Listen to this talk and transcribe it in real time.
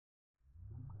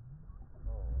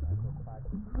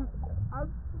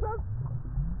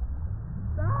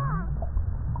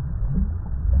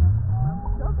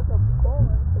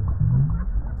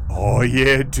Oh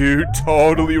yeah, dude,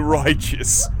 totally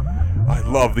righteous. I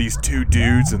love these two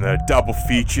dudes and their double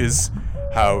features.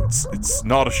 How it's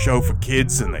not a show for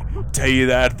kids, and they tell you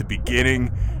that at the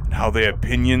beginning, and how their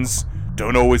opinions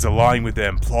don't always align with their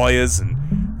employers, and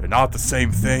they're not the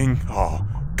same thing. Oh,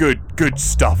 good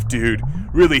stuff, dude.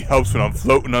 Really helps when I'm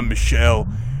floating on Michelle,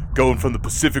 going from the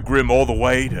Pacific Rim all the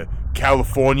way to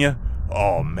California.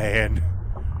 Oh man.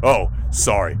 Oh,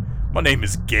 sorry. My name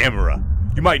is Gamera.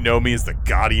 You might know me as the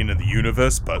Guardian of the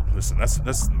Universe, but listen,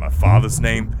 that's my father's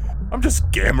name. I'm just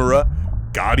Gamera,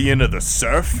 Guardian of the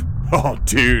Surf. Oh,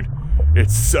 dude,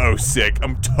 it's so sick.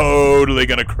 I'm totally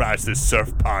gonna crash this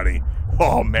surf party.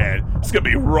 Oh man, it's gonna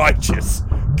be righteous.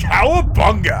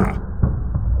 Cowabunga!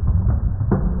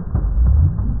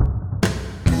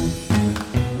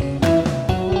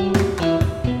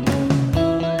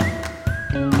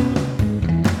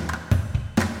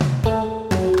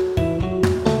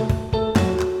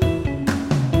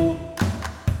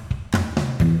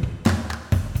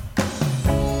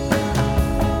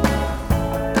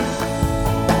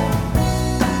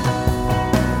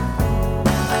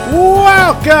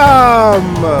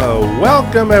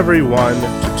 Welcome everyone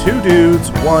to Two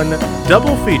Dudes, One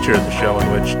Double Feature, the show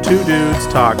in which two dudes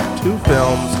talk two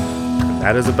films, and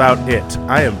that is about it.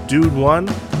 I am Dude 1,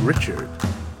 Richard.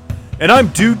 And I'm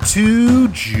Dude 2,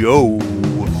 Joe.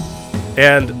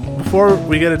 And before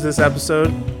we get into this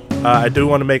episode, I do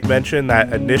want to make mention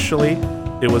that initially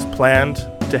it was planned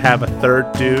to have a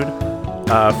third dude,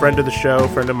 friend of the show,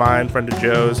 friend of mine, friend of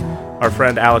Joe's, our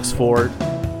friend Alex Ford.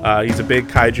 He's a big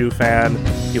kaiju fan.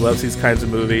 He loves these kinds of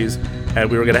movies, and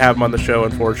we were going to have him on the show.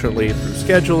 Unfortunately, through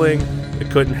scheduling,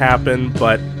 it couldn't happen,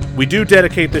 but we do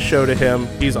dedicate the show to him.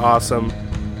 He's awesome.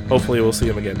 Hopefully we'll see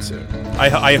him again soon.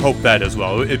 I hope that as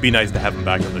well. It'd be nice to have him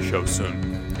back on the show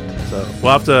soon. So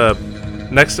we'll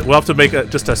have to make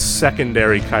just a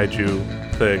secondary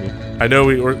kaiju thing. I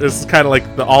know this is kind of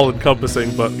like the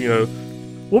all-encompassing, but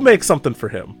we'll make something for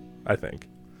him, I think.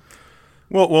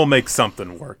 We'll make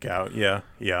something work out.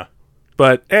 Yeah.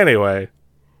 But anyway,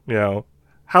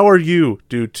 how are you,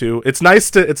 Dude 2? It's nice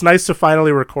to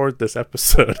finally record this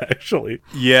episode, actually.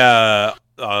 Yeah.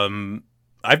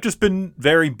 I've just been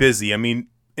very busy. I mean,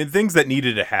 in things that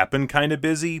needed to happen, kind of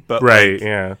busy, but right,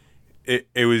 yeah.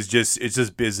 It's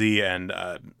just busy, and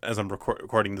as I'm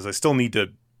recording this, I still need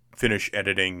to finish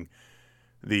editing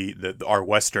our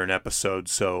Western episode,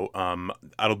 so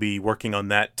I'll be working on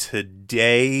that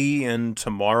today and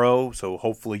tomorrow, so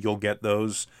hopefully you'll get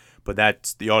those, but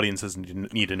that's the audience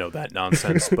doesn't need to know that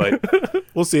nonsense. But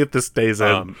we'll see if this stays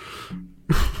in.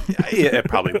 Yeah, it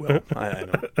probably will. I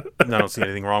don't see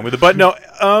anything wrong with it, but no,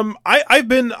 I've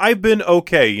been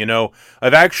okay.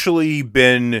 I've actually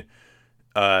been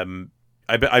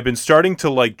I've been starting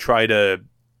to try to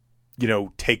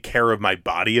take care of my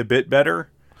body a bit better.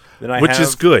 Which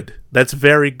is good. That's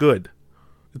very good.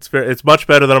 It's much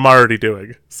better than I'm already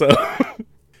doing. So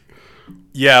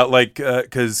yeah,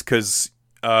 because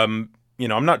I'm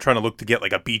not trying to look to get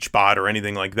a beach bod or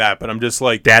anything like that, but I'm just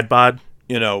dad bod.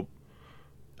 I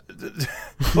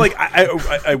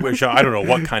wish I don't know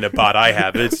what kind of bod I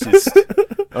have. It's just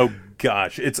oh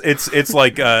gosh, it's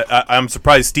like I'm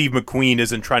surprised Steve McQueen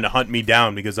isn't trying to hunt me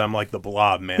down because I'm like the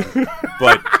Blob, man.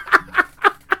 But.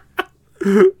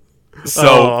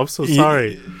 So I'm so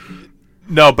sorry.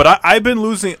 No, but I've been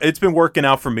losing. It's been working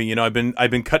out for me. I've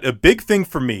been cut. A big thing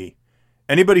for me.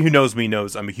 Anybody who knows me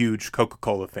knows I'm a huge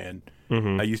Coca-Cola fan.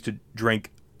 Mm-hmm. I used to drink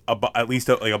at least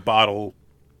a bottle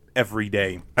every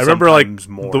day. I remember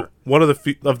more. One of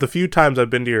the few times I've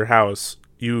been to your house,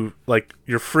 you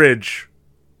your fridge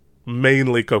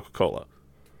mainly Coca-Cola.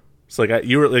 It's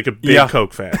you were a big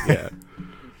Coke fan.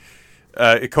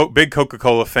 Yeah. Big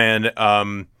Coca-Cola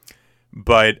fan.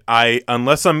 But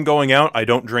unless I'm going out, I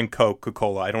don't drink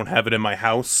Coca-Cola. I don't have it in my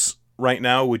house right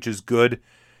now, which is good.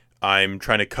 I'm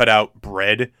trying to cut out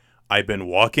bread. I've been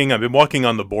walking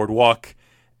on the boardwalk,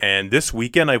 and this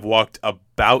weekend I've walked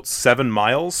about 7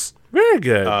 miles. Very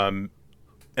good. And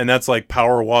that's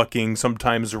power walking,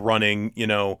 sometimes running,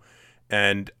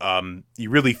 and you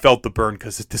really felt the burn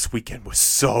because this weekend was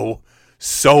so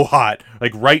hot.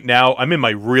 Right now, I'm in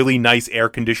my really nice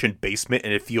air-conditioned basement,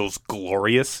 and it feels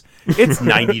glorious. It's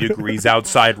 90 degrees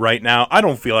outside right now. I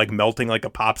don't feel like melting like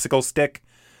a popsicle stick,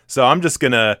 so I'm just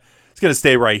gonna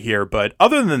stay right here. But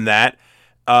other than that,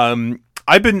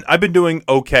 I've been doing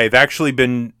okay. I've actually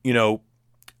been,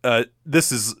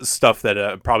 this is stuff that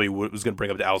I probably was gonna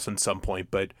bring up to Allison at some point,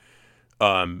 but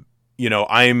I'm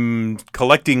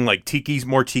collecting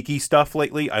more tiki stuff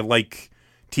lately. I like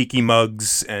tiki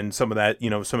mugs and some of that,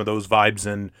 some of those vibes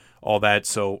and all that.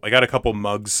 So I got a couple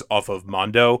mugs off of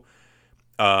Mondo.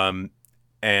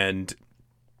 And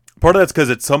part of that's because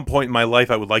at some point in my life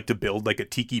I would like to build like a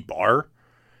tiki bar,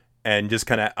 and just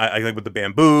kind of I like with the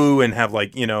bamboo and have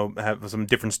like have some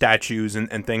different statues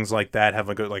and things like that. Have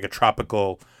like a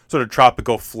tropical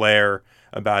flair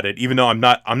about it. Even though I'm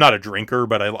not a drinker,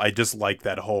 but I just like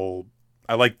that whole.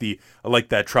 I like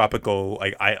that tropical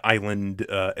like island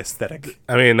aesthetic.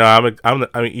 I mean, I'm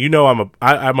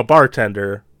a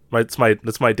bartender. It's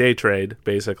my day trade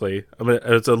basically. I mean,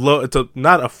 it's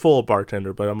not a full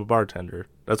bartender, but I'm a bartender.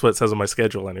 That's what it says on my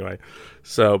schedule anyway.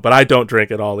 So, but I don't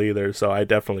drink at all either, so I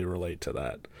definitely relate to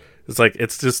that. It's like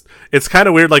it's kind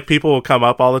of weird. Like people will come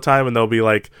up all the time and they'll be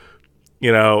like,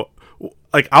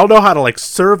 like I'll know how to like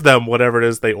serve them whatever it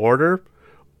is they order,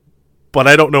 but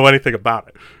I don't know anything about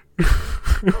it.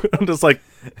 I'm just like,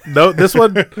 no, this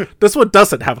one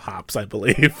doesn't have hops, I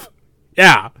believe.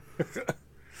 Yeah.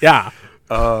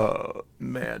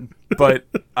 Man. But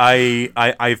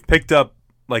I've picked up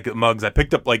like mugs. I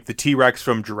picked up like the T-Rex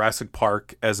from Jurassic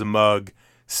Park as a mug,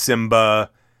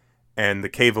 Simba, and the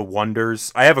Cave of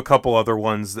Wonders. I have a couple other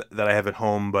ones that I have at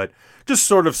home, but just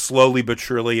sort of slowly but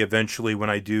surely, eventually, when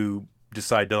I do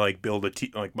decide to like build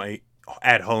like my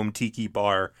at-home tiki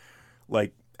bar,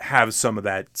 like have some of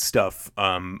that stuff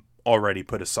already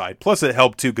put aside. Plus, it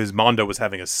helped too because Mondo was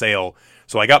having a sale,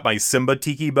 so I got my Simba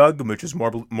tiki mug, which is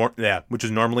which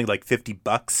is normally like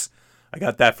 $50. I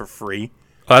got that for free.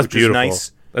 Oh, that's which beautiful. Is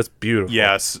nice. That's beautiful.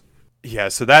 Yes, yeah.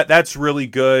 So that's really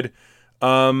good.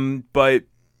 But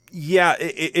yeah,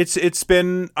 it's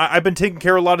been I've been taking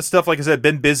care of a lot of stuff. Like I said,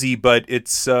 been busy, but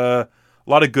it's a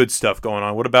lot of good stuff going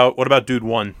on. What about Dude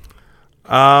One?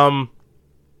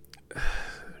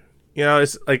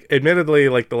 It's like admittedly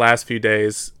like the last few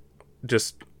days,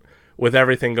 just with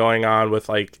everything going on with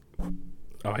like,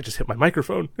 oh, I just hit my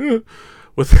microphone.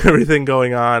 With everything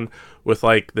going on with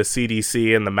like the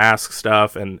CDC and the mask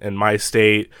stuff and my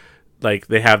state, like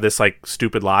they have this like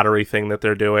stupid lottery thing that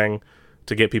they're doing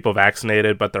to get people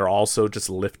vaccinated, but they're also just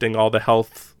lifting all the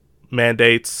health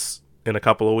mandates in a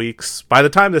couple of weeks. By the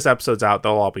time this episode's out,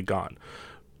 they'll all be gone.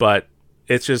 But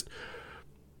it's just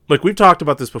like we've talked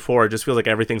about this before. It just feels like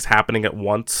everything's happening at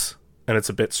once, and it's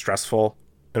a bit stressful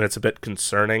and it's a bit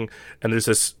concerning. And there's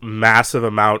this massive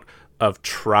amount of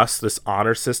trust, this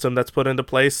honor system that's put into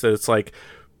place that it's like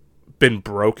been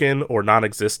broken or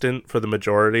non-existent for the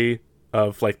majority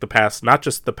of like the past, not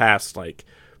just the past like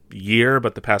year,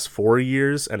 but the past 4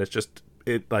 years. And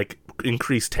it like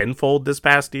increased tenfold this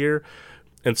past year.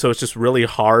 And so it's just really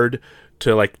hard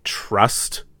to like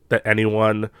trust that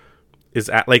anyone is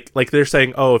at like they're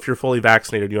saying, oh, if you're fully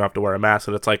vaccinated, you don't have to wear a mask.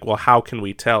 And it's like, well, how can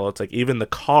we tell? It's like even the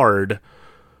card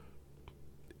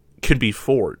can be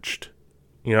forged.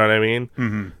 You know what I mean?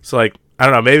 Mm-hmm. So like, I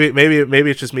don't know, maybe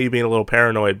it's just me being a little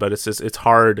paranoid, but it's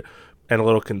hard and a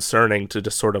little concerning to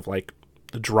just sort of like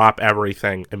drop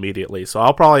everything immediately. So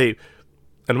I'll probably,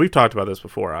 and we've talked about this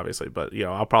before, obviously, but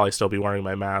I'll probably still be wearing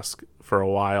my mask for a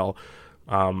while,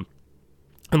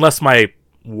 unless my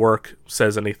work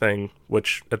says anything,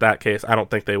 which at that case I don't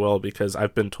think they will, because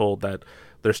I've been told that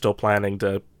they're still planning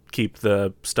to keep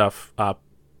the stuff up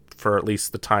for at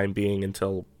least the time being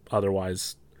until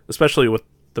otherwise, especially with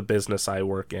the business I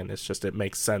work in. It's just, it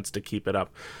makes sense to keep it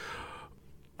up.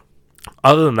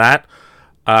 Other than that,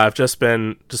 I've just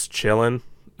been just chilling.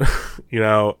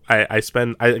 I'm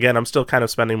still kind of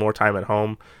spending more time at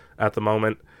home at the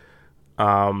moment.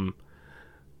 I've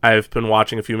been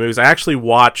watching a few movies. I actually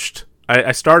watched,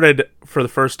 I started for the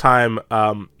first time,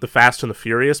 the Fast and the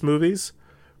Furious movies,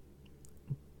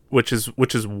 which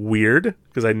is weird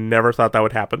because I never thought that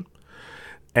would happen.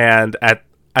 And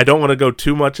I don't want to go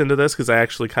too much into this because I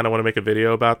actually kind of want to make a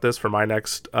video about this for my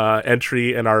next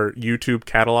entry in our YouTube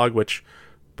catalog, which,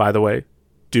 by the way,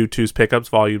 Dude 2's Pickups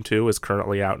Volume 2 is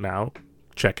currently out now.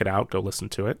 Check it out. Go listen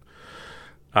to it.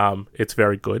 It's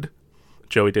very good.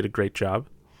 Joey did a great job.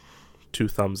 2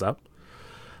 thumbs up.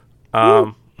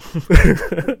 That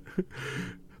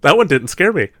one didn't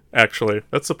scare me, actually.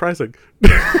 That's surprising.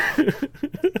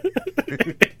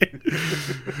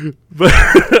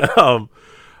 But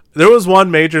there was one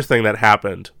major thing that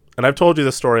happened, and I've told you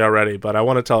the story already, but I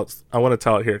want to tell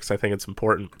it here because I think it's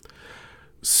important.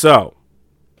 So,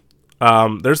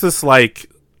 there's this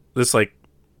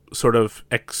sort of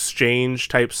exchange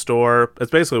type store.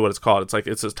 That's basically what it's called.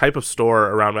 It's a type of store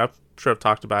around. I'm sure I've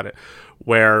talked about it,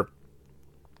 where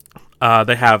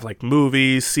they have like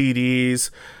movies, CDs,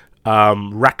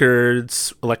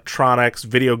 records, electronics,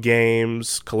 video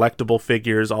games, collectible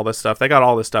figures, all this stuff. They got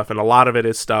all this stuff, and a lot of it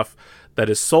is stuff that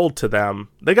is sold to them.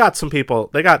 They got some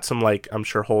like, I'm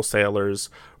sure, wholesalers,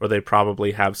 or they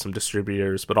probably have some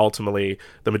distributors, but ultimately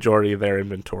the majority of their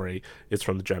inventory is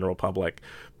from the general public.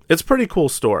 It's a pretty cool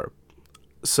store.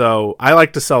 So I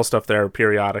like to sell stuff there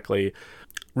periodically.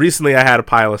 Recently, I had a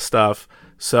pile of stuff,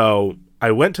 so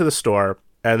I went to the store,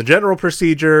 and the general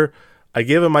procedure, I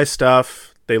give them my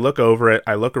stuff, they look over it,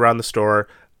 I look around the store,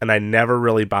 and I never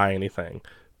really buy anything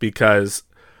because,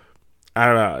 I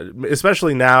don't know,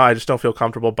 especially now, I just don't feel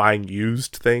comfortable buying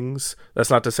used things. That's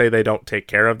not to say they don't take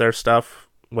care of their stuff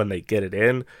when they get it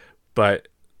in, but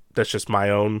that's just my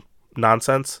own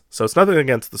nonsense. So it's nothing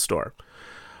against the store.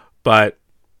 But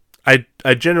I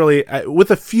generally,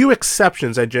 with a few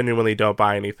exceptions, I genuinely don't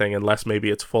buy anything unless maybe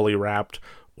it's fully wrapped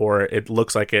or it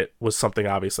looks like it was something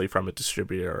obviously from a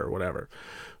distributor or whatever.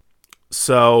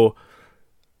 So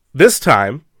this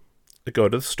time, I go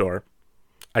to the store,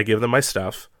 I give them my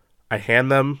stuff, I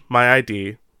hand them my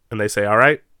ID, and they say, all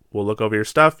right, we'll look over your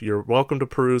stuff. You're welcome to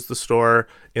peruse the store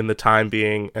in the time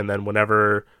being, and then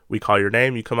whenever we call your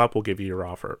name, you come up, we'll give you your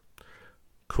offer.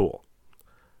 Cool.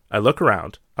 I look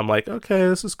around. I'm like, okay,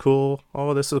 this is cool.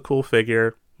 Oh, this is a cool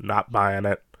figure. Not buying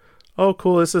it. Oh,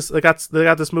 cool. They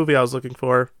got this movie I was looking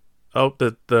for. Oh,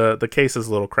 the case is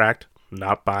a little cracked.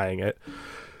 Not buying it.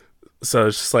 So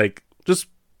it's just like, just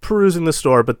perusing the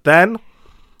store. But then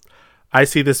I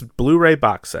see this Blu-ray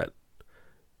box set.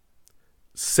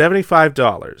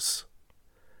 $75.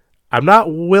 I'm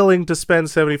not willing to spend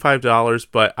 $75,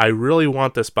 but I really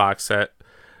want this box set.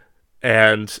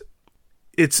 And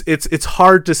it's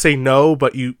hard to say no,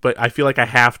 but I feel like I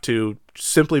have to,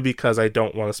 simply because I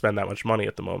don't want to spend that much money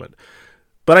at the moment.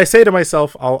 But I say to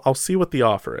myself, I'll see what the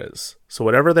offer is. So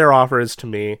whatever their offer is to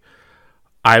me,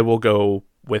 I will go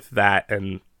with that,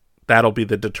 and that'll be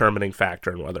the determining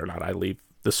factor in whether or not I leave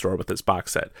the store with this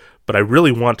box set. But I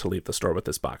really want to leave the store with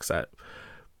this box set.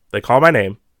 They call my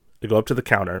name. They go up to the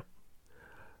counter.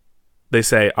 They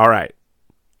say, all right,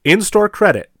 in-store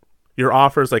credit. Your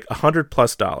offer is like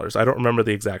 $100+. I don't remember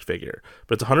the exact figure,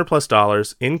 but it's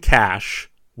 $100+. In cash,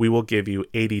 we will give you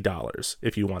 $80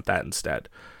 if you want that instead.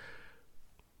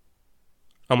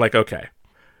 I'm like, okay.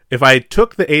 If I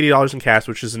took the $80 in cash,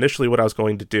 which is initially what I was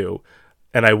going to do,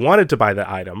 and I wanted to buy the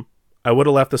item, I would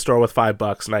have left the store with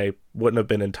 $5, and I wouldn't have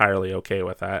been entirely okay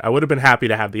with that. I would have been happy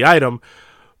to have the item,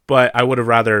 but I would have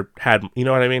rather had, you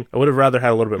know what I mean? I would have rather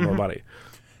had a little bit more money.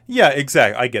 Yeah,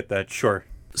 exactly. I get that. Sure.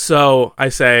 So I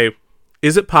say,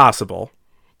 is it possible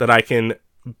that I can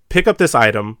pick up this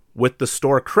item with the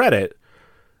store credit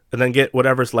and then get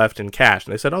whatever's left in cash?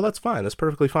 And they said, oh, that's fine. That's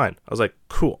perfectly fine. I was like,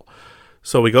 cool.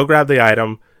 So we go grab the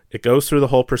item. It goes through the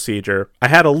whole procedure. I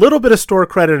had a little bit of store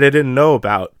credit I didn't know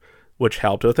about, which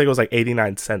helped. I think it was like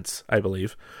 89 cents, I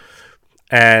believe.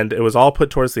 And it was all put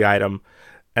towards the item.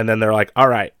 And then they're like, all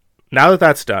right, now that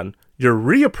that's done, your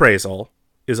reappraisal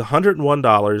is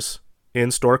 $101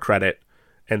 in store credit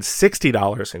and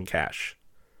 $60 in cash.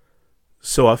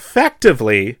 So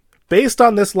effectively, based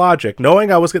on this logic,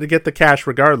 knowing I was going to get the cash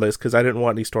regardless because I didn't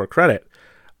want any store credit,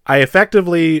 I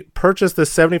effectively purchased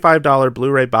this $75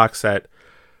 Blu-ray box set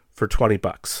for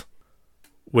 $20,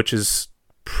 which is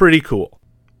pretty cool.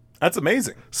 That's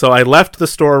amazing. So I left the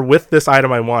store with this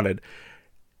item I wanted,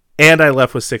 and I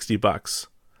left with $60.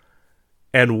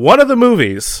 And one of the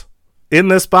movies in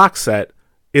this box set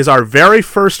is our very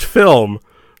first film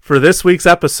for this week's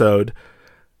episode,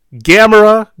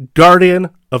 Gamera, Guardian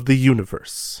of the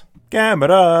Universe.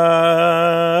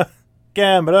 Gamera.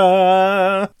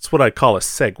 That's what I call a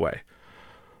segue.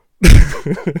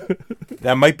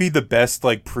 That might be the best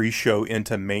like pre-show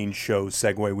into main show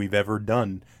segue we've ever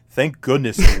done. Thank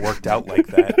goodness it worked out like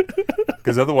that.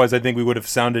 Because otherwise I think we would have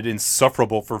sounded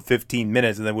insufferable for 15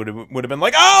 minutes and then would have been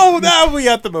like, oh, now we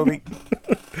got the movie.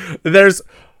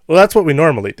 Well, that's what we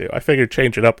normally do. I figured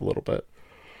change it up a little bit.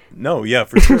 No, yeah,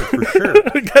 for sure.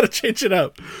 We gotta change it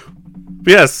up.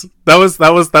 But yes, that was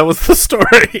the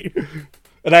story.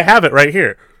 And I have it right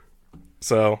here.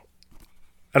 So,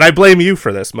 and I blame you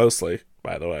for this mostly,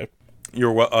 by the way.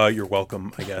 You're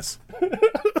welcome, I guess.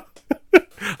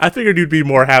 I figured you'd be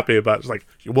more happy about it. It's like,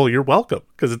 well, you're welcome,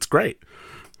 because it's great.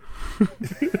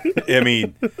 I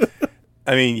mean,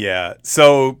 yeah.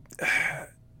 So,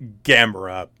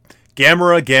 Gamera.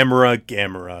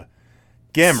 You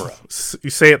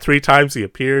say it 3 times, he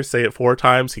appears. Say it 4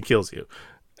 times, he kills you.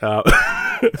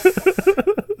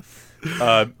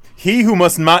 He who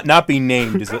must not be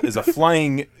named is a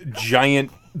flying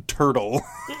giant turtle.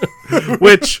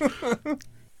 Which,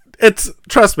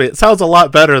 trust me, it sounds a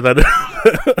lot better than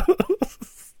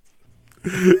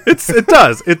it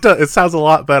does. It sounds a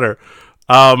lot better.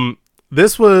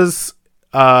 This was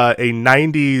a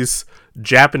 90s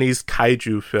Japanese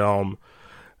kaiju film,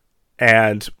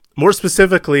 and more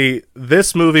specifically,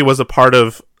 this movie was a part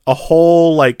of a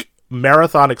whole like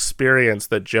marathon experience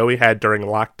that Joey had during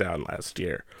lockdown last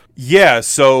year. Yeah,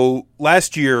 so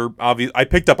last year, obviously, I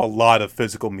picked up a lot of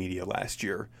physical media last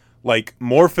year. Like,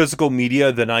 more physical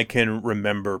media than I can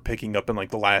remember picking up in,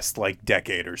 like, the last, like,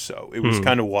 decade or so. It was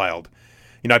kind of wild.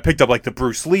 You know, I picked up, like, the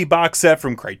Bruce Lee box set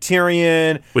from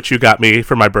Criterion. Which you got me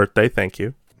for my birthday. Thank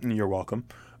you. You're welcome.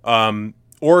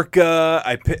 Orca.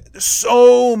 I picked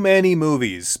so many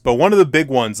movies. But one of the big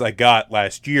ones I got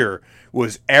last year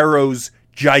was Arrow's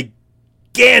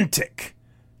gigantic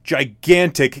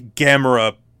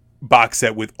Gamera box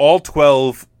set with all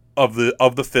 12 of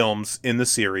the films in the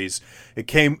series.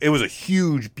 It was a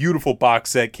huge, beautiful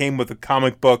box set. Came with a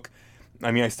comic book.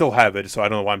 I mean, I still have it, so I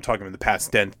don't know why I'm talking in the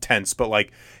past tense, but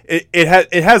like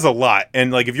it has a lot.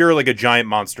 And like if you're like a giant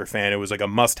monster fan, it was like a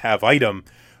must-have item.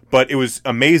 But it was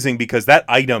amazing because that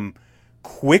item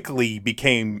quickly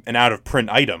became an out-of-print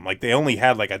item. Like they only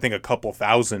had like I think a couple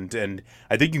thousand, and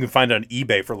I think you can find it on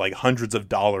eBay for like hundreds of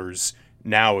dollars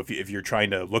now if you're trying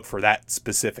to look for that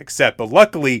specific set. But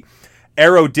luckily,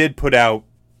 Arrow did put out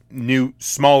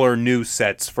smaller new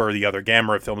sets for the other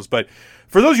Gamera films. But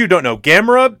for those of you who don't know,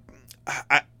 Gamera,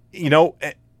 I'm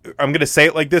going to say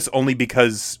it like this only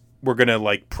because we're going to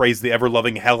like praise the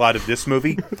ever-loving hell out of this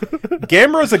movie.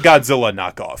 Gamera's a Godzilla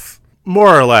knockoff.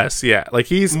 More or less, yeah. Like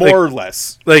he's more or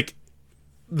less. Like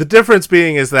the difference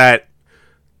being is that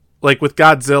like with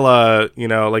Godzilla, you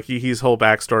know, like his whole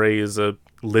backstory is a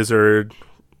lizard,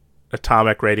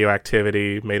 atomic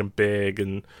radioactivity made him big,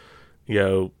 and you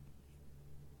know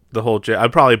the whole.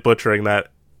 I'm probably butchering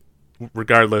that,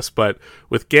 regardless. But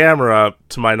with Gamera,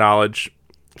 to my knowledge,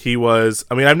 he was.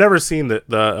 I mean, I've never seen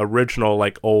the original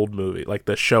like old movie, like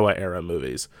the Showa era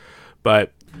movies,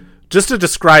 but just to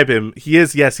describe him, he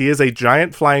is a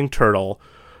giant flying turtle,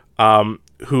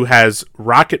 who has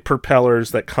rocket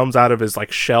propellers that comes out of his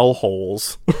like shell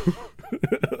holes.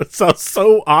 It sounds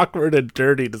so awkward and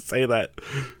dirty to say that.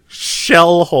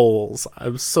 Shell holes.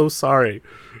 I'm so sorry.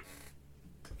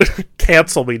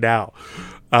 Cancel me now.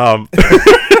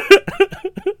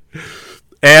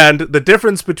 And the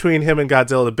difference between him and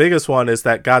Godzilla, the biggest one is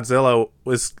that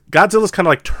Godzilla's kind of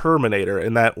like Terminator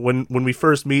in that when we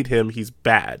first meet him, he's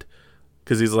bad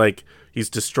because he's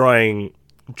destroying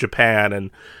Japan,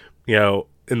 and you know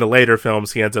in the later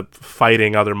films he ends up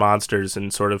fighting other monsters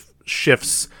and sort of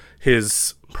shifts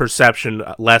his perception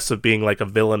less of being like a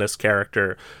villainous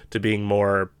character to being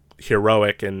more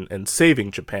heroic and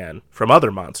saving Japan from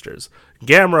other monsters.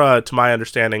 Gamera, to my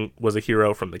understanding, was a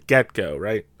hero from the get-go,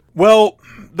 right? Well,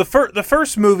 the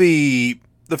first movie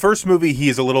he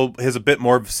has a bit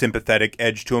more of a sympathetic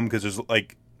edge to him because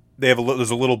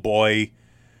there's a little boy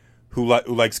who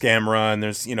likes Gamera, and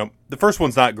there's the first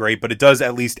one's not great, but it does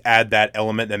at least add that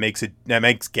element that makes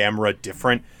Gamera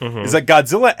different. Is that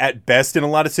Godzilla at best in a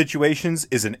lot of situations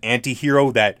is an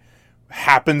anti-hero that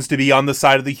happens to be on the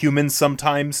side of the humans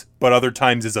sometimes, but other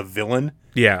times is a villain.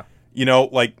 Yeah.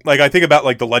 Like I think about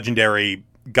like the legendary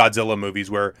Godzilla movies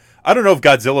where I don't know if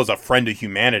Godzilla's a friend of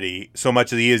humanity so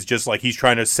much as he is just like he's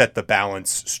trying to set the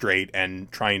balance straight and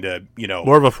trying to,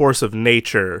 more of a force of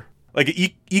nature. Like an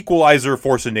equalizer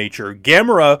force of nature.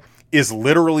 Gamera is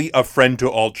literally a friend to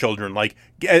all children. Like,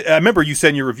 I remember you said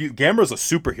in your review, Gamera's a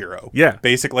superhero. Yeah.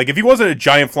 Basically, like, if he wasn't a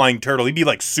giant flying turtle, he'd be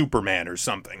like Superman or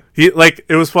something. It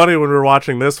was funny when we were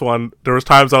watching this one, there was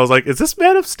times I was like, is this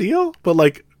Man of Steel? But,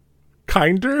 like,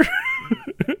 kinder?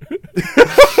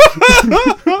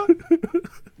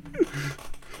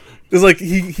 It's like,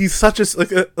 he's such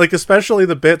a, like, especially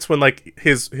the bits when, like,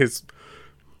 his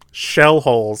shell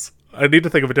holes, I need to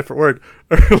think of a different word.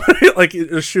 Like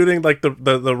shooting like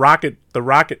the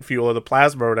rocket fuel or the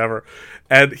plasma or whatever,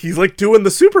 and he's like doing the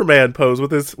Superman pose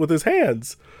with his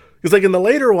hands. Because like in the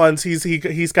later ones,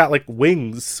 he's got like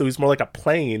wings, so he's more like a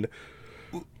plane.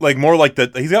 Like more like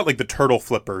he's got like the turtle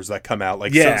flippers that come out,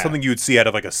 like something you would see out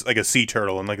of like a sea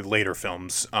turtle in like later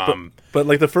films. But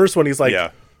like the first one, he's like,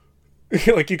 yeah.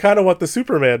 Like you kind of want the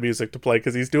Superman music to play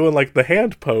because he's doing like the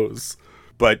hand pose.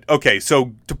 But, okay,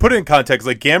 so to put it in context,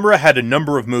 like, Gamera had a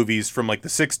number of movies from, like, the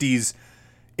 60s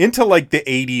into, like, the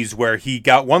 80s where he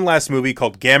got one last movie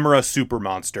called Gamera Super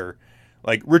Monster.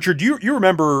 Like, Richard, you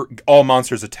remember All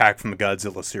Monsters Attack from the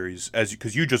Godzilla series,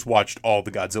 because you just watched all the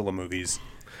Godzilla movies.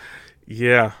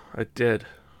 Yeah, I did.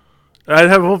 I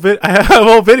have a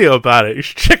whole video about it. You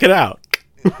should check it out.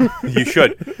 You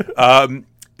should.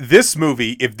 This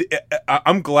movie,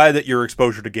 I'm glad that your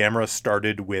exposure to Gamera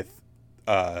started with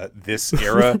this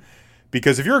era,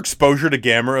 because if your exposure to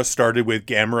Gamera started with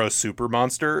Gamera Super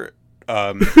Monster,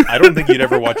 I don't think you'd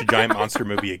ever watch a giant monster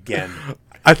movie again.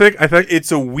 I think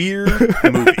it's a weird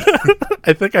movie.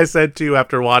 I think I said to you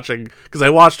after watching, because I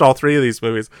watched all three of these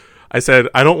movies, I said,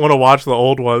 I don't want to watch the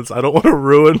old ones. I don't want to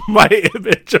ruin my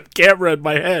image of Gamera in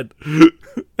my head.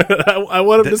 I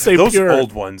want him to say those pure.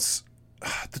 old ones,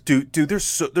 dude, they're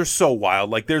so wild.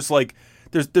 Like there's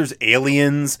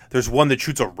aliens. There's one that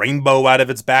shoots a rainbow out of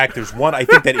its back. There's one I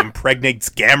think that impregnates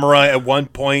Gamera at one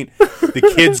point.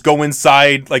 The kids go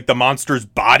inside like the monster's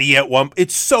body at one.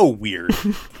 It's so weird.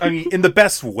 I mean, in the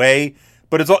best way,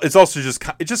 but it's also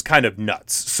just kind of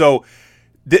nuts. So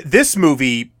this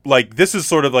movie, like, this is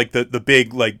sort of like the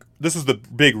big, like, this was the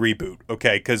big reboot,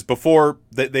 okay? Because before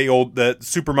the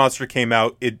Super Monster came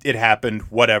out, it happened,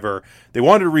 whatever. They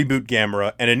wanted to reboot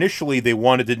Gamera, and initially they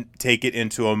wanted to take it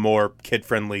into a more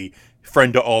kid-friendly,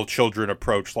 friend-to-all-children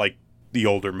approach, like the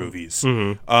older movies.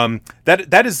 Mm-hmm.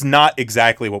 That is not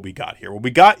exactly what we got here. What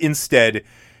we got instead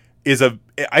is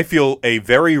I feel, a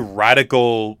very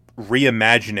radical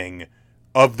reimagining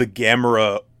of the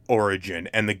Gamera origin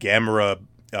and the Gamera,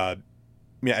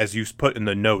 as you put in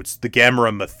the notes, the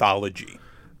Gamera mythology.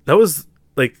 That was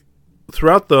like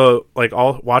throughout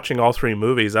watching all three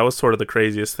movies. That was sort of the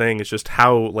craziest thing. Is just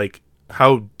how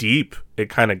deep it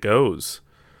kind of goes.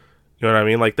 You know what I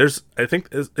mean? Like, I think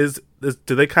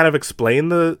do they kind of explain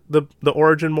the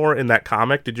origin more in that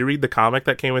comic? Did you read the comic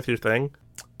that came with your thing?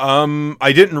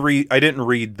 I didn't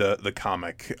read the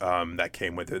comic that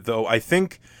came with it, though. I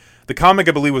think the comic,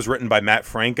 I believe, was written by Matt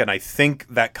Frank, and I think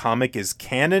that comic is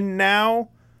canon now.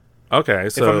 Okay,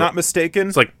 so if I'm not mistaken,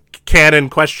 it's like canon ?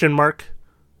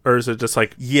 Or is it just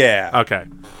like, yeah? Okay,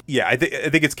 yeah, I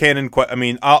think it's canon. I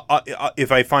mean, I'll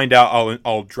if I find out,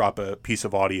 I'll drop a piece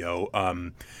of audio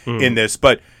in this.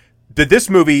 But this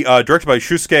movie, directed by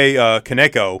Shusuke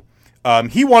Kaneko,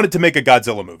 he wanted to make a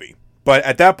Godzilla movie. But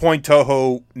at that point,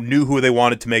 Toho knew who they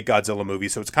wanted to make Godzilla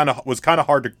movies, so was kind of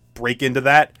hard to break into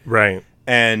that. Right.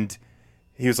 And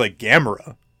he was like,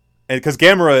 Gamera. And because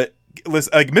Gamera,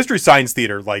 like, Mystery Science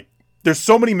Theater, like, there's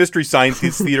so many Mystery Science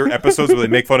Theater episodes where they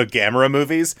make fun of Gamera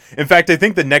movies. In fact, I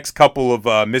think the next couple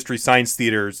of Mystery Science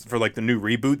Theaters for, like, the new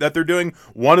reboot that they're doing,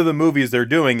 one of the movies they're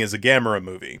doing is a Gamera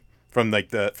movie from the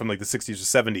 60s or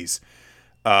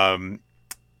 70s.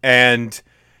 And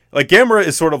like, Gamera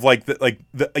is sort of like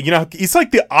he's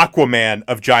like the Aquaman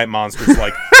of giant monsters.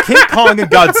 Like, King Kong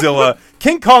and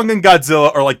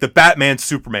Godzilla are like the Batman,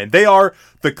 Superman. They are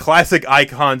the classic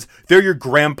icons. They're your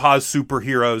grandpa's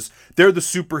superheroes. They're the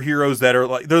superheroes that are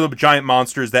like, they're the giant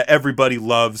monsters that everybody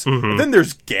loves. Mm-hmm. And then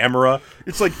there's Gamera.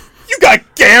 It's like, you got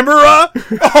Gamera?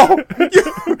 Oh,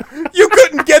 you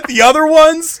couldn't get the other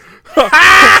ones?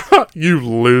 You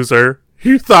loser.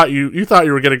 You thought you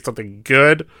were getting something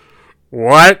good.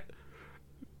 What?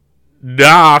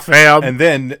 Nah, fam. And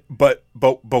then, but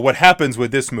what happens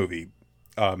with this movie?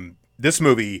 Because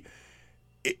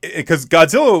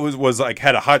Godzilla was like,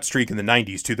 had a hot streak in the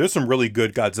 90s too. There's some really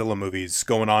good Godzilla movies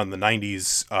going on in the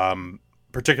 90s,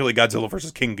 particularly Godzilla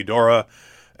versus King Ghidorah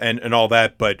and all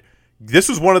that. But this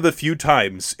was one of the few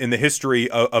times in the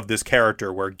history of this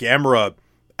character where Gamera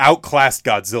outclassed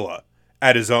Godzilla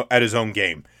at his own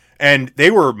game. And they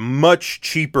were much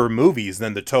cheaper movies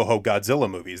than the Toho Godzilla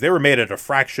movies. They were made at a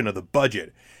fraction of the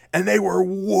budget. And they were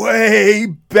way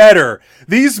better.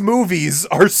 These movies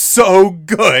are so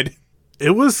good.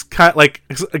 It was kind of like,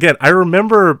 again, I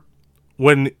remember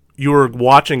when you were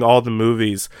watching all the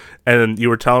movies and you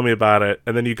were telling me about it,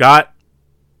 and then you got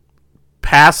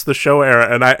past the show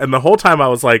era, and the whole time I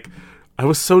was like, I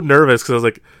was so nervous because I was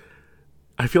like,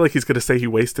 I feel like he's going to say he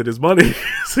wasted his money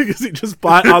because he just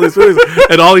bought all these movies,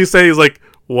 and all he's saying is like,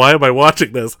 why am I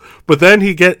watching this? But then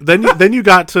you got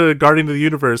to Guardian of the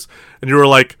Universe, and you were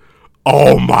like,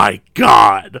 oh my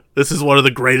god, this is one of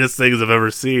the greatest things I've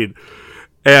ever seen.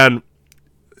 And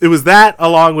it was that,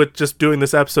 along with just doing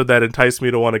this episode, that enticed me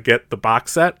to want to get the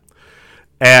box set.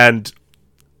 And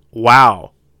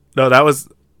wow, no, that was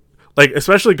like,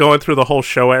 especially going through the whole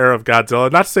show era of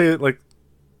Godzilla. Not to say like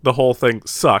the whole thing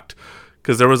sucked,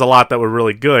 because there was a lot that were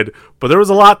really good, but there was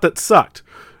a lot that sucked,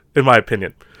 in my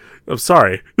opinion. I'm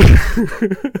sorry.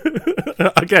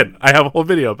 Again, I have a whole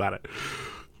video about it.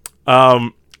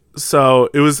 So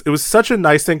it was such a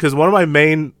nice thing, because one of my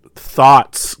main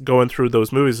thoughts going through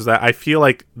those movies is that I feel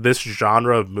like this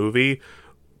genre of movie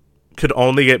could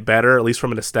only get better, at least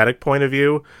from an aesthetic point of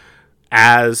view,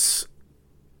 as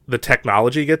the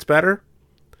technology gets better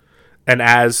and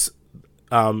as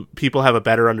people have a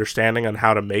better understanding on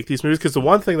how to make these movies. Because the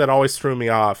one thing that always threw me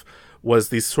off was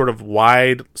these sort of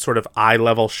wide, sort of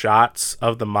eye-level shots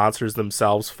of the monsters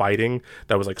themselves fighting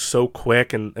that was like so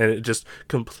quick, and it just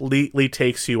completely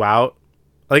takes you out.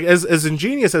 Like, as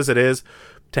ingenious as it is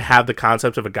to have the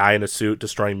concept of a guy in a suit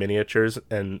destroying miniatures,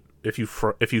 and if you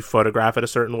photograph it a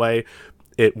certain way,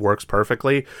 it works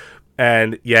perfectly.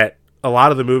 And yet a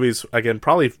lot of the movies, again,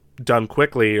 probably done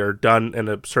quickly or done in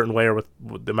a certain way or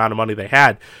with the amount of money they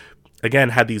had, again,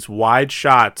 had these wide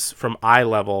shots from eye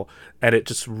level, and it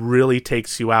just really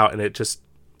takes you out, and it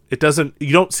doesn't,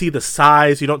 you don't see the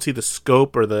size, you don't see the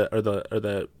scope or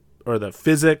the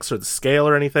physics or the scale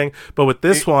or anything. But with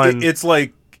this one, it's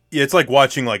like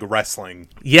watching like wrestling.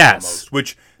 Yes. Almost,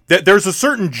 which there's a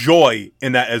certain joy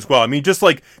in that as well. I mean, just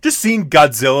seeing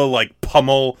Godzilla like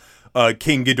pummel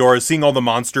King Ghidorah, seeing all the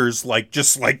monsters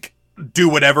just do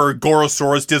whatever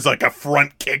Gorosaurus does, like a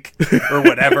front kick or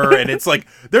whatever, and it's like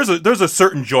there's a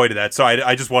certain joy to that. So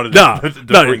I just wanted to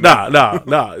bring that.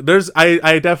 No.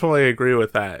 I definitely agree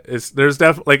with that. There's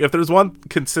definitely, like, if there's one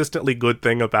consistently good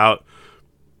thing about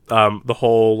the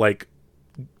whole like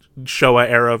Showa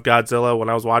era of Godzilla, when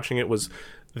I was watching it, was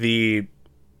the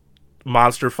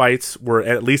monster fights were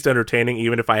at least entertaining,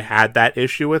 even if I had that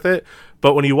issue with it.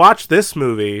 But when you watch this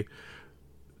movie,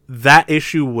 that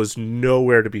issue was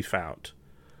nowhere to be found.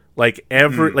 Like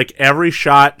every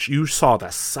shot, you saw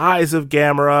the size of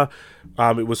Gamera.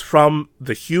 It was from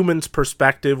the human's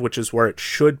perspective, which is where it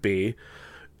should be.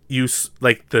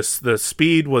 The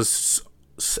speed was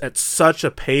at such a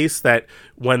pace that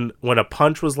when a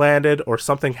punch was landed or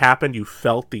something happened, you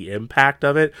felt the impact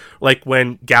of it. Like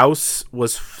when Gauss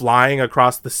was flying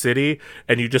across the city,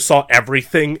 and you just saw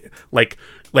everything like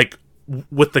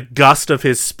with the gust of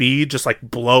his speed, just like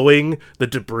blowing the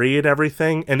debris and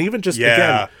everything. And even just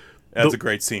again, that's a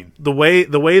great scene. The way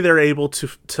they're able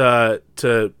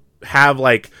to have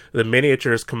like the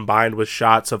miniatures combined with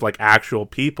shots of like actual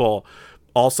people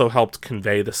also helped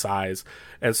convey the size.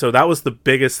 And so that was the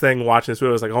biggest thing watching this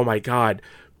movie. I was like, oh my God,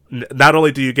 not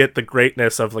only do you get the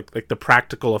greatness of like the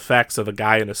practical effects of a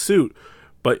guy in a suit,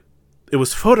 but it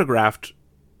was photographed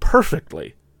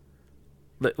perfectly.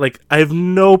 Like, I have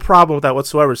no problem with that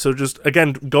whatsoever. So just,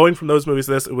 again, going from those movies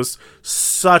to this, it was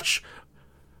such,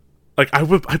 like,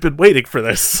 I've been waiting for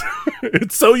this.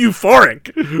 It's so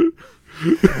euphoric.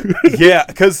 Yeah,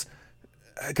 because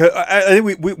I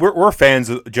think we're fans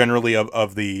generally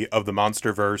of the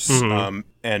MonsterVerse, Mm-hmm.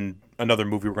 and another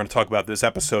movie we're going to talk about this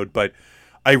episode. But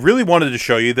I really wanted to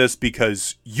show you this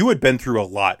because you had been through a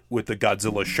lot with the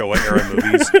Godzilla Showa era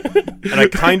movies, and I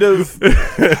kind of.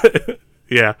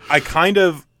 Yeah, I kind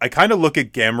of look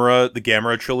at the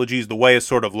Gamera trilogies the way I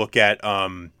sort of look at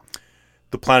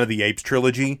the Planet of the Apes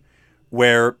trilogy,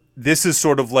 where this is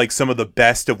sort of like some of the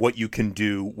best of what you can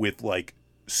do with like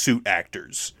suit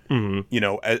actors. Mm-hmm. You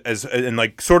know, as and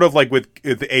like sort of like with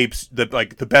the apes,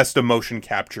 the best of motion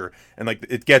capture, and like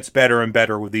it gets better and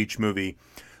better with each movie.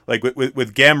 Like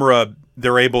with Gamera,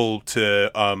 they're able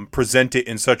to present it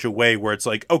in such a way where it's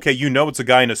like, okay, it's a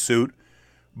guy in a suit,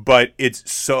 but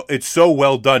it's so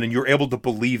well done, and you're able to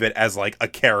believe it as like a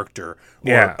character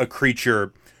or a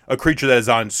creature that is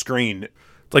on screen.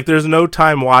 Like there's no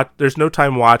time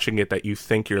watching it that you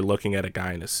think you're looking at a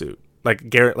guy in a suit. Like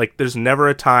Garrett, like there's never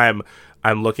a time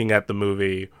I'm looking at the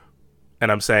movie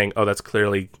and I'm saying, oh, that's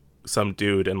clearly some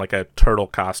dude in like a turtle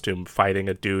costume fighting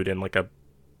a dude in like a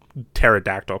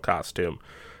pterodactyl costume.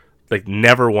 Like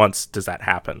never once does that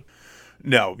happen.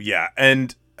 No, yeah,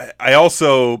 and I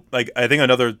also, like, I think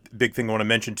another big thing I want to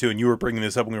mention, too, and you were bringing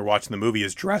this up when we were watching the movie,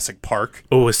 is Jurassic Park.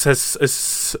 Oh, it's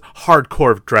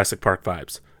hardcore Jurassic Park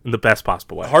vibes in the best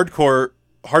possible way.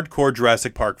 Hardcore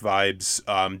Jurassic Park vibes.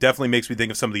 Definitely makes me think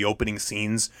of some of the opening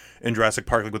scenes in Jurassic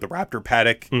Park, like with the raptor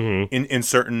paddock in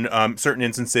certain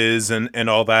instances and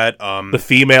all that. The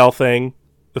female thing,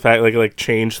 the fact like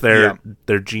change their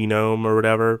genome or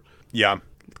whatever. Yeah.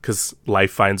 Because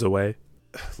life finds a way.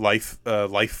 Life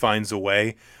finds a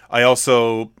way. I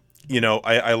also,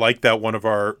 I like that one of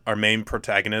our main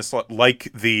protagonists,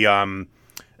 like the I'm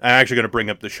actually going to bring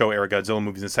up the Showa era Godzilla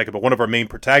movies in a second, but one of our main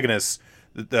protagonists,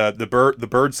 the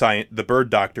bird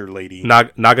doctor lady,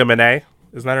 Nagamine,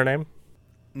 isn't that her name?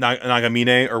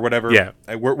 Nagamine or whatever. Yeah,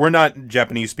 we're not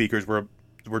Japanese speakers.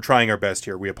 We're trying our best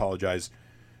here. We apologize.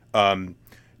 And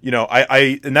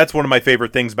that's one of my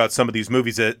favorite things about some of these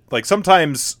movies, that like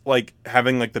sometimes like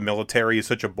having like the military is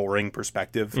such a boring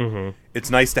perspective. Mm-hmm. It's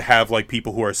nice to have like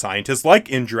people who are scientists, like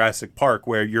in Jurassic Park,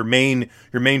 where your main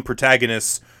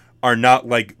protagonists are not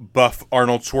like buff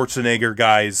Arnold Schwarzenegger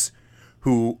guys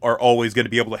who are always going to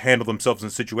be able to handle themselves in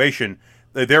a situation.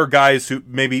 They're guys who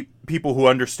maybe people who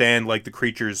understand like the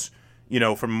creatures,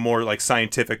 from a more like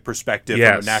scientific perspective,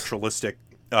 from a naturalistic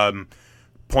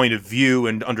point of view,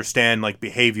 and understand like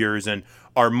behaviors and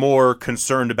are more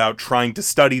concerned about trying to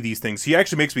study these things. He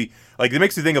actually makes me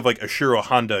think of like Ishiro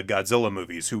Honda Godzilla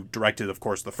movies, who directed, of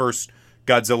course, the first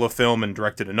Godzilla film and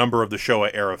directed a number of the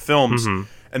Showa era films. Mm-hmm.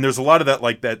 And there's a lot of that,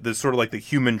 like that, there's sort of like the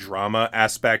human drama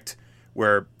aspect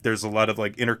where there's a lot of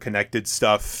like interconnected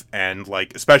stuff, and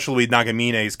like especially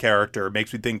Nagamine's character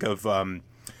makes me think of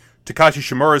Takashi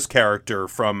Shimura's character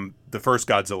from the first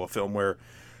Godzilla film, where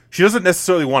she doesn't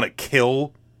necessarily want to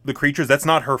kill the creatures. That's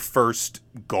not her first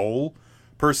goal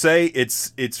per se.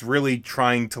 It's really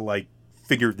trying to like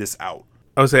figure this out.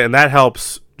 I would say, and that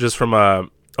helps just from a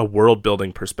world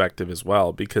building perspective as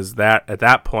well, because that at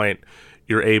that point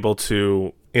you're able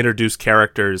to introduce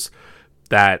characters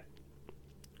that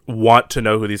want to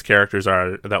know who these characters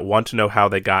are, that want to know how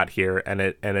they got here, and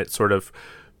it sort of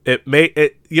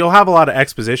you'll have a lot of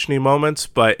exposition-y moments,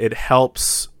 but it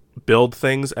helps build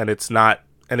things, and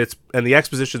the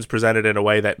exposition's presented in a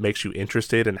way that makes you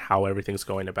interested in how everything's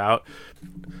going about,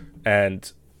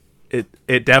 and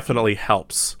it definitely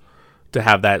helps to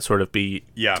have that sort of be.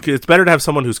 Yeah, it's better to have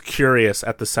someone who's curious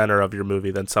at the center of your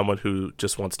movie than someone who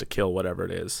just wants to kill whatever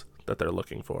it is that they're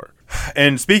looking for.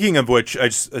 And speaking of which, I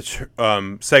just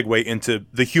segue into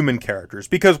the human characters,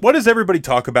 because what does everybody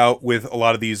talk about with a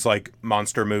lot of these like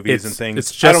monster movies and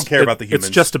things? I don't care about the humans.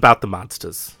 It's just about the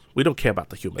monsters. We don't care about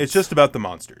the humans. It's just about the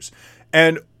monsters.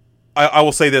 And I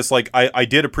will say this, like I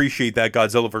did appreciate that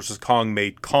Godzilla vs. Kong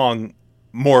made Kong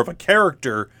more of a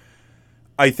character.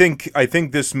 I think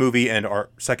this movie and our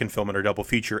second film in our double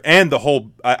feature, and the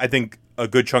whole, I think a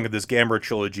good chunk of this Gamera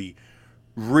trilogy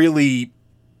we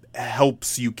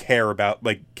helps you care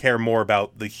more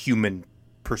about the human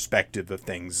perspective of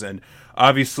things. And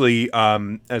obviously,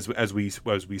 as we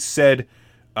said,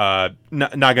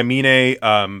 Nagamine,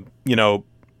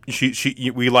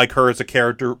 we like her as a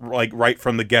character, like right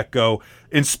from the get-go.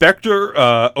 Inspector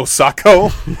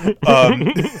Osako,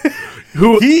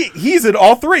 he's in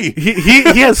all three.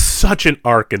 He has such an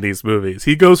arc in these movies.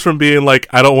 He goes from being like,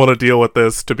 I don't want to deal with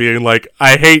this, to being like,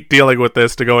 I hate dealing with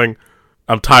this, to going,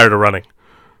 I'm tired of running.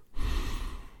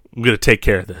 I'm going to take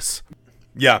care of this.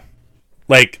 Yeah.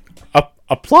 Like,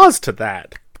 applause to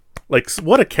that. Like,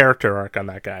 what a character arc on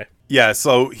that guy. Yeah,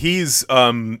 so he's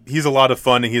a lot of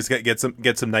fun, and he's get some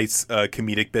nice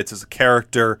comedic bits as a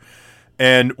character.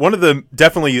 And one of them,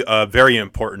 definitely very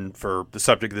important for the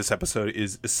subject of this episode,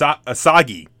 is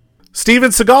Asagi.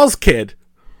 Steven Seagal's kid.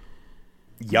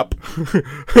 Yep.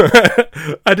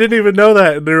 I didn't even know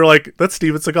that. And they were like, that's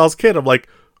Steven Seagal's kid. I'm like,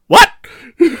 what?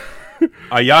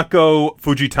 Ayako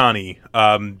Fujitani.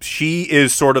 She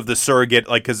is sort of the surrogate,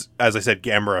 like, because, as I said,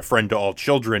 Gamera, a friend to all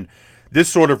children. This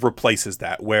sort of replaces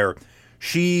that, where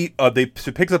she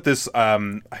picks up this.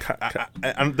 They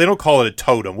don't call it a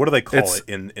totem. What do they call it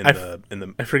in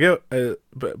the? I forget,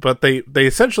 but they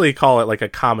essentially call it like a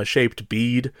comma shaped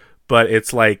bead. But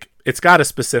it's like it's got a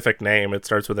specific name. It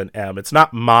starts with an M. It's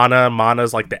not mana.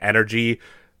 Mana's like the energy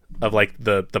of like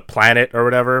the planet or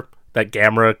whatever that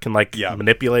Gamera can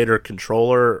manipulate or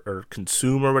control or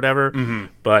consume or whatever. Mm-hmm.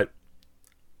 But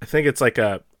I think it's like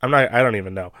I don't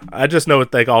even know. I just know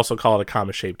they also call it a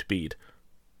comma-shaped bead,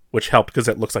 which helped because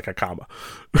it looks like a comma.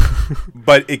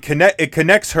 But it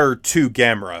connects her to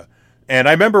Gamera. And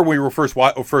I remember we were first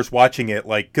watching it,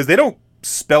 like, because they don't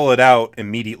spell it out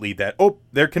immediately that, oh,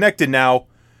 they're connected now.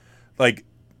 Like,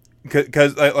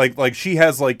 because like she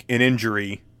has like an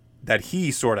injury that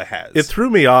he sort of has. It threw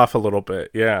me off a little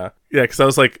bit. Yeah, because I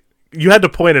was like, you had to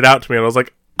point it out to me, and I was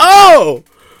like, oh,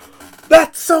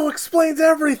 that so explains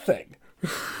everything.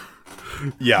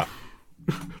 Yeah.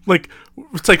 Like,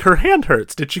 it's like her hand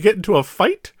hurts. Did she get into a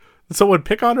fight? Did someone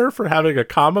pick on her for having a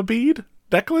comma bead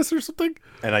necklace or something?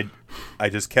 And I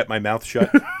just kept my mouth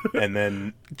shut, and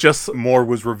then just more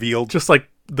was revealed. Just like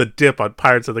the dip on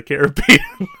Pirates of the Caribbean.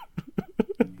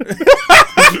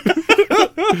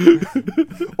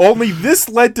 Only this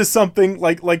led to something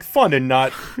like fun and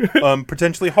not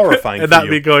potentially horrifying. And not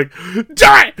me going,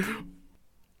 die!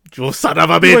 You son of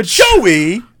a bitch!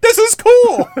 Joey, this is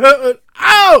cool.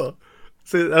 Ow!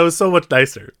 See, that was so much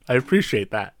nicer. I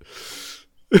appreciate that.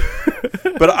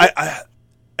 But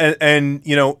and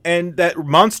that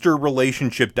monster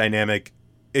relationship dynamic,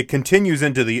 it continues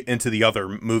into the other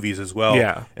movies as well.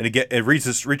 Yeah, and it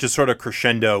reaches sort of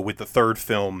crescendo with the third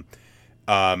film.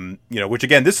 Which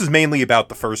again, this is mainly about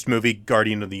the first movie,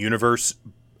 Guardian of the Universe.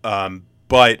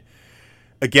 But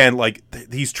again, like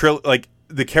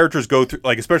the characters go through,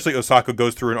 like especially Osaka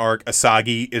goes through an arc.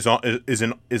 Asagi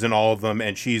is in all of them,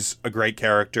 and she's a great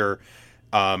character.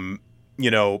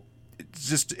 It's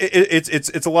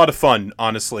a lot of fun,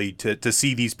 honestly, to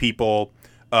see these people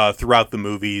throughout the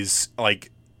movies.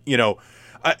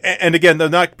 And again, they're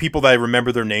not people that I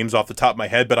remember their names off the top of my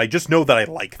head, but I just know that I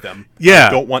like them. Yeah, I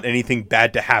don't want anything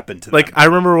bad to happen to them. Like, I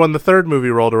remember when the third movie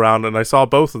rolled around and I saw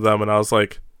both of them, and I was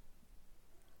like,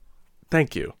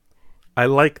 "Thank you, I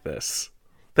like this.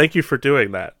 Thank you for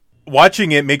doing that."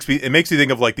 watching it makes me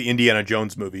think of like the Indiana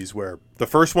Jones movies, where the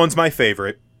first one's my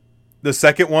favorite, the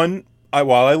second one,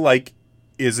 while I like,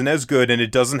 isn't as good, and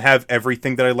it doesn't have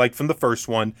everything that I liked from the first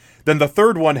one. Then the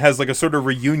third one has like a sort of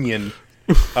reunion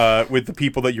with the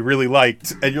people that you really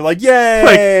liked, and you're like, yay!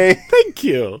 Like, thank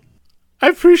you, I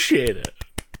appreciate it.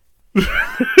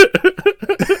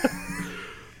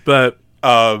 But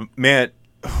man,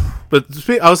 but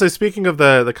I would say, speaking of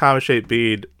the comet shaped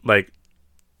bead, like,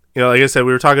 you know, like I said,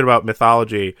 we were talking about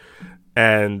mythology,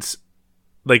 and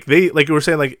like you were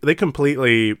saying, like they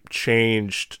completely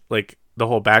changed like the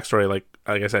whole backstory. Like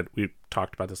I said, we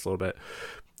talked about this a little bit.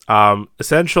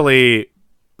 Essentially,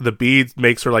 the bead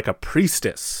makes her like a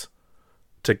priestess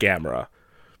to Gamera,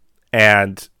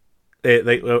 and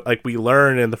like we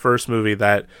learn in the first movie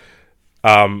that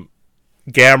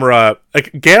Gamera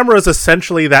is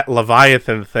essentially that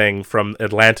Leviathan thing from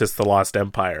Atlantis: The Lost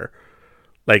Empire,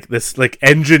 like this like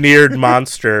engineered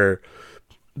monster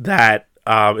that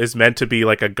is meant to be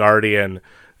like a guardian,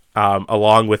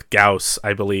 along with Gauss,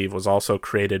 I believe, was also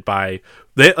created by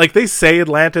they say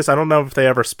Atlantis. I don't know if they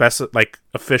ever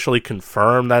officially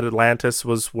confirm that Atlantis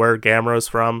was where Gamera is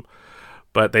from,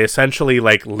 but they essentially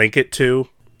like link it to.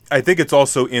 I think it's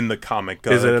also in the comic,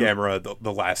 Gamera,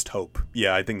 the Last Hope.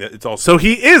 Yeah, I think that it's also... So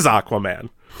he is Aquaman.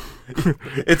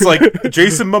 It's like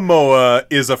Jason Momoa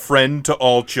is a friend to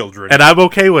all children. And I'm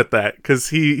okay with that, because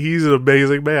he's an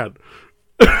amazing man.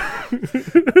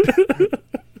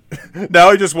 Now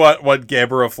I just want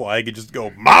Gamera flying and just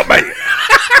go, "Mommy!"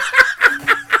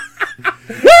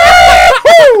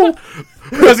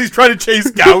 Because he's trying to chase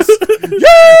Gauss.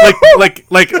 like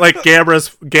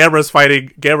Gamera's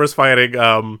fighting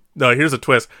no, here's a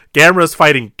twist. Gamera's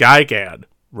fighting Gigan,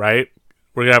 right?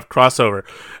 We're gonna have crossover.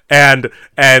 And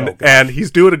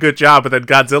he's doing a good job, but then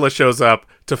Godzilla shows up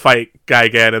to fight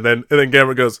Gigan, and then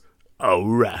Gamera goes, "All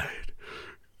right."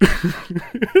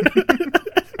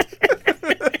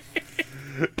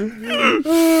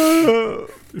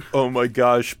 Oh my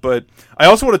gosh. But I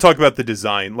also want to talk about the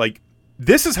design. Like,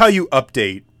 this is how you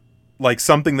update like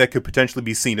something that could potentially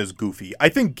be seen as goofy. I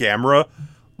think Gamera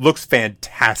looks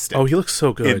fantastic. Oh, he looks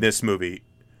so good in this movie.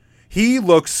 He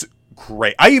looks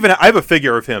great. I have a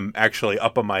figure of him actually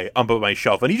up on my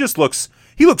shelf, and he looks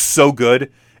so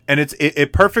good, and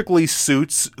it perfectly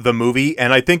suits the movie.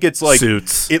 And I think it's like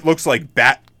it looks like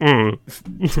Bat.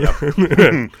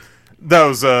 That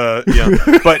was yeah.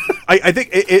 But I think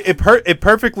it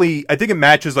perfectly. I think it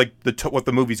matches like what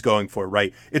the movie's going for.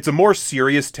 Right. It's a more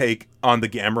serious take on the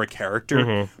Gamera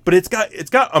character, but it's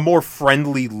got a more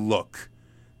friendly look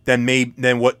than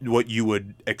what you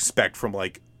would expect from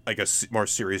like a more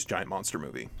serious giant monster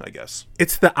movie, I guess.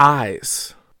 It's the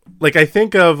eyes. Like, I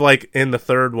think of like in the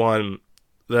third one,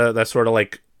 that sort of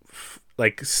like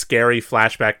scary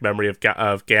flashback memory of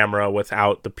Gamera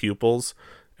without the pupils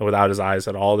and without his eyes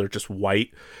at all. They're just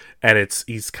white, and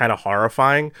he's kind of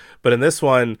horrifying. But in this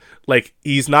one, like,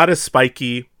 he's not as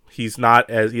spiky. He doesn't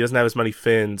have as many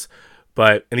fins,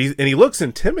 and he looks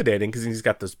intimidating because he's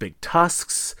got those big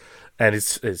tusks. And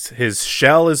his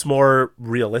shell is more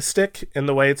realistic in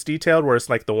the way it's detailed,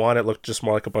 whereas like the one, it looked just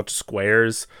more like a bunch of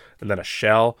squares and then a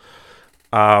shell.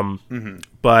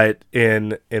 But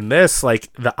in this,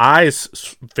 like, the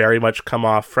eyes very much come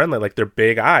off friendly, like they're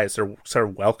big eyes, they're sort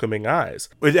of welcoming eyes.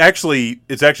 It's actually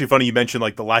funny you mentioned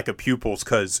like the lack of pupils,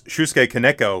 because Shusuke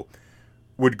Kaneko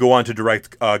would go on to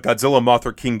direct Godzilla,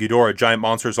 Mothra, King Ghidorah, Giant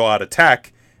Monsters All Out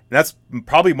Attack, and that's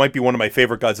probably might be one of my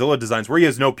favorite Godzilla designs, where he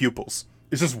has no pupils.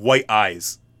 It's just white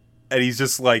eyes, and he's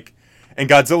just like, and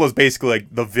Godzilla's basically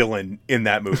like the villain in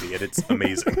that movie, and it's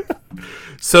amazing.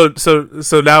 So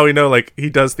now we know, like, he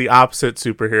does the opposite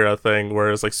superhero thing,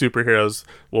 whereas like superheroes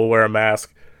will wear a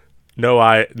mask, no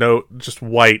eye, no, just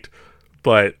white.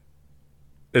 But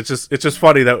it's just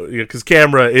funny that, because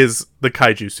Gamera is the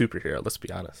kaiju superhero. Let's be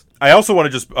honest. I also want to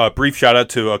just brief shout out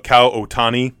to Kao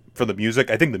Otani for the music.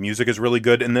 I think the music is really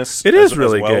good in this. It is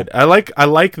really good. I like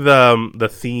the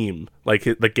theme, like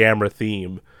the Gamera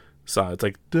theme song. It's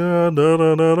like da, da,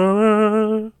 da, da,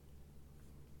 da.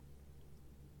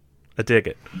 I dig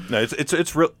it. No,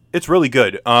 it's really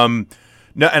good.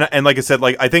 No, and like I said,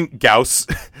 like, I think Gauss,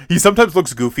 he sometimes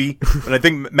looks goofy, and I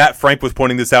think Matt Frank was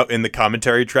pointing this out in the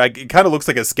commentary track. It kind of looks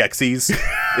like a Skeksis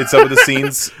in some of the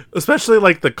scenes, especially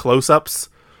like the close-ups.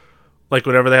 Like,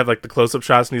 whenever they have like the close-up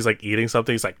shots and he's like eating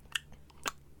something, he's like.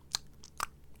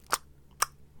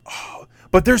 Oh,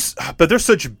 but there's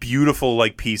such beautiful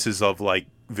like pieces of like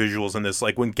visuals in this.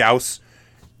 Like when Gauss,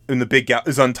 when the big Gauss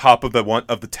is on top of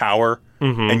the tower,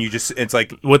 and it's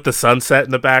like with the sunset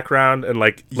in the background, and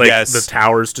like yes, the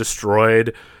tower's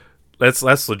destroyed. That's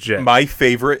legit. My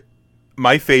favorite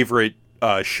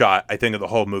shot, I think, of the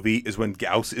whole movie is when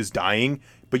Gauss is dying,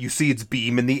 but you see its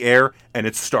beam in the air and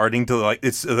it's starting to like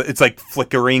it's like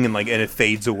flickering and it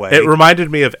fades away. It reminded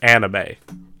me of anime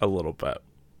a little bit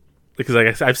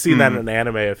because I've seen that in an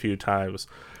anime a few times,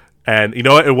 and you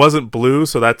know what? It wasn't blue,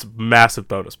 so that's massive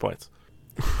bonus points.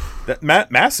 That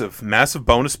massive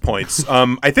bonus points.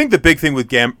 I think the big thing with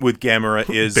Gamera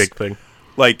is big thing.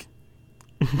 Like,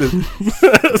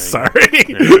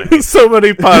 sorry, so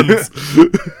many puns.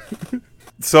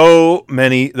 So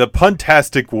many. The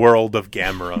puntastic world of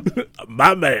Gamera.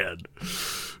 My man.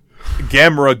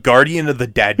 Gamera, guardian of the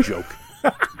dad joke.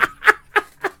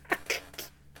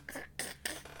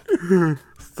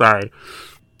 Sorry.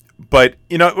 But,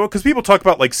 because people talk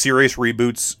about, like, serious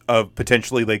reboots of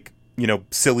potentially, like,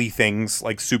 silly things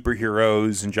like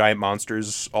superheroes and giant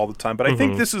monsters all the time. But I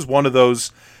think this is one of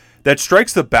those that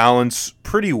strikes the balance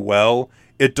pretty well.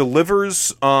 It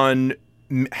delivers on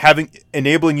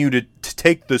enabling you to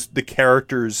take the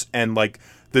characters and like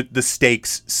the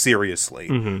stakes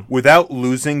seriously without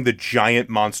losing the giant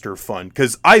monster fun.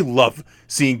 Because I love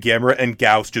seeing Gamera and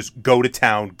Gauss just go to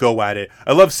town, go at it.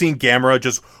 I love seeing Gamera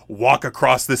just walk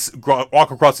across the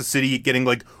city, getting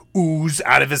like ooze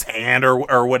out of his hand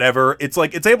or whatever. It's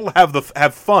like it's able to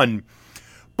have fun,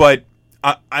 but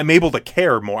I'm able to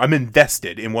care more. I'm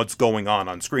invested in what's going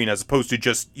on screen as opposed to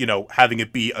just having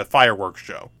it be a fireworks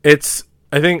show. I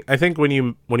think when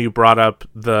you brought up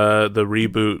the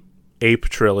reboot Ape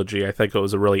trilogy, I think it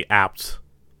was a really apt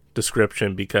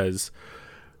description because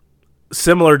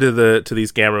similar to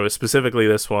these Gamera, specifically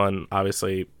this one,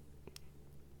 obviously,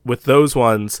 with those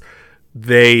ones,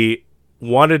 they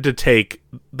wanted to take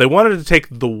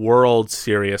the world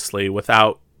seriously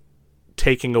without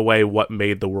taking away what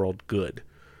made the world good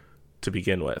to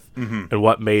begin with and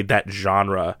what made that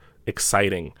genre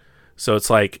exciting. So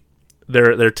it's like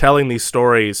they're telling these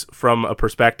stories from a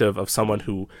perspective of someone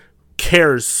who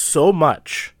cares so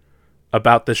much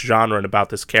about this genre and about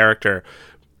this character,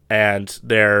 and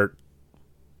they're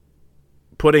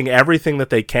putting everything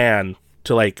that they can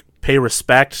to like pay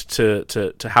respect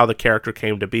to how the character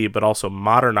came to be, but also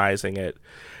modernizing it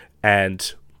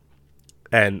and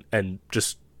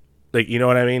just like, you know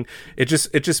what I mean? It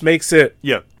just makes it,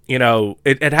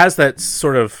 it has that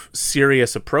sort of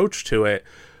serious approach to it,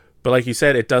 but like you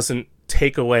said, it doesn't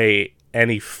take away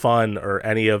any fun or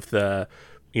any of the,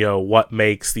 what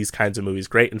makes these kinds of movies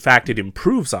great. In fact, it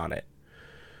improves on it.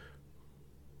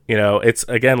 It's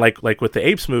again like with the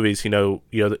Apes movies. You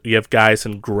have guys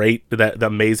in the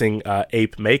amazing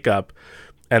ape makeup,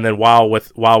 and then while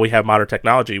we have modern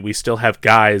technology, we still have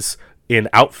guys in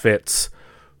outfits,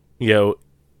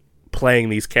 playing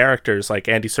these characters. Like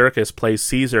Andy Serkis plays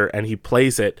Caesar, and he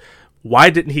plays it. Why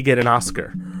didn't he get an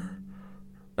Oscar?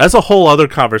 That's a whole other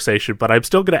conversation, but I'm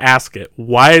still going to ask it.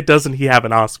 Why doesn't he have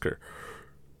an Oscar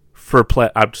for play?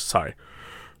 I'm just sorry.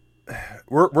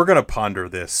 We're going to ponder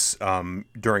this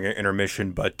during an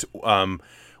intermission, but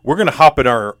we're going to hop in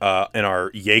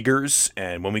our Jaegers,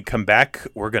 and when we come back,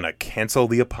 we're going to cancel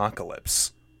the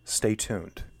apocalypse. Stay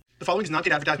tuned. The following is not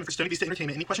paid advertisement for Stony Vista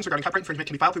Entertainment. Any questions regarding copyright infringement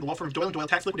can be filed through the law firm of Doyle & Doyle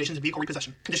Tax Liquidations and Vehicle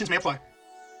Repossession. Conditions may apply.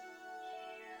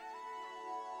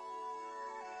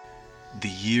 The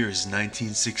year is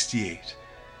 1968,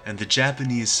 and the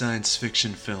Japanese science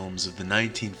fiction films of the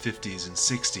 1950s and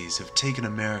 60s have taken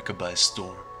America by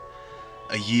storm.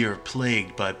 A year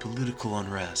plagued by political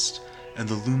unrest and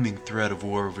the looming threat of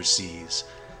war overseas,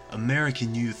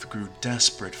 American youth grew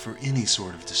desperate for any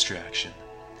sort of distraction.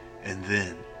 And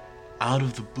then, out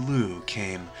of the blue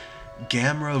came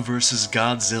Gamera vs.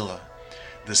 Godzilla,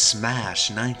 the smash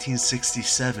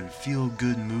 1967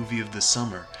 feel-good movie of the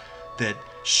summer that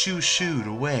shoo-shooed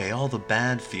away all the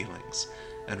bad feelings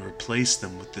and replaced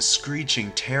them with the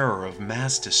screeching terror of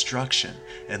mass destruction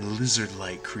and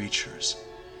lizard-like creatures.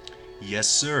 Yes,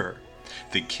 sir,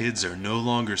 the kids are no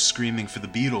longer screaming for the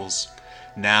Beatles.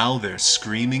 Now they're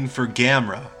screaming for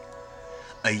Gamera.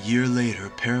 A year later,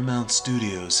 Paramount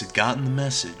Studios had gotten the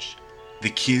message. The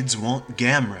kids want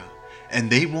Gamera, and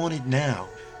they want it now.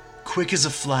 Quick as a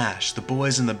flash, the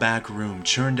boys in the back room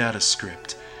churned out a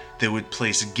script that would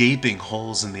place gaping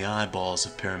holes in the eyeballs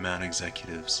of Paramount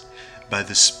executives. By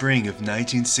the spring of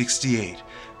 1968,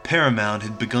 Paramount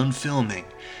had begun filming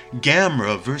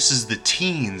Gamera vs. the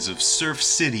Teens of Surf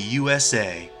City,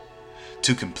 USA.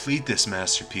 To complete this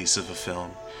masterpiece of a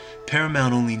film,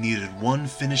 Paramount only needed one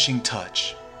finishing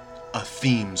touch: a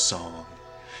theme song.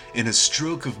 In a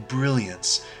stroke of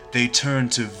brilliance, they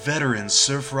turned to veteran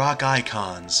surf rock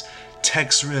icons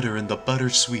Tex Ritter and the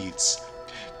Buttersweets.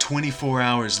 24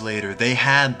 hours later, they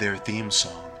had their theme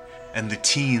song, and the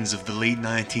teens of the late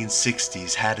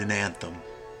 1960s had an anthem.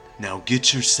 Now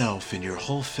get yourself and your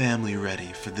whole family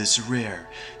ready for this rare,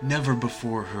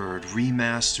 never-before-heard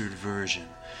remastered version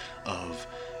of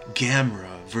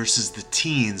Gamera vs. the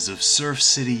Teens of Surf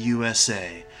City,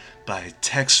 USA by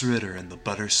Tex Ritter and the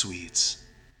Buttersweets.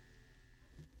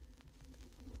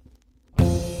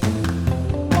 Well,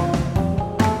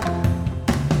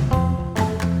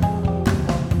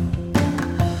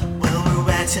 we're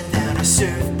waxing down our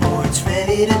surfboards,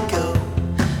 ready to go,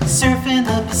 surfing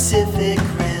the Pacific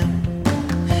Rim.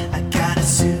 I got a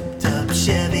souped up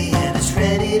Chevy and it's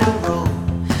ready to roll,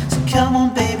 so come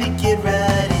on baby, get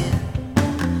right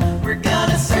in. We're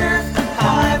gonna surf the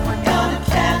pipe, we're gonna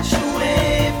catch a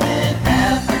wave, and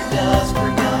after dusk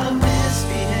we're gonna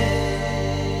misbehave.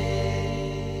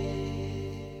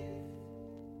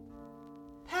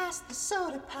 Pass the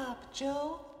soda pop,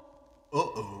 Joe.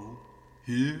 Uh-oh,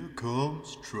 here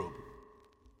comes trouble.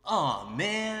 Aw,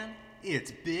 man,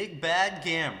 it's Big Bad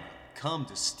Gamera, come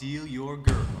to steal your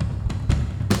girl.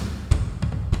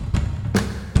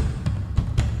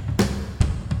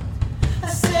 I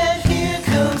said, here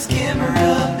comes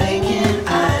Gamera, making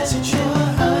eyes at your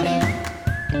honey.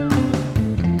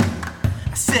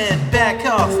 I said, back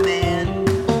off, man.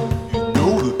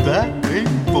 Know that ain't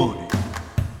funny.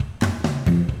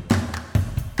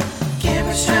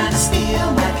 Gamera's trying to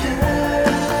steal my girl.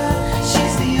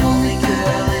 She's the only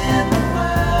girl in the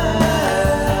world.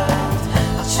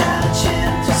 I'll challenge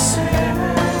him to surfing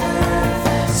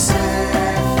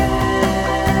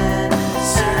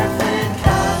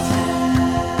contest.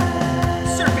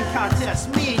 Surfing contest,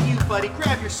 me and you, buddy.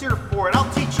 Grab your surfboard.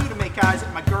 I'll teach you to make eyes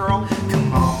at my girl.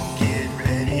 Come on, get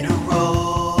ready to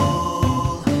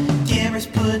roll. Gamera's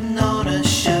putting on a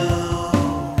show,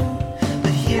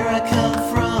 but here I come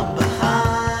from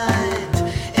behind,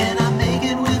 and I make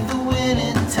it with the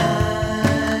winning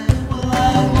time. Well,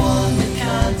 I won the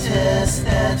contest,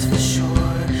 that's for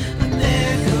sure, but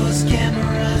there goes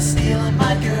Gamera stealing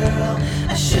my girl.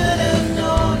 I should have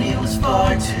known he was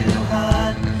far too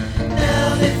hot.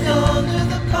 Now they've gone to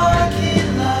the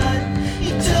parking lot.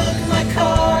 He took my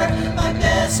car, my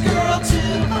best girl too.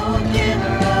 Oh,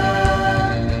 Gamera,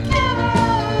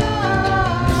 Gamera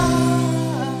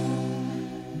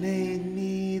made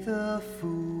me the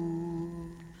fool.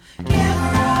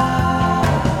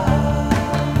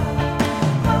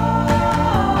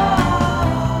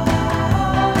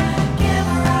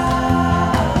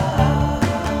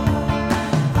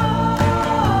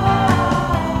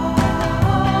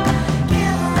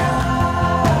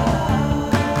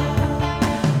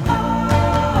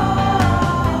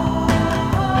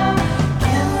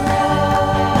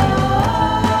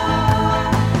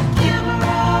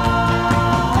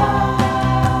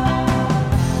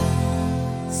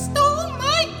 Stole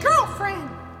my girlfriend.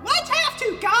 Why'd you have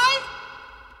to, guy?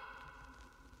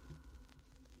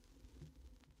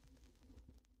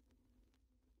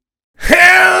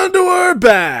 And we're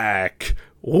back!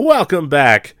 Welcome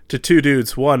back to Two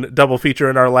Dudes, One Double Feature.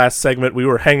 In our last segment, we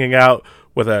were hanging out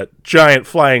with a giant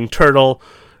flying turtle.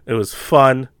 It was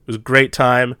fun. It was a great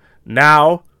time.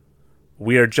 Now,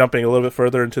 we are jumping a little bit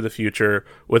further into the future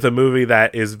with a movie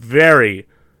that is very,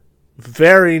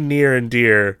 very near and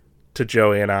dear to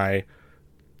Joey and I.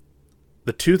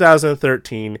 The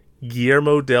 2013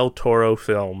 Guillermo del Toro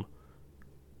film,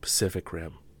 Pacific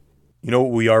Rim. You know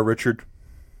what we are, Richard?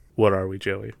 What are we,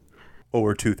 Joey? Well,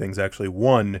 we're two things, actually.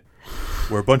 One,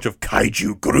 we're a bunch of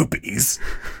kaiju groupies.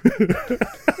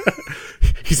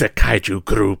 He's a kaiju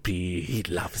groupie. He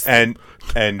loves them.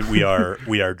 And we are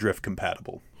drift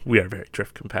compatible. We are very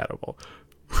drift compatible.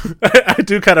 I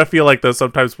do kind of feel like, though,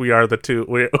 sometimes we are the two.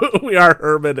 We are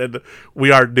Herman and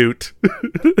we are Newt. A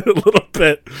little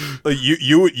bit.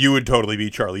 You would totally be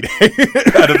Charlie Day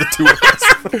out of the two of us.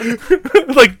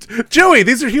 Like, Joey,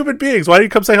 these are human beings. Why don't you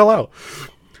come say hello?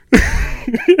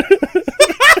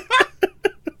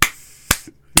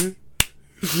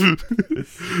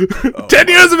 10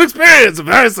 years of experience. I'm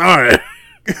very sorry.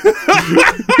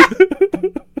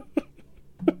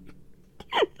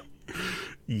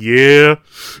 Yeah.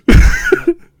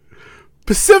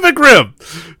 Pacific Rim.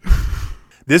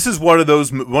 This is one of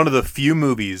the few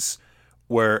movies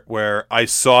where I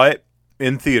saw it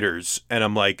in theaters and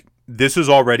I'm like, this is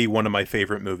already one of my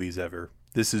favorite movies ever.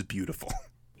 This is beautiful.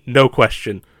 No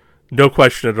question. No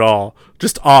question at all.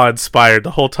 Just awe-inspired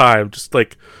the whole time. Just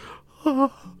like,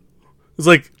 oh. It's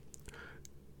like,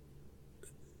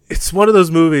 it's one of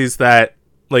those movies that,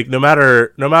 like, no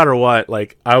matter what,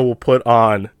 like, I will put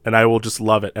on and I will just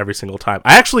love it every single time.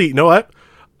 I actually, you know what?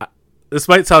 This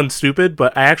might sound stupid,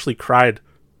 but I actually cried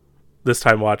this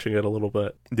time watching it a little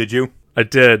bit. Did you? I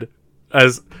did.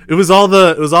 As it was all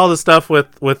the stuff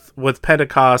with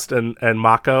Pentecost and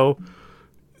Mako.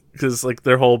 because like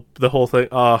the whole thing.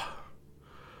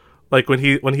 Like when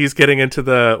he's getting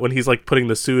into when he's like putting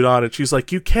the suit on, and she's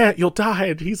like, "You can't, you'll die,"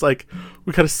 and he's like,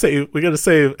 we gotta save,"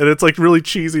 and it's like really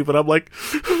cheesy, but I'm like,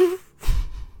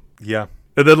 Yeah.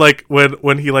 and then like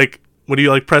when he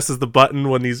presses the button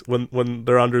when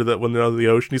they're under the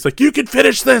ocean, he's like, "You can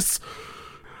finish this.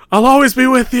 I'll always be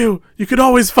with you. You can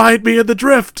always find me in the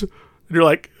drift." And you're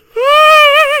like,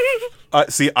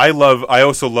 See, I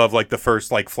also love like the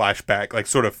first like flashback, like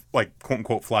sort of like quote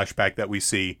unquote flashback that we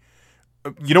see.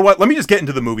 You know what? Let me just get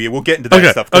into the movie. We'll get into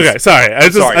that stuff. Okay, sorry. I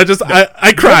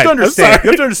cried. You have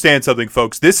to understand something,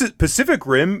 folks. Pacific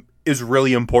Rim is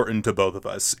really important to both of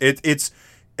us. It's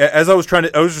as I was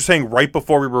just saying right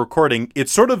before we were recording.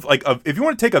 It's sort of like if you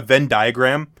want to take a Venn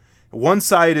diagram, one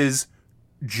side is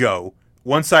Joe,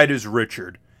 one side is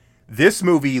Richard. This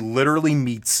movie literally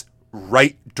meets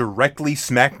right directly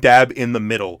smack dab in the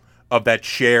middle of that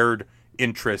shared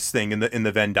interest thing in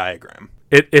the Venn diagram.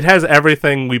 It has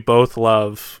everything we both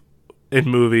love in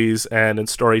movies and in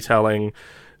storytelling,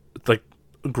 like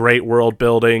great world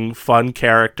building, fun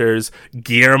characters,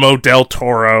 Guillermo del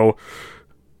Toro,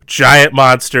 giant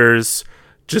monsters,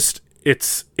 just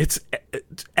it's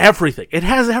everything. It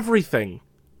has everything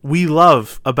we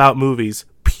love about movies,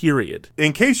 period.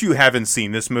 In case you haven't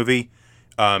seen this movie,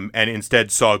 and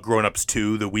instead saw Grown Ups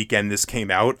 2 the weekend this came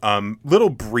out, little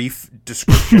brief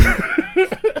description.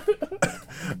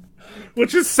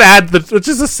 Which is sad. Which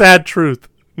is a sad truth.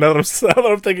 Now that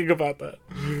I'm thinking about that.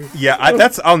 Yeah,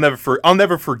 I'll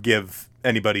never forgive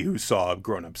anybody who saw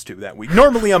Grown Ups 2 that week.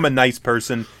 Normally, I'm a nice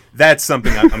person. That's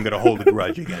something I'm going to hold a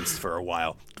grudge against for a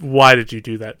while. Why did you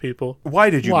do that, people? Why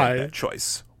did you make that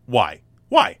choice? Why?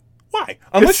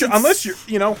 Unless you're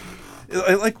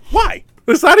like why?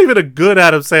 It's not even a good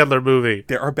Adam Sandler movie.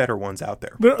 There are better ones out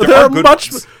there. There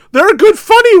are good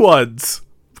funny ones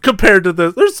compared to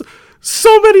this. There's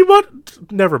so many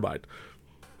never mind.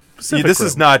 Yeah, this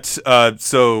is not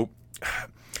so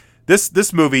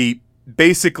this movie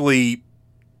basically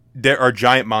there are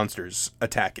giant monsters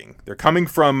attacking. They're coming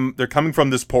from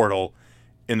this portal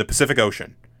in the Pacific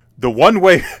Ocean. The one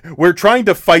way we're trying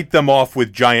to fight them off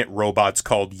with giant robots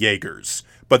called Jaegers.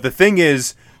 But the thing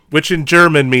is, which in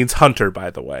German means hunter,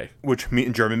 by the way. Which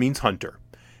in German means hunter.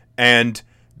 And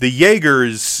the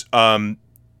Jaegers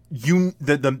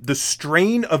the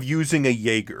strain of using a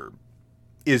Jaeger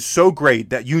is so great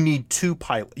that you need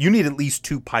at least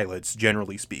two pilots,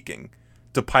 generally speaking,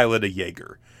 to pilot a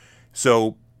Jaeger.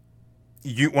 So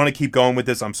you want to keep going with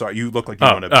this? I'm sorry. You look like you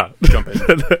want to jump in.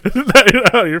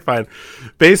 No, you're fine.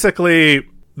 Basically,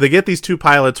 they get these two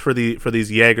pilots for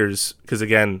these Jaegers because,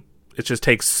 again, it just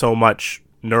takes so much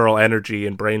neural energy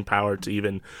and brain power to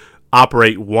even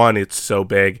operate one. It's so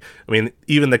big. I mean,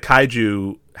 even the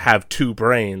kaiju have two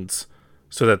brains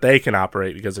so that they can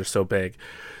operate because they're so big.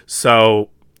 So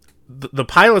the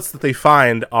pilots that they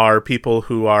find are people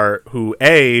who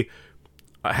A,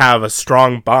 have a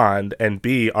strong bond, and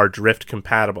B, are drift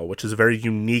compatible, which is a very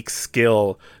unique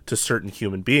skill to certain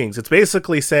human beings. It's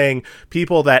basically saying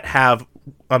people that have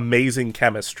amazing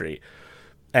chemistry.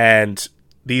 And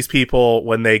these people,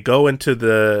 when they go into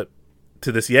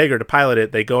this Jaeger to pilot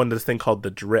it, they go into this thing called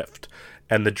the drift.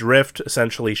 And the drift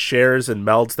essentially shares and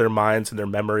melds their minds and their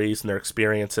memories and their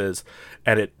experiences,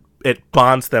 and it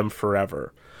bonds them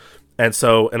forever. And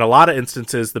so in a lot of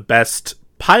instances, the best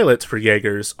pilots for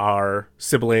Jaegers are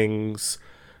siblings,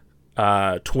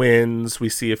 twins, we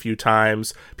see a few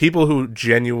times, people who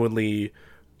genuinely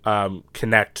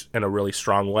connect in a really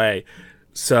strong way.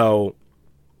 So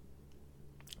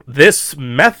this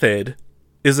method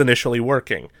is initially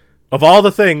working. Of all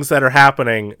the things that are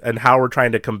happening and how we're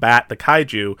trying to combat the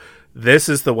kaiju, this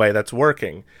is the way that's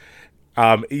working.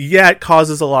 Yeah, it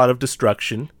causes a lot of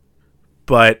destruction,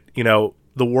 but,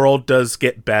 the world does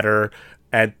get better,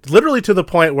 and literally to the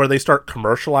point where they start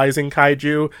commercializing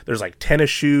kaiju. There's like tennis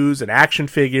shoes and action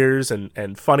figures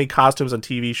and funny costumes on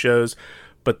TV shows.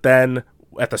 But then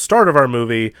at the start of our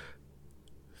movie,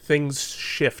 things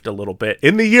shift a little bit.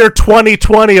 In the year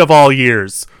 2020 of all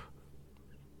years.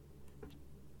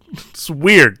 It's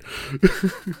weird.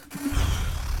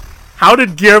 How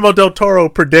did Guillermo del Toro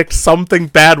predict something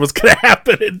bad was going to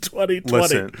happen in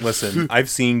 2020? Listen. I've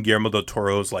seen Guillermo del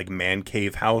Toro's man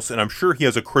cave house, and I'm sure he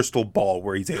has a crystal ball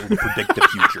where he's able to predict the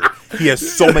future. He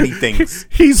has so many things.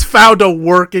 He's found a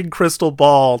working crystal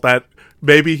ball that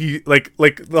maybe he like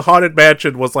the Haunted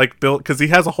Mansion was built, because he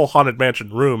has a whole Haunted Mansion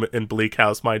room in Bleak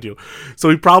House, mind you. So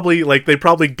he probably they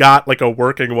probably got a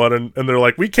working one, and they're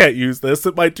like, we can't use this.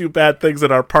 It might do bad things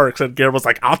in our parks. And Guillermo's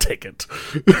like, I'll take it.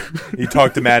 He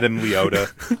talked to Madame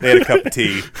Leota. They had a cup of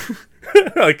tea.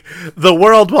 Like, the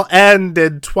world will end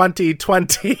in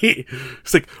 2020.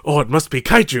 It's like, oh, it must be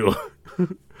kaiju.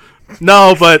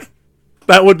 No, but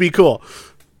that would be cool.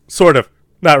 Sort of.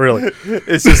 Not really.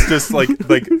 It's just like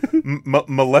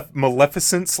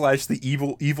Maleficent / the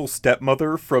evil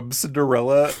stepmother from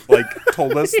Cinderella like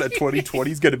told us that 2020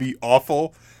 is gonna be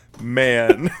awful.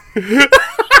 Man.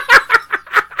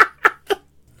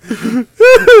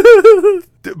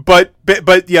 but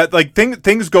yeah, like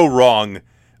things go wrong,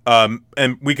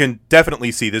 and we can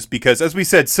definitely see this because, as we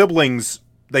said, siblings,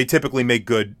 they typically make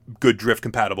good drift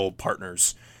compatible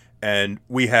partners, and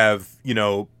we have, you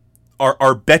know,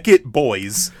 our Beckett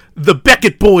boys. The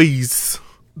Beckett boys.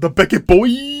 The Beckett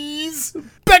boys.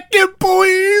 Beckett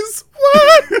boys.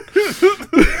 What?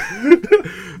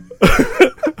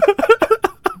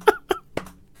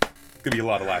 Gonna be a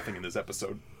lot of laughing in this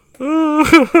episode.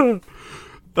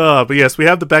 But yes, we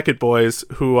have the Beckett boys,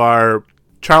 who are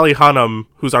Charlie Hunnam,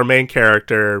 who's our main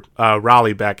character,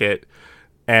 Raleigh Beckett,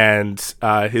 and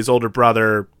his older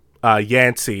brother,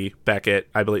 Yancey Beckett,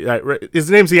 I believe. His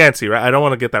name's Yancey, right? I don't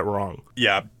want to get that wrong.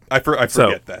 Yeah, I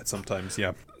forget that sometimes,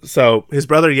 yeah. So his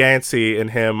brother Yancey and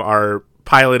him are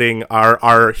piloting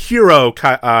our hero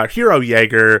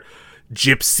Jaeger,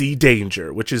 Gypsy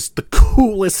Danger, which is the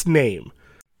coolest name.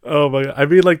 Oh my god. I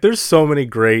mean, like, there's so many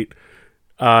great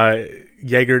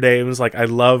Jaeger names. Like, I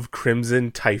love Crimson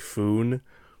Typhoon,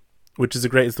 which is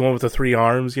it's the one with the 3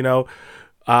 arms, you know?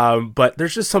 But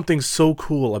there's just something so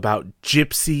cool about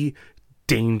Gypsy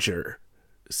Danger.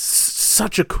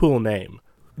 Such a cool name.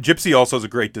 Gypsy also has a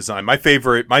great design. My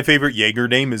favorite Jaeger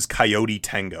name is Coyote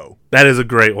Tango. That is a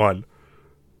great one.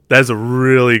 That is a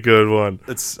really good one.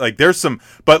 It's like, there's some,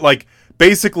 but like,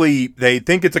 basically they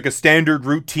think it's like a standard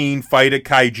routine fight a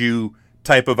kaiju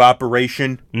type of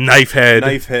operation. Knife head.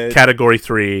 Category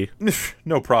 3.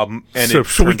 No problem. And so, it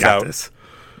turns we got out, this.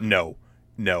 No.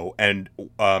 And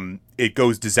it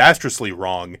goes disastrously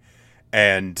wrong,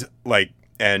 and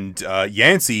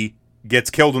Yancey gets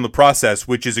killed in the process,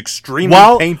 which is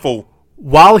extremely painful.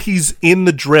 While he's in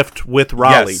the drift with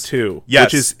Raleigh, too. Yes.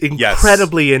 Which is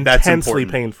incredibly, intensely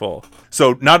painful.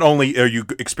 So not only are you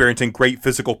experiencing great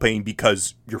physical pain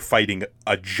because you're fighting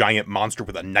a giant monster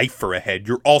with a knife for a head,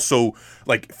 you're also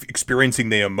like experiencing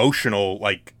the emotional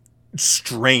like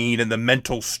strain and the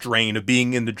mental strain of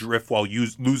being in the drift while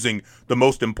losing the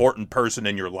most important person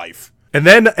in your life. And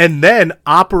then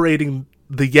operating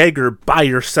the Jaeger by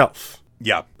yourself.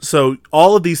 Yeah. So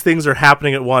all of these things are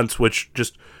happening at once, which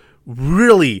just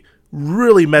really,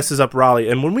 really messes up Raleigh.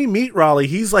 And when we meet Raleigh,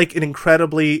 he's like an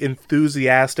incredibly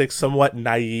enthusiastic, somewhat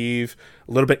naive,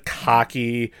 a little bit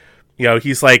cocky. You know,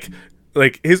 he's like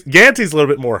his Yancey's a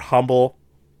little bit more humble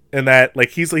in that,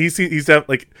 like, he's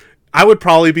like, I would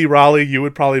probably be Raleigh, you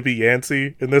would probably be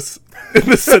Yancey in this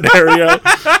scenario.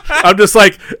 I'm just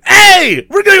like, hey,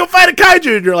 we're gonna go fight a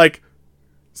kaiju, and you're like,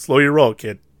 slow your roll,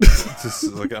 kid. It's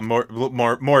just like a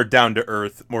more down to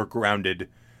earth, more grounded.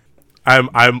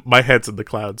 My head's in the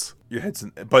clouds. Your head's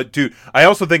in, but dude, I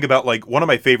also think about like one of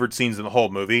my favorite scenes in the whole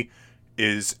movie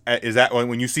is that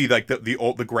when you see like the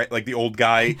old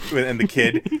guy and the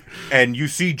kid, and you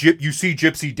see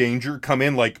Gypsy Danger come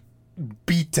in like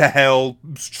beat to hell,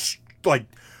 like,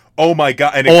 oh my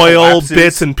god, and oil collapses.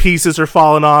 Bits and pieces are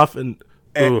falling off, and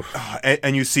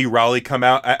you see Raleigh come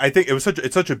out. I think it's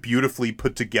such a beautifully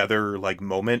put together like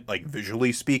moment, like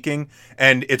visually speaking,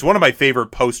 and it's one of my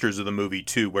favorite posters of the movie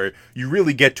too, where you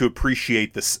really get to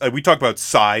appreciate this. We talked about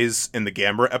size in the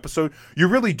Gamera episode. You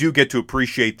really do get to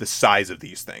appreciate the size of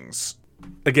these things.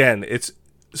 Again, it's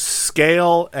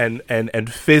scale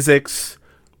and physics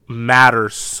matter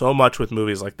so much with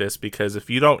movies like this, because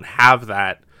if you don't have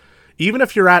that, even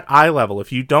if you're at eye level,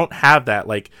 if you don't have that,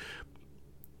 like,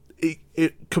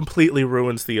 it completely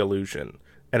ruins the illusion,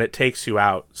 and it takes you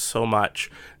out so much.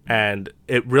 And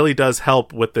it really does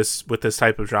help with this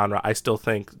type of genre. I still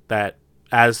think that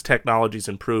as technology's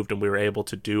improved and we were able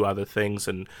to do other things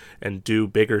and do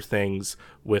bigger things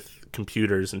with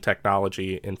computers and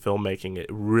technology in filmmaking, it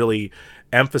really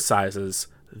emphasizes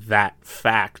that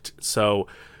fact. So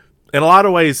in a lot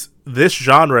of ways, this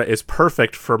genre is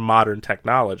perfect for modern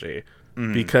technology,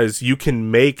 because you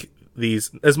can make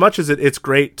these, as much as it's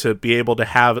great to be able to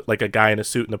have like a guy in a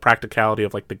suit and the practicality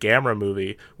of like the Gamera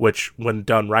movie, which when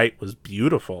done right was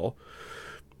beautiful.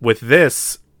 With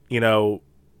this, you know,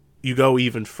 you go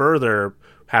even further,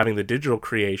 having the digital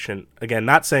creation. Again,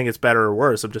 not saying it's better or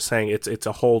worse. I'm just saying it's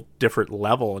a whole different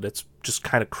level, and it's just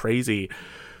kind of crazy.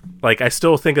 Like, I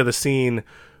still think of the scene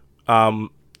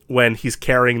when he's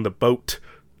carrying the boat,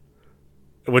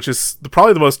 which is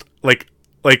probably the most like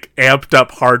amped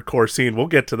up hardcore scene. We'll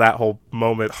get to that whole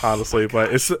moment, honestly,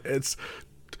 but it's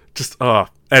just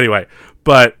Anyway,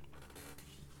 but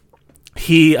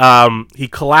he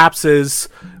collapses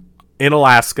in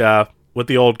Alaska with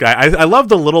the old guy. I love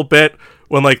the little bit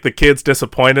when like the kid's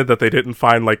disappointed that they didn't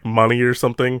find like money or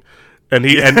something, and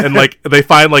he and like they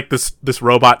find like this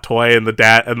robot toy, and the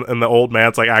dad and the old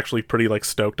man's like actually pretty like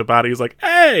stoked about it. He's like,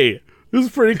 "Hey, this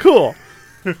is pretty cool."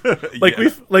 Like we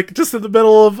like just in the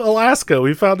middle of Alaska,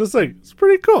 we found this thing. It's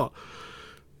pretty cool.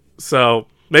 So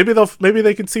maybe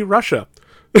they can see Russia.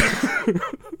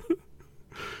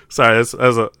 Sorry, as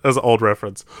an old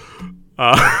reference.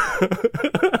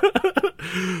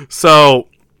 So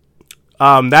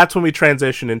that's when we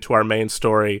transition into our main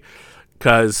story,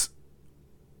 because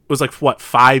it was like what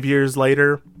 5 years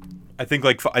later. I think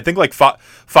like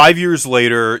 5 years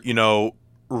later, you know,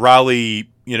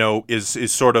 Raleigh, you know,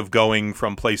 is sort of going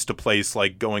from place to place,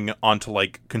 like going onto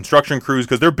like construction crews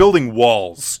because they're building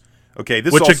walls. Okay,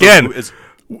 this Which also again, is,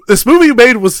 this movie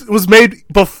was made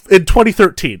in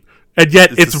 2013, and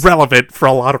yet it's relevant for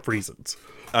a lot of reasons.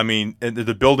 I mean,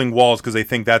 they're building walls because they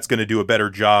think that's going to do a better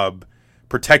job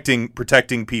protecting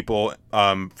people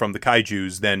from the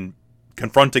kaijus than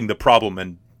confronting the problem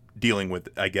and dealing with,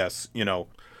 I guess, you know.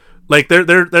 Like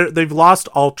they've lost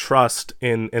all trust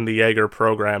in the Jaeger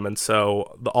program, and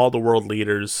so all the world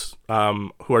leaders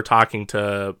who are talking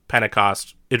to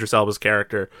Pentecost, Idris Elba's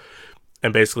character,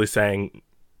 and basically saying,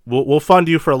 we'll fund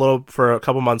you for a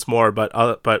couple months more, but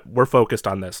we're focused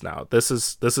on this now. This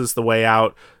is the way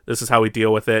out. This is how we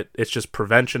deal with it. It's just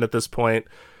prevention at this point.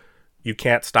 You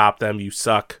can't stop them. You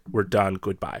suck. We're done.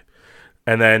 Goodbye.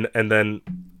 And then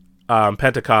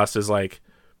Pentecost is like,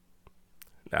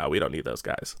 no, we don't need those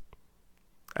guys.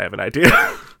 I have an idea.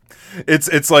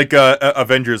 It's like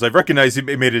Avengers. I recognize you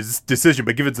made a decision,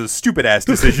 but given it's a stupid ass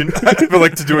decision, I feel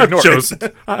like to ignore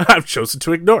it. I've chosen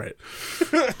to ignore it.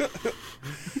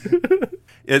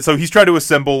 And so he's trying to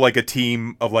assemble like a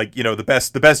team of like, you know, the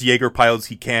best Jaeger pilots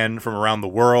he can from around the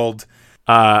world.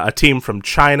 A team from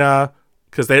China,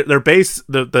 because their base,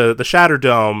 the Shatter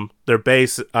Dome, their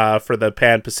base for the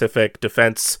Pan-Pacific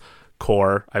Defense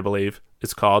Corps, I believe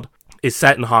it's called, is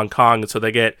set in Hong Kong, and so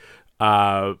they get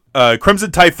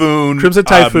Crimson Typhoon,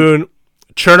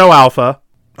 Cherno Alpha.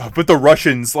 But the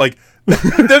Russians, like,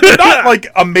 they're not like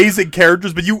amazing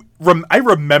characters, but I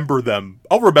remember them.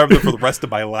 I'll remember them for the rest of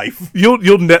my life. You'll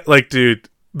like, dude,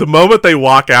 the moment they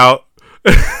walk out,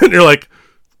 and you're like,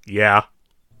 yeah,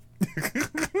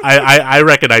 I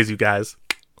recognize you guys.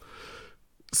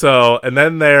 So, and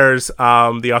then there's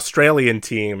the Australian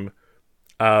team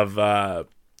of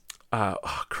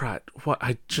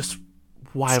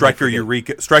Striker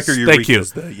Eureka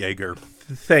is the Jaeger.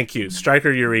 Thank you,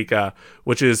 Striker Eureka,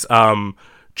 which is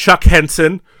Chuck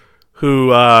Henson,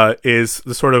 who is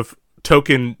the sort of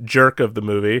token jerk of the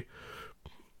movie,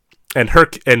 and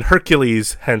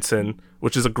Hercules Henson,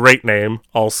 which is a great name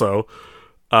also,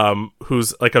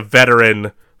 who's like a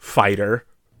veteran fighter.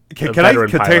 Can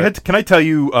I tell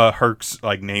you Herc's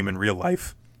like name in real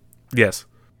life? Yes.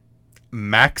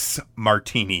 Max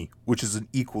Martini, which is an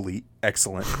equally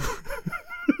excellent.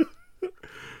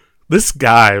 This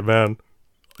guy, man,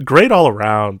 great all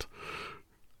around.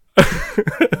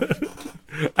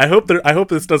 I hope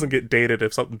this doesn't get dated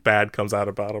if something bad comes out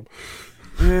about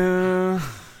him.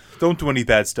 Don't do any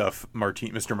bad stuff,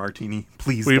 Mr. Martini.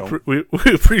 Please don't. We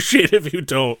appreciate it if you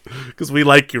don't, because we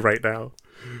like you right now.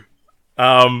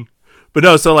 But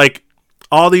no, so like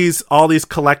all these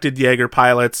collected Jaeger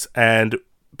pilots and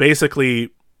basically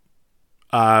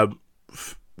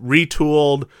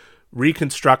retooled,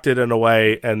 reconstructed in a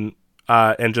way, and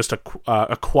just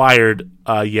acquired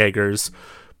Jaegers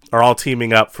are all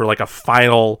teaming up for like a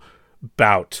final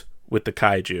bout with the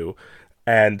kaiju.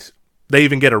 And they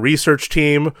even get a research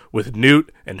team with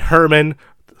Newt and Herman,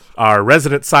 our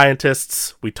resident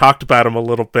scientists. We talked about him a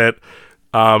little bit.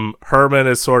 Herman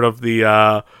is sort of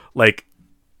the like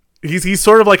he's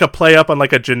sort of like a play up on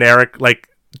like a generic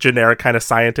kind of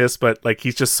scientist, but like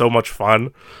he's just so much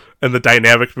fun. And the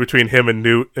dynamic between him and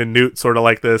Newt sort of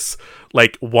like this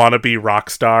like wannabe rock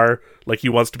star, like he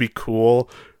wants to be cool.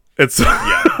 It's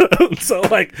so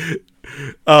like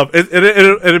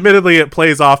it admittedly it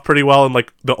plays off pretty well, and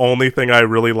like the only thing I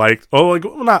really liked,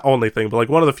 not only thing, but like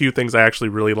one of the few things I actually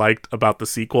really liked about the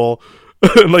sequel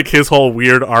and like his whole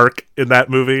weird arc in that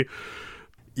movie.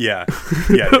 Yeah.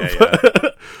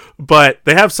 But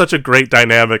they have such a great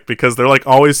dynamic because they're like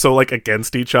always so like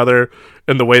against each other,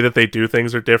 and the way that they do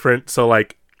things are different. So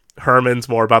like Herman's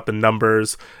more about the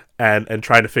numbers and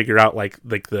trying to figure out like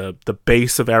the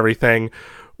base of everything,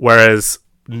 whereas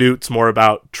Newt's more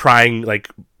about trying like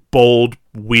bold,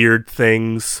 weird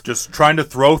things. Just trying to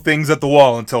throw things at the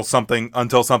wall until something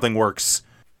works.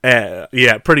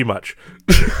 Yeah, pretty much.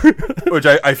 Which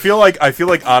I feel like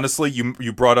honestly,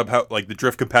 you brought up how like the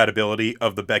drift compatibility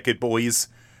of the Beckett boys.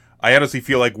 I honestly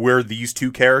feel like we're these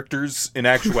two characters in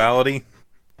actuality.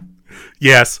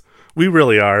 Yes, we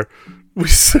really are. We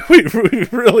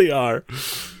really are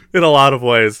in a lot of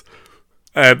ways.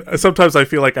 And sometimes I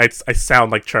feel like I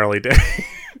sound like Charlie Day.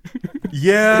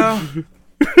 Yeah.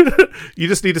 You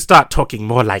just need to start talking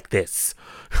more like this.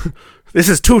 This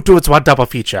is two dudes, one double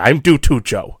feature. I'm due to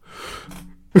Joe.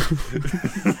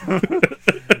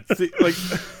 See, like,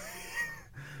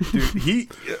 dude,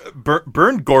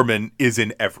 Bern Gorman is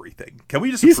in everything. Can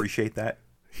we just appreciate that?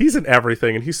 He's in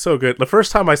everything, and he's so good. The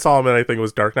first time I saw him in anything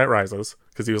was Dark Knight Rises,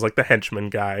 because he was like the henchman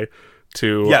guy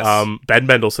to Ben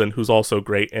Mendelsohn, who's also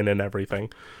great in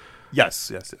everything. Yes.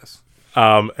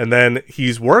 And then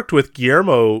he's worked with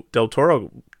Guillermo del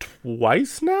Toro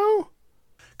twice now.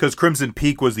 Because Crimson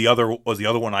Peak was the other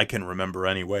one I can remember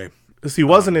anyway. Because he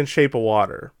wasn't in Shape of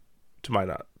Water, to my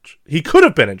knowledge. He could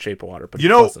have been in Shape of Water, but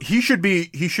wasn't. He should be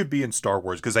in Star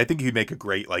Wars, because I think he'd make a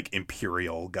great like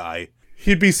Imperial guy.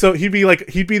 He'd be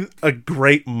a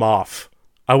great Moff.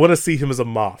 I want to see him as a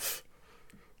Moff.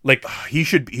 Like he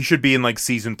should be in like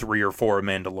season 3 or 4 of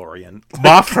Mandalorian.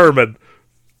 Moff Herman.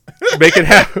 Make it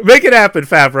happen,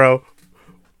 Favreau.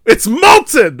 It's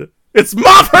molten. It's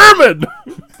Moff Herman.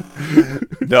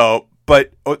 No,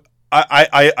 but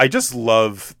I just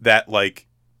love that like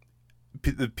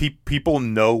people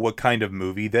know what kind of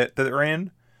movie that they're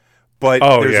in. But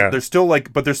there's still like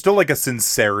a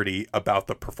sincerity about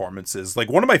the performances.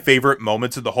 Like one of my favorite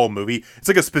moments in the whole movie, it's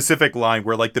like a specific line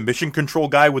where like the mission control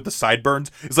guy with the sideburns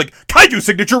is like, "Kaiju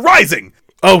signature rising."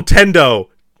 Oh, Tendo.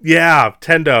 Yeah,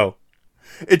 Tendo.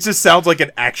 It just sounds like an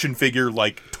action figure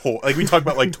like toy. Like we talk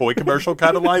about like toy commercial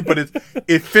kind of line, but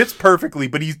it fits perfectly.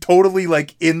 But he's totally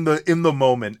like in the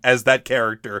moment as that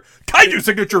character. Kaiju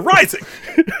signature rising.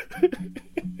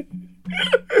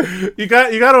 You got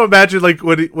to imagine like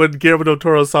when Guillermo del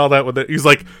Toro saw that he's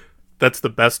like, "That's the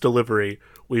best delivery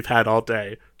we've had all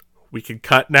day. We can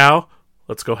cut now.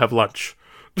 Let's go have lunch."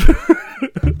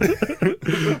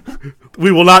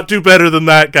 We will not do better than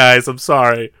that, guys. I'm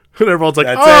sorry. And everyone's like,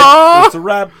 "That's Aww! it. It's a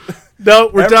wrap." No,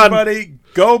 we're done. Everybody,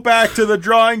 go back to the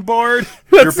drawing board.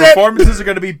 Your performances are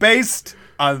going to be based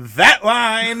on that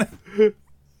line.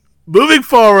 Moving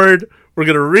forward, we're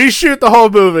going to reshoot the whole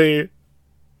movie.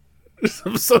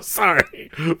 I'm so sorry,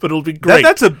 but it'll be great.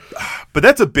 That's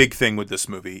a big thing with this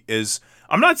movie is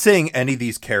I'm not saying any of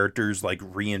these characters like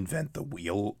reinvent the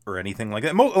wheel or anything like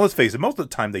that. Let's face it, most of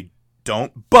the time they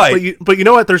don't. But you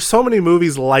know what? There's so many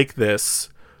movies like this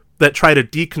that try to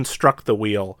deconstruct the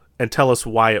wheel and tell us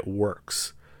why it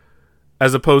works,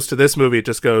 as opposed to this movie. It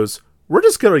just goes, we're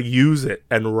just gonna use it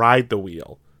and ride the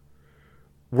wheel.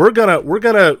 We're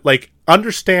gonna like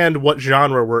understand what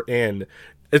genre we're in.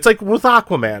 It's like with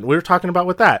Aquaman, we were talking about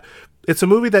with that. It's a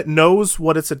movie that knows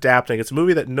what it's adapting. It's a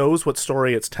movie that knows what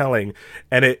story it's telling,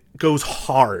 and it goes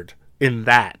hard in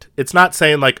that. It's not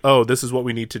saying like, oh, this is what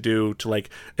we need to do to like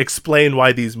explain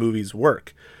why these movies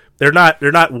work. They're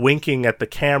not winking at the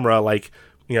camera like,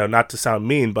 you know, not to sound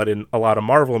mean, but in a lot of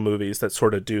Marvel movies that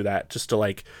sort of do that just to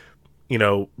like, you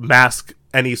know, mask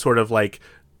any sort of like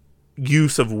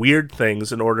use of weird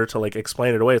things in order to like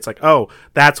explain it away. It's like, oh,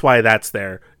 that's why that's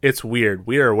there. It's weird.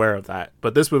 We are aware of that.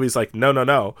 But this movie's like,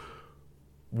 no.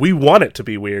 We want it to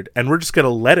be weird, and we're just gonna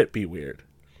let it be weird.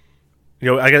 You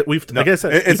know, I guess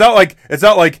it's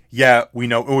not like yeah, we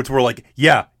know. We're like,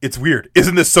 yeah, it's weird.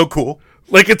 Isn't this so cool?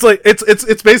 Like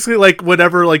it's basically like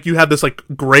whenever like you have this like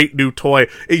great new toy.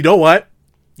 Hey, you know what?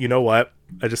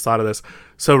 I just thought of this.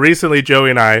 So recently,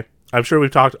 Joey and I'm sure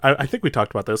we've talked. I think we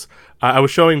talked about this. I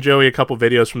was showing Joey a couple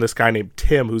videos from this guy named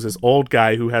Tim, who's this old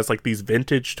guy who has like these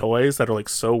vintage toys that are like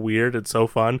so weird and so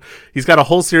fun. He's got a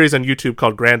whole series on YouTube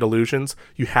called Grand Illusions.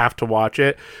 You have to watch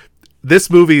it. This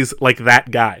movie's like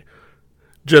that guy.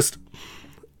 Just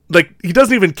like he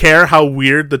doesn't even care how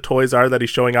weird the toys are that he's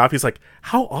showing off. He's like,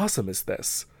 how awesome is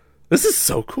this? This is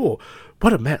so cool.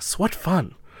 What a mess. What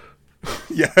fun.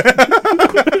 Yeah.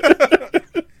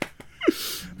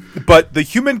 But the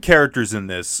human characters in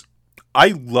this, I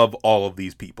love all of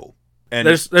these people. And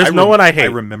there's no one I hate. I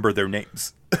remember their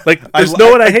names. Like there's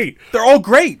no one I hate. They're all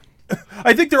great.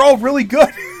 I think they're all really good.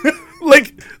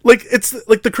 like it's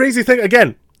like the crazy thing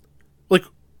again. Like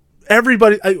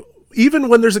everybody, even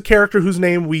when there's a character whose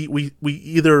name we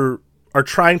either are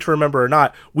trying to remember or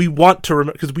not, we want to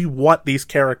remember because we want these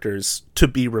characters to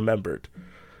be remembered.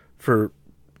 For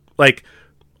like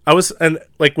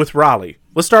with Raleigh.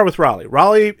 Let's start with Raleigh.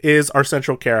 Raleigh is our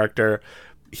central character.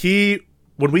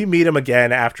 When we meet him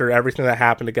again after everything that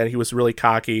happened again, he was really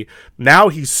cocky. Now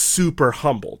he's super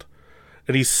humbled.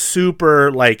 and he's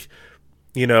super like,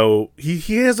 you know, he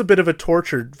has a bit of a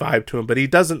tortured vibe to him, but he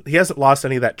hasn't lost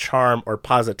any of that charm or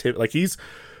positivity. Like he's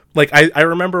like, I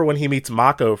remember when he meets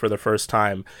Mako for the first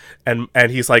time, and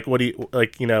he's like, what do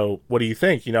you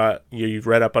think? You know, you've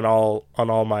read up on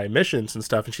all my missions and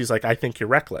stuff, and she's like, I think you're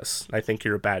reckless. I think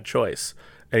you're a bad choice.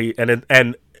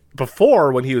 And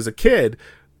before, when he was a kid,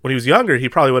 when he was younger, he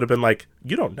probably would have been like,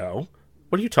 you don't know.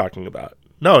 What are you talking about?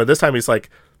 No, and this time he's like,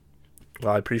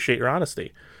 well, I appreciate your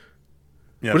honesty.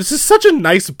 Yeah. But it's just such a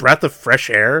nice breath of fresh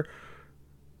air.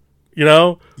 You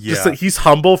know? Yeah. Just that he's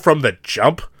humble from the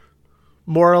jump,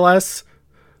 more or less,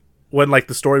 when like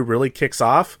the story really kicks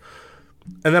off.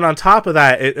 And then on top of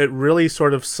that, it really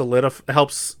sort of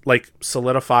helps like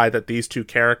solidify that these two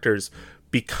characters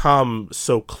become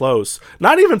so close.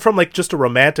 Not even from like just a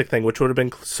romantic thing, which would have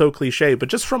been so cliche, but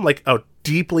just from like a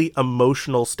deeply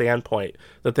emotional standpoint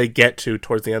that they get to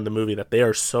towards the end of the movie, that they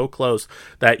are so close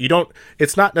that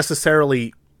it's not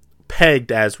necessarily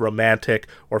pegged as romantic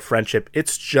or friendship.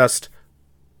 It's just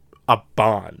a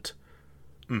bond.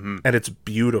 Mm-hmm. And it's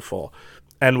beautiful.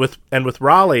 And with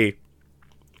Raleigh,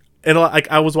 and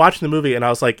like I was watching the movie and I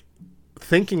was like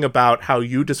thinking about how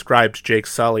you described Jake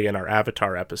Sully in our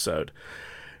Avatar episode.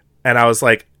 And I was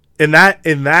like, in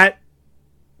that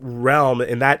realm,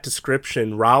 in that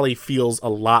description, Raleigh feels a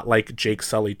lot like Jake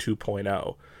Sully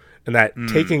 2.0. And that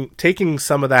taking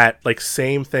some of that like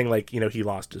same thing, like, you know, he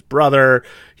lost his brother,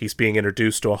 he's being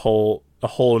introduced to a whole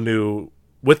new,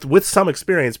 with some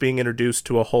experience, being introduced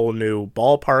to a whole new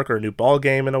ballpark or a new ball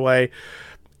game in a way.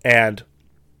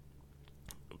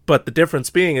 But the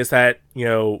difference being is that, you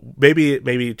know,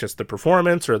 maybe just the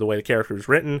performance or the way the character is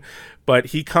written, but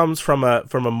he comes from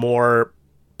a more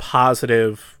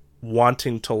positive,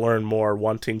 wanting to learn more,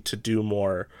 wanting to do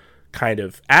more kind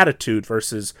of attitude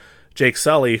versus Jake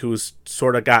Sully, who's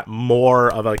sort of got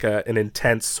more of like an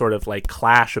intense sort of like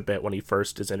clash a bit when he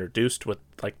first is introduced with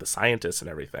like the scientists and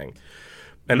everything.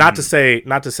 And not to say,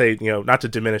 you know, not to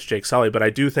diminish Jake Sully, but I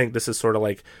do think this is sort of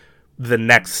like the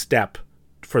next step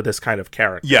for this kind of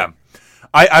character. Yeah.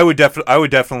 I would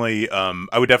definitely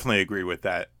agree with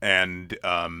that. And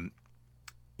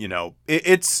you know,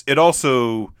 it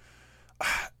also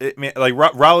like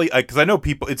Raleigh, because I know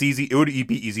people, it would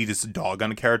be easy to dog on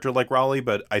a character like Raleigh,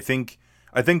 but I think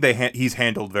he's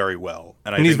handled very well,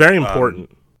 and he's very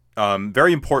important,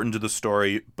 very important to the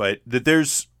story. But that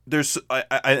there's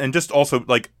and just also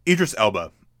like Idris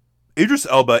Elba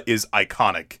is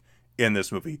iconic in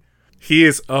this movie. He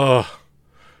is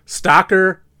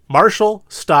Marshall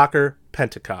Stalker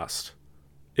Pentecost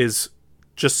is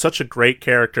just such a great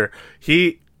character.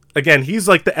 He's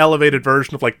like the elevated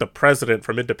version of like the president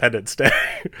from Independence Day.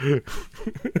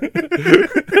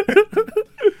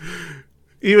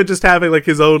 Even just having like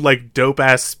his own like dope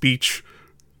ass speech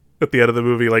at the end of the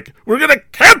movie, like, we're gonna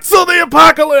cancel the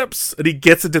apocalypse, and he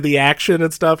gets into the action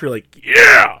and stuff. You're like,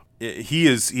 yeah. He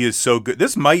is so good.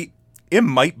 It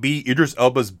might be Idris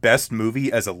Elba's best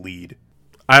movie as a lead.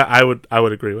 I would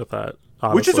agree with that,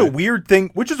 honestly. Which is a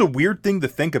weird thing to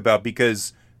think about,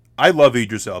 because I love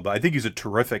Idris Elba. I think he's a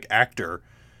terrific actor,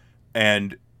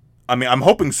 and I mean, I'm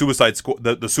hoping Suicide Squad,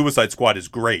 the Suicide Squad is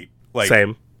great. Like,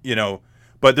 same, you know.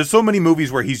 But there's so many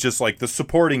movies where he's just like the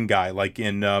supporting guy, like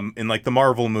in like the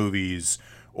Marvel movies,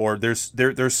 or there's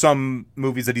some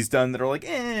movies that he's done that are like,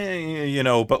 you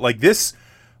know. But like this,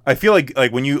 I feel like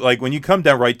when you come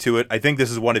down right to it, I think this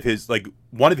is one of his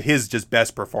just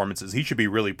best performances. He should be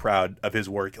really proud of his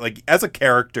work. Like, as a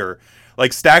character,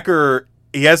 like Stacker,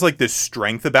 he has like this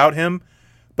strength about him.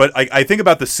 But I think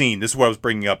about the scene. This is what I was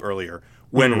bringing up earlier,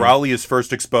 when Raleigh is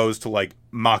first exposed to like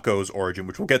Mako's origin,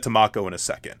 which we'll get to Mako in a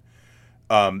second.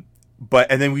 And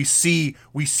then we see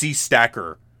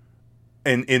Stacker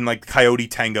in like Coyote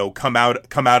Tango come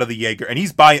out of the Jaeger, and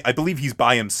I believe he's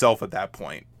by himself at that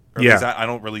point. Or yeah, I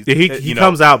don't really. He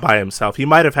comes out by himself. He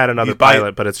might have had another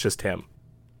pilot, but it's just him.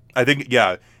 I think,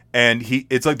 yeah, and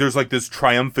it's like there's like this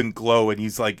triumphant glow, and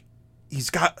he's just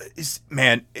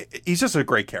a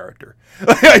great character.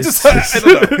 I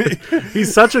don't know.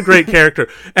 He's such a great character,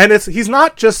 and he's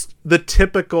not just the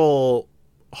typical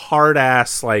hard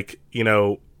ass, like, you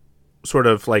know, sort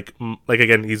of like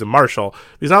again, he's a marshal.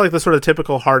 He's not like the sort of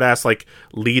typical hard ass like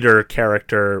leader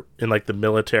character in like the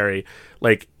military.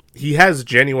 Like, he has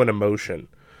genuine emotion,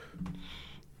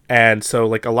 and so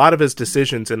like a lot of his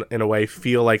decisions in a way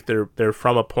feel like they're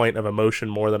from a point of emotion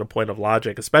more than a point of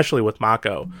logic, especially with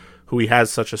Mako, who he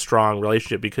has such a strong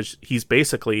relationship, because he's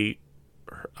basically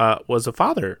was a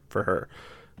father for her.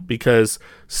 Because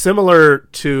similar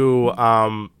to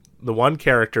the one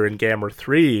character in Gamera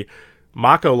 3,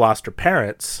 Mako lost her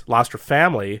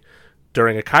family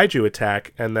during a kaiju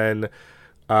attack, and then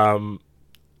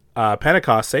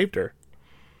Pentecost saved her.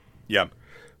 Yeah.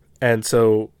 And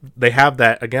so they have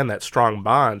that, again, that strong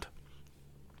bond,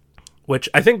 which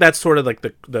I think that's sort of like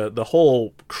the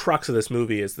whole crux of this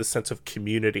movie is this sense of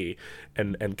community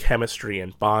and chemistry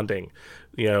and bonding.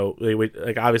 You know,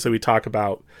 like obviously we talk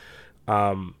about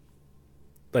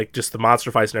like just the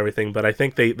monster fights and everything, but I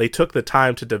think they took the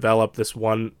time to develop this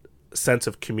one sense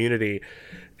of community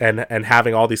and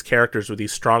having all these characters with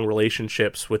these strong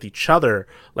relationships with each other,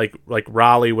 like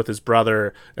Raleigh with his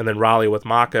brother, and then Raleigh with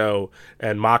Mako,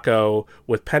 and Mako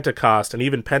with Pentecost, and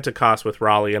even Pentecost with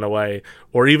Raleigh in a way.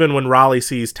 Or even when Raleigh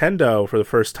sees Tendo for the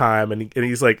first time, and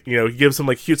he's like, you know, he gives him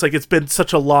like, it's like, it's been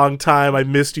such a long time, I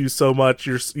missed you so much,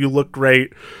 you look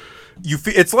great.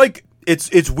 It's like,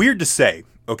 it's weird to say,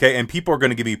 okay, and people are going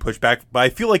to give me pushback, but I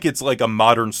feel like it's like a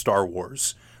modern Star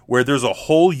Wars, where there's a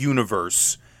whole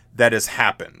universe that has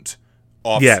happened.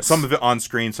 Yes. Some of it on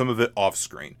screen, some of it off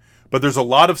screen. But there's a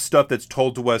lot of stuff that's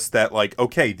told to us that, like,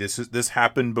 okay, this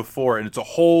happened before, and it's a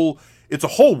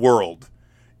whole world,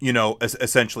 you know,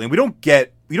 essentially. And we don't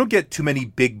get too many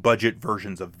big budget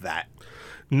versions of that.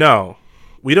 No.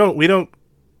 We don't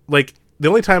like, the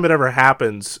only time it ever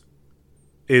happens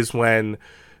is when,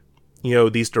 you know,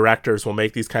 these directors will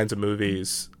make these kinds of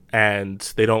movies and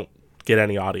they don't get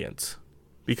any audience.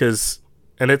 Because,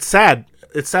 and it's sad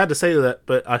to say that,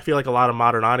 but I feel like a lot of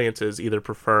modern audiences either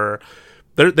prefer,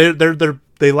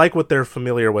 they like what they're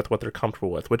familiar with, what they're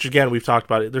comfortable with, which again, we've talked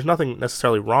about it. There's nothing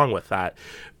necessarily wrong with that.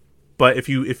 But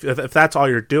if that's all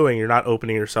you're doing, you're not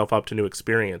opening yourself up to new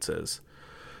experiences.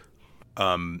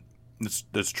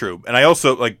 That's true. And I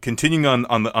also, like, continuing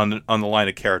on the line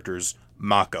of characters,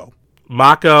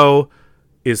 Mako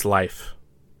is life.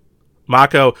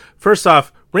 Mako, first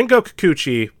off, Rinko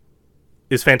Kikuchi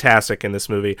is fantastic in this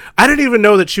movie. I didn't even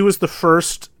know that she was the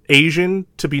first Asian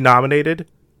to be nominated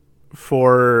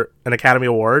for an Academy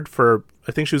Award for,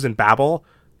 I think she was in Babel,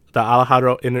 the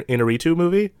Alejandro Inarritu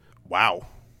movie. Wow.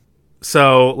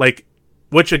 So, like,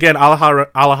 which again, Alejandro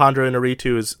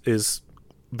Inarritu is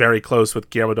very close with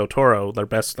Guillermo del Toro. They're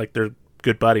best, like, they're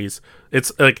good buddies.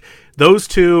 It's like those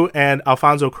two and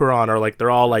Alfonso Cuarón are like,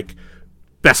 they're all like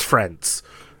best friends.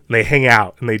 And they hang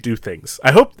out and they do things.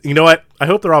 I hope, you know what? I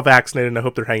hope they're all vaccinated and I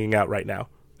hope they're hanging out right now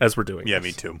as we're doing. Yeah, this.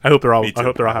 me too. I hope they're all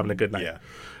having a good night. Yeah.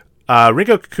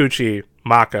 Rinko Kikuchi,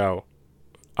 Mako,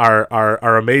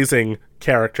 our amazing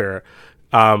character.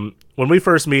 When we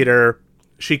first meet her,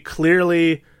 she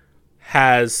clearly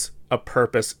has a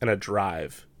purpose and a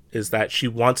drive. Is that she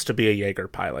wants to be a Jaeger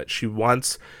pilot. She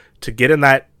wants to get in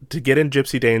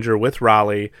Gypsy Danger with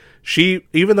Raleigh. She,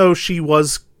 even though she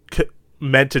was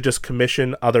meant to just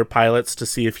commission other pilots to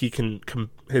see if he can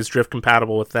his drift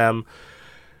compatible with them,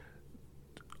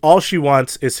 all she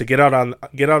wants is to get out on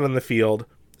the field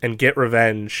and get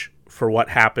revenge for what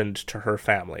happened to her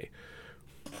family.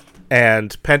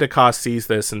 And Pentecost sees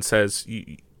this and says,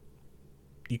 you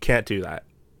can't do that.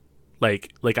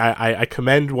 Like I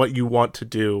commend what you want to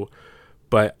do,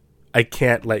 but I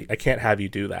can't have you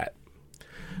do that.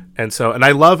 And so, and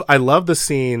I love the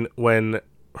scene when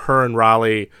her and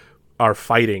Raleigh are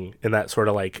fighting in that sort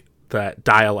of like that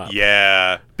dial-up.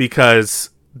 Yeah.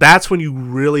 Because that's when you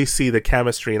really see the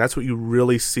chemistry, and that's what you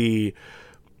really see,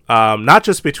 not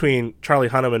just between Charlie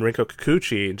Hunnam and Rinko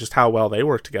Kikuchi and just how well they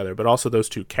work together, but also those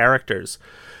two characters,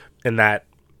 in that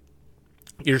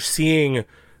you're seeing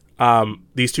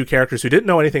these two characters who didn't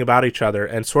know anything about each other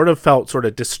and sort of felt sort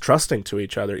of distrusting to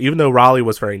each other. Even though Raleigh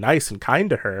was very nice and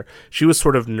kind to her, she was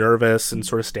sort of nervous and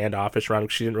sort of standoffish around him.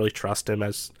 She didn't really trust him,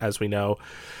 as we know.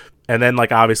 And then,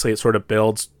 like, obviously it sort of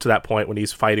builds to that point when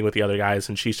he's fighting with the other guys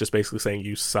and she's just basically saying,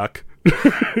 you suck.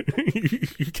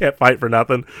 You can't fight for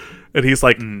nothing. And he's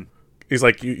like,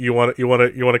 you want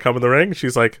to come in the ring?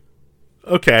 She's like,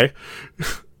 okay.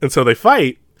 And so they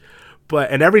fight.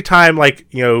 And every time, like,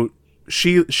 you know,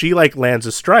 she like lands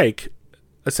a strike,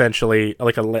 essentially,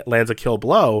 like lands a kill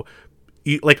blow.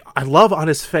 Like, I love on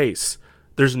his face,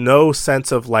 there's no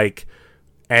sense of like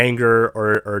anger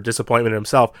or disappointment in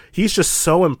himself. He's just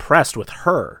so impressed with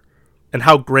her and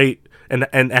how great and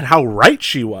how right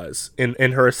she was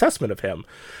in her assessment of him.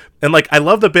 And like, I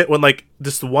love the bit when like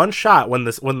this one shot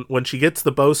when she gets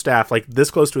the bow staff like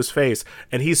this close to his face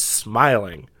and he's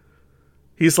smiling.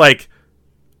 He's like,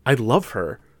 I love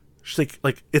her. She's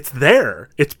like it's there.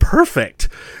 It's perfect.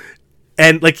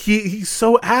 And like he's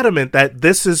so adamant that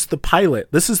this is the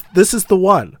pilot. This is the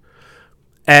one.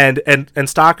 And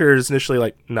Stalker is initially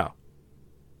like, no.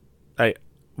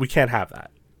 We can't have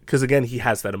that. Because again, he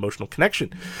has that emotional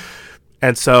connection.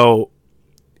 And so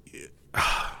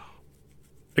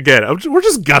Again, we're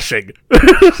just gushing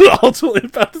ultimately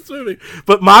about this movie.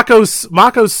 But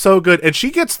Mako's so good, and she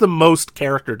gets the most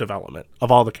character development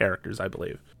of all the characters, I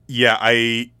believe.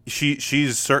 Yeah,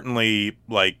 she's certainly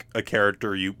like a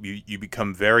character you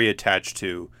become very attached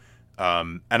to,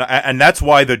 and that's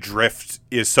why the drift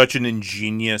is such an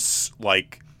ingenious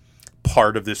like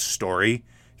part of this story,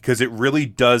 because it really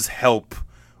does help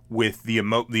with the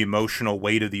emotional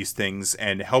weight of these things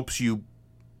and helps you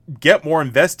get more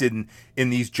invested in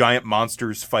these giant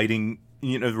monsters fighting,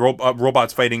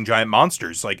 robots fighting giant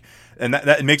monsters. Like, and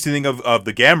that makes me think of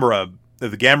the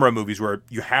Gamera movies, where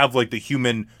you have like the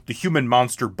human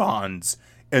monster bonds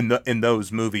in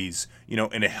those movies,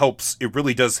 and it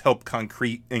really does help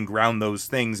concrete and ground those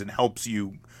things, and helps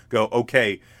you go,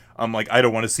 okay, I'm like, I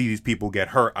don't want to see these people get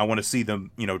hurt. I want to see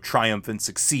them, triumph and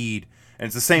succeed. And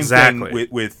it's the same thing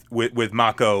with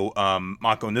Mako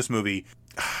in this movie.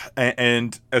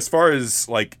 And as far as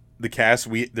like the cast,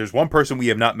 there's one person we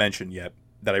have not mentioned yet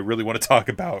that I really want to talk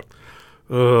about.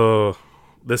 Oh,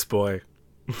 this boy.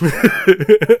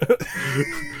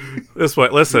 This boy.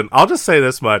 Listen, I'll just say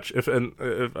this much: if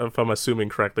I'm assuming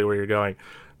correctly where you're going,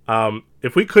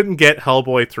 if we couldn't get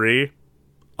Hellboy 3,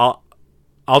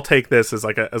 I'll take this as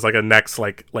like a next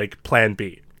like plan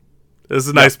B. This is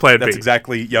a nice plan B. That's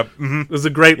exactly. Yep. Mm-hmm. This is a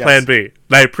great plan B.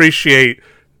 And I appreciate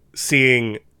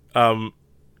seeing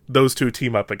those two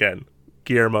team up again,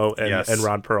 Guillermo and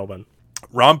Ron Perlman.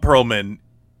 Ron Perlman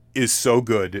is so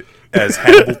good as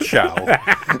Hannibal Chow.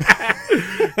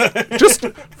 Just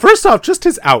first off, just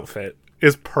his outfit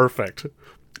is perfect.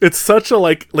 It's such a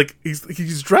like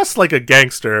he's dressed like a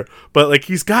gangster, but like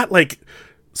he's got like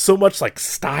so much like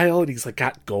style, and he's like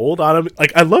got gold on him.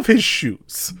 Like, I love his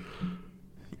shoes.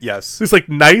 Yes, these like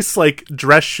nice like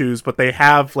dress shoes, but they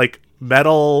have like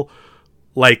metal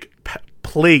like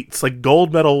plates, like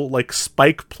gold metal like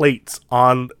spike plates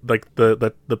on like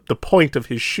the point of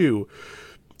his shoe,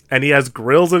 and he has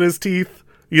grills in his teeth.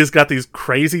 He has got these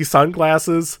crazy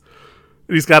sunglasses.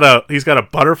 He's got a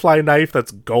butterfly knife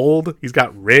that's gold. He's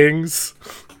got rings.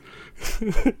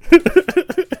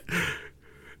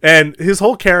 And his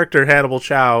whole character, Hannibal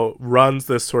Chow, runs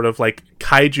this sort of like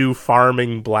kaiju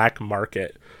farming black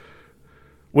market,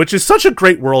 which is such a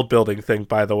great world building thing,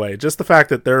 by the way. Just the fact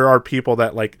that there are people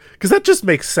that like, because that just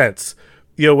makes sense.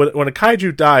 When a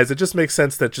kaiju dies, it just makes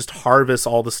sense that just harvest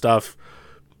all the stuff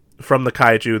from the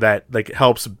kaiju that like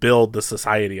helps build the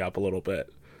society up a little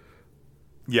bit.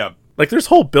 Yeah. Like, there's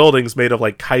whole buildings made of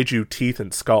like kaiju teeth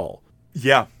and skull.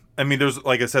 Yeah. I mean, there's,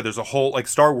 like I said, there's a whole, like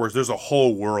Star Wars, there's a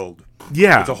whole world.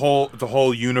 Yeah. It's a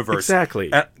whole universe.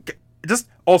 Exactly. And just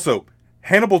also,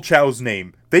 Hannibal Chow's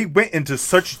name, they went into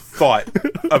such thought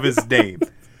of his name.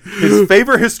 His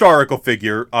favorite historical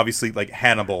figure, obviously, like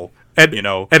Hannibal, and,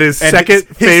 and his second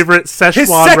favorite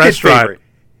Szechuan restaurant.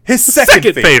 His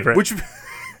second favorite. Which,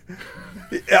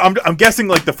 I'm guessing,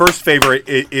 like, the first favorite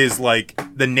is, like,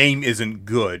 the name isn't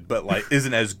good, but, like,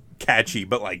 isn't as catchy,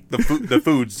 but like the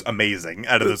food's amazing,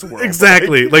 out of this world.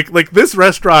 Exactly. like this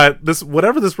restaurant,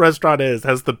 whatever this restaurant is,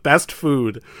 has the best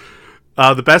food,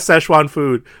 the best Szechuan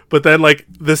food, but then like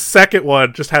the second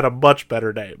one just had a much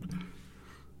better name,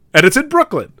 and it's in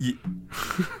Brooklyn.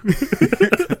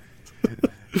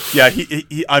 Yeah,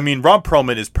 he I mean, Ron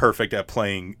Perlman is perfect at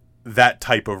playing that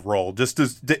type of role, just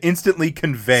to instantly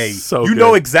convey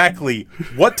know exactly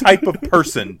what type of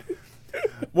person,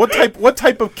 what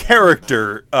type of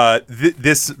character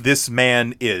this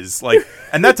man is, like.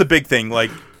 And that's a big thing,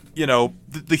 like,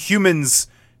 the humans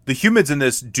in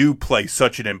this do play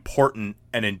such an important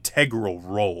and integral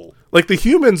role. Like, the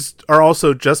humans are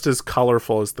also just as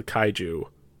colorful as the kaiju, you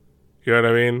know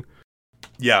what I mean?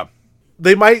 Yeah,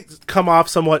 they might come off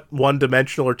somewhat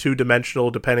one-dimensional or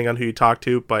two-dimensional depending on who you talk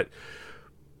to, but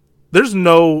there's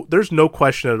no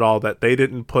question at all that they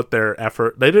didn't put the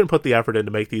effort in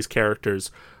to make these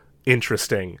characters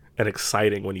interesting and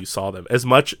exciting when you saw them, as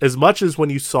much as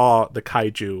when you saw the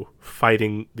kaiju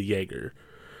fighting the Jaeger.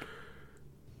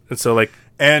 And so, like,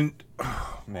 oh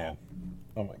my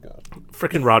god,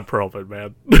 freaking Ron Perlman,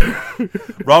 man.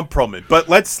 Ron Perlman. But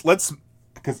let's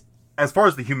because as far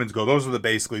as the humans go, those are the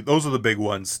big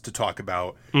ones to talk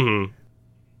about. Mm-hmm.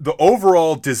 The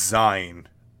overall design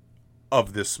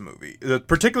of this movie,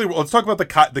 particularly, let's talk about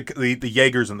the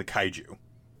Jaegers and the kaiju.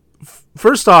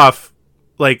 First off,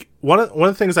 like, one of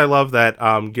the things I love that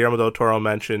Guillermo del Toro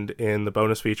mentioned in the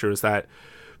bonus feature is that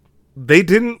they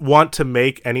didn't want to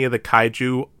make any of the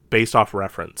kaiju based off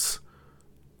reference.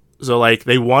 So, like,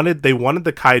 they wanted the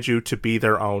kaiju to be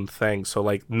their own thing. So,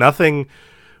 like, nothing.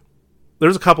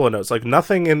 There's a couple of notes. Like,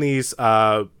 nothing in these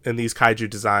kaiju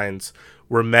designs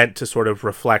were meant to sort of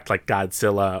reflect like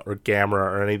Godzilla or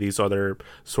Gamera or any of these other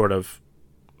sort of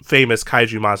famous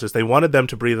kaiju monsters. They wanted them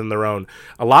to breathe on their own.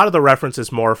 A lot of the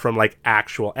references more from like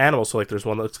actual animals. So like there's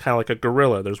one that's kind of like a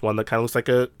gorilla. There's one that kind of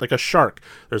looks like a shark.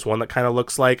 There's one that kind of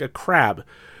looks like a crab.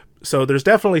 So there's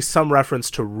definitely some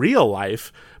reference to real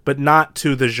life, but not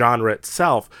to the genre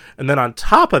itself. And then on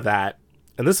top of that,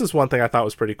 and this is one thing I thought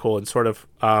was pretty cool and sort of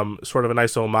a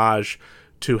nice homage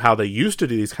to how they used to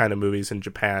do these kind of movies in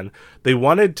Japan. They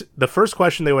wanted, the first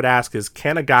question they would ask is,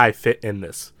 can a guy fit in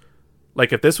this?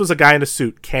 Like, if this was a guy in a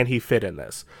suit, can he fit in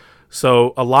this?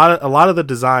 So a lot of the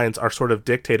designs are sort of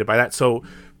dictated by that. So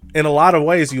in a lot of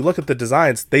ways, you look at the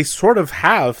designs, they sort of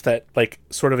have that, like,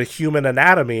 sort of a human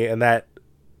anatomy, and that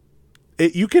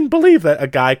you can believe that a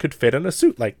guy could fit in a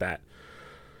suit like that.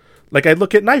 Like, I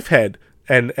look at Knifehead,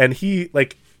 and he,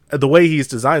 like, the way he's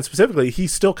designed specifically, he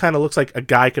still kind of looks like a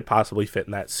guy could possibly fit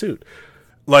in that suit.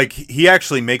 Like, he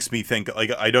actually makes me think,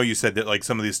 like, I know you said that, like,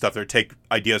 some of these stuff, they take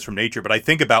ideas from nature, but I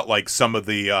think about, like, some of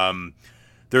the,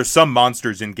 there's some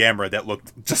monsters in Gamera that look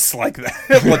just like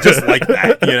that, just like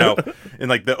that, you know, in,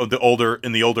 like, the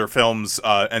older films,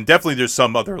 and definitely there's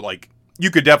some other, like,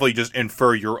 you could definitely just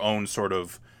infer your own sort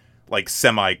of, like,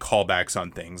 semi-callbacks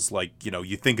on things, like, you know,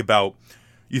 you think about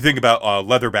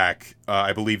Leatherback,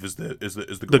 I believe is the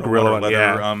gorilla one,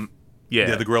 leather,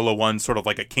 yeah, the gorilla one, sort of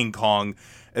like a King Kong,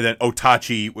 and then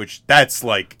Otachi, which that's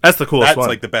the coolest one. That's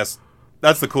like the best.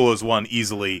 That's the coolest one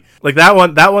easily. Like that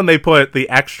one they put the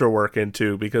extra work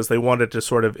into because they wanted to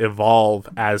sort of evolve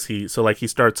as he. So like he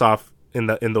starts off in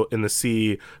the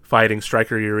sea fighting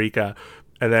Striker Eureka,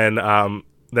 and then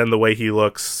the way he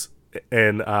looks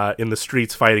in the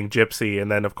streets fighting Gypsy, and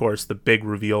then of course the big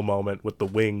reveal moment with the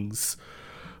wings.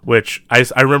 Which I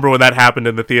remember when that happened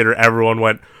in the theater, everyone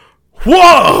went,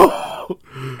 "Whoa!"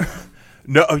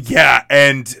 No, yeah,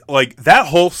 and like that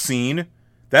whole scene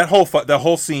with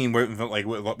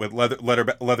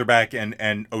Leatherback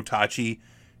and Otachi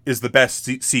is the best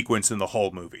sequence in the whole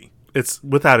movie. It's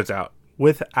without a doubt.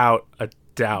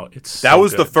 It's so that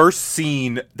was good. the first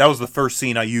scene. That was the first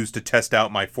scene I used to test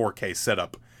out my 4K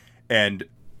setup, and.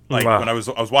 Like, when I was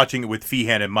watching it with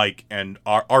Feehan and Mike, and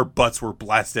our butts were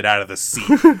blasted out of the seat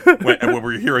when we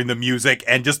were hearing the music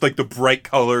and just like the bright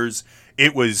colors.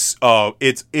 It was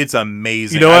it's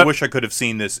amazing. You know what? I wish I could have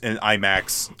seen this in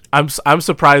IMAX. I'm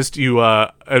surprised you.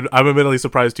 I'm admittedly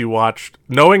surprised you watched,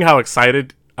 knowing how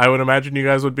excited I would imagine you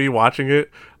guys would be watching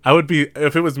it. I would be,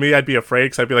 if it was me, I'd be afraid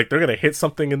because I'd be like, they're gonna hit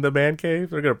something in the man cave.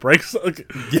 They're gonna break something.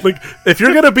 Yeah. Like, if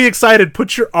you're gonna be excited,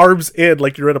 put your arms in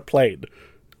like you're in a plane.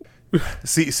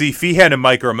 See, Feehan and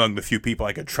Mike are among the few people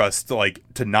I could trust, like,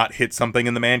 to not hit something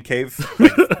in the man cave.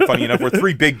 Like, funny enough, we're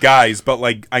three big guys, but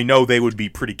like, I know they would be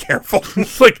pretty careful.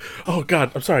 It's like, oh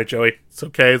god, I'm sorry, Joey. It's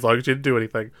okay as long as you didn't do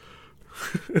anything.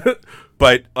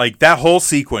 But like that whole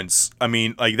sequence, I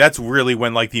mean, like that's really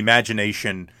when like the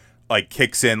imagination like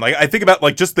kicks in. Like I think about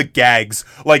like just the gags,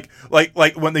 like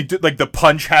when they do like the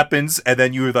punch happens and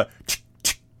then you hear the.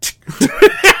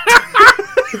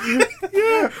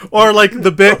 Or like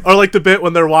the bit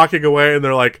when they're walking away and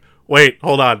they're like, wait,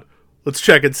 hold on, let's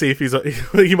check and see if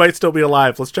he might still be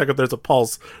alive. Let's check if there's a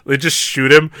pulse. They just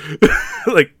shoot him.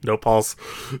 Like, no pulse.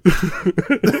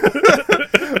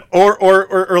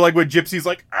 or like when Gypsy's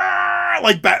like,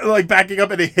 like backing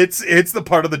up and it hits the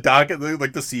part of the dock and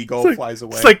like the seagull flies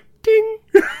away. It's like ding.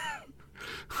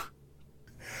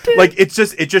 Like it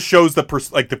just shows the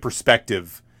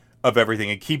perspective of everything.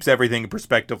 It keeps everything in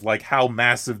perspective, like how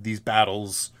massive these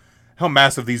battles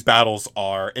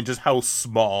are, and just how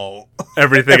small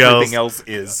everything else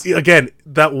is. Again,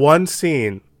 that one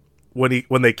scene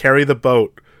when they carry the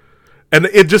boat, and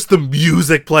it just the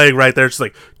music playing right there, it's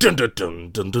like dun dun dun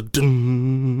dun dun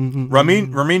dun.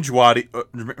 Ramin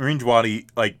Djawadi,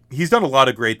 like he's done a lot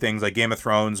of great things, like Game of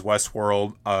Thrones,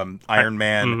 Westworld, Iron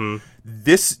Man. Mm-hmm.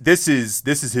 This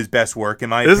is his best work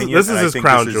in my opinion. This is his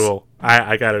crown jewel.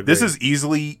 I gotta agree. This is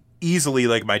easily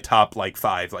like my top like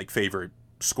 5 like favorite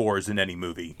scores in any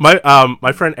movie.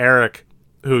 My friend Eric,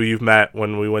 who you've met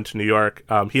when we went to New York,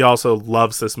 he also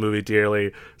loves this movie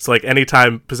dearly. So like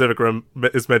anytime Pacific Rim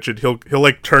is mentioned, he'll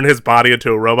like turn his body into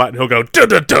a robot and he'll go da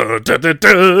da da da da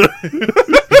da.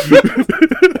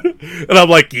 And I'm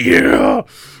like, yeah.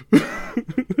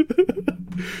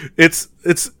 It's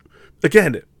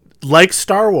again, like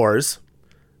Star Wars,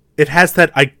 it has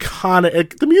that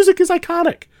iconic. The music is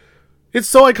iconic. It's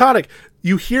so iconic.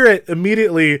 You hear it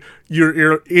immediately.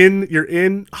 You're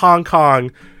in Hong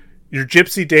Kong. You're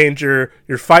Gypsy Danger.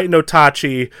 You're fighting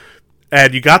Otachi,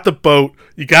 and you got the boat.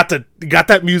 You got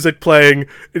that music playing,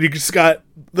 and you just got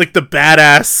like the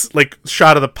badass like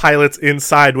shot of the pilots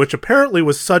inside, which apparently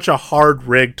was such a hard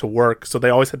rig to work. So they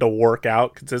always had to work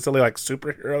out consistently, like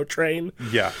superhero train.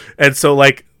 Yeah, and so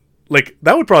like like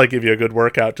that would probably give you a good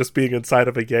workout, just being inside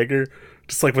of a Jaeger,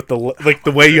 just like with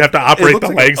the way you have to operate the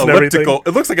legs and everything.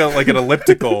 It looks like an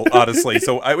elliptical, honestly.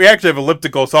 So we actually have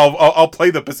elliptical. So I'll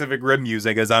play the Pacific Rim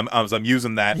music as I'm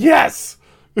using that. Yes,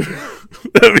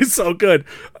 that'd be so good.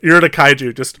 You're in a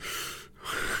kaiju, just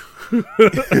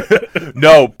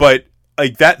No, but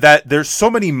like that there's so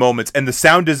many moments, and the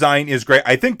sound design is great.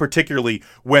 I think particularly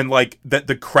when like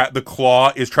the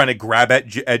claw is trying to grab at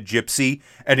Gypsy,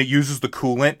 and it uses the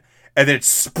coolant, and then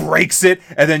it breaks it,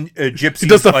 and then Gypsy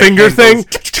does the finger thing.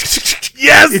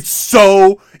 Yes, it's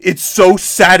so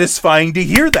satisfying to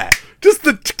hear that. Just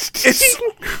and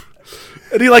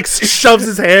he like shoves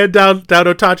his hand down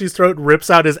Otachi's throat and rips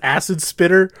out his acid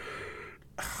spitter.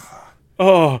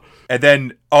 Oh. And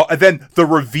then the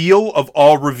reveal of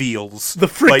all reveals. The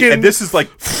freaking and this is like,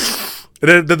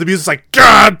 and then the music's like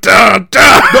da da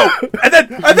da. No, and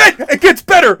then it gets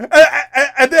better.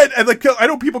 And like I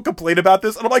know people complain about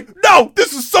this, and I'm like, no,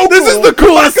 this is so. This cool. is the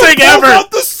coolest thing ever. Pulled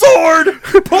out the sword.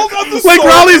 Pulled out the like sword.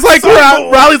 Raleigh's like so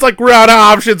cool. Raleigh's like we're out of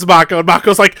options, Mako, and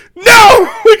Mako's like, no,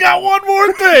 we got one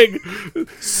more thing.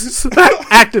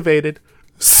 Activated.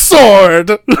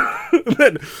 Sword.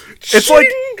 It's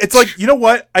like you know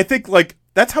what? I think like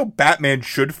that's how Batman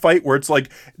should fight, where it's like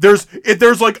there's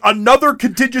like another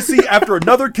contingency after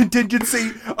another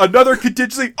contingency.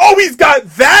 Oh, he's got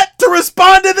that to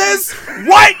respond to this.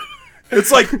 What?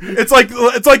 It's like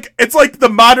the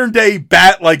modern day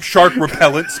bat like shark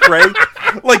repellent spray.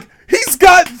 Like he's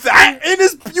got that in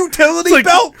his utility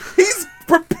belt. He's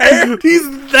prepared. He's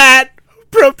that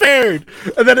prepared,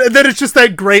 and then it's just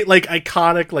that great like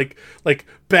iconic like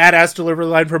badass delivery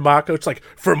line from Mako. It's like,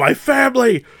 for my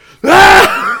family.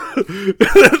 Ah!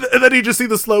 and then you just see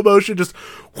the slow motion just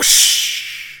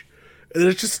whoosh, and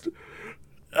it's just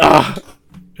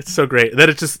it's so great. And then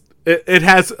it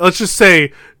has, let's just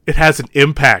say it has an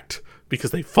impact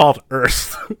because they fall to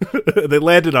Earth. They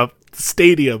land in a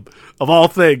stadium of all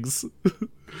things,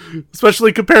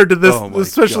 especially compared to this,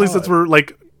 especially since we're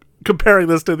like comparing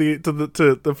this to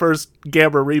the first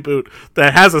Gamera reboot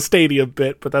that has a stadium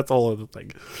bit, but that's a whole other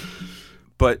thing.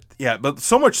 But yeah, but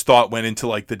so much thought went into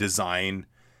like the design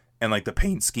and like the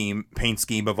paint scheme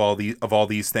of all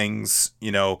these things.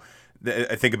 You know,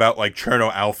 I think about like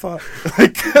Cherno Alpha,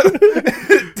 like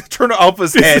Cherno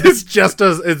Alpha's head. It's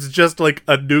just like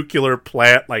a nuclear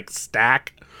plant like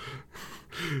stack.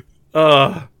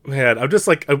 Man, I'm just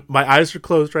like my eyes are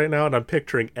closed right now, and I'm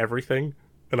picturing everything.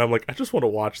 And I'm like, I just want to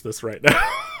watch this right now.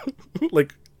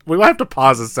 Like, we might have to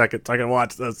pause a second so I can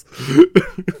watch this.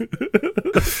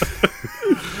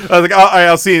 I was like,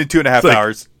 I'll see you in 2.5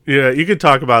 hours. Yeah, you can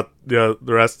talk about the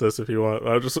rest of this if you want.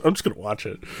 I'm just gonna watch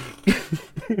it.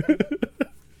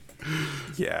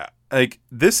 Yeah, like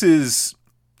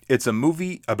it's a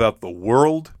movie about the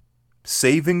world,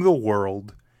 saving the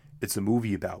world. It's a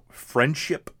movie about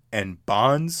friendship and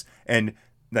bonds, and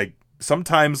like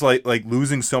sometimes like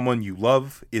losing someone you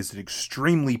love is an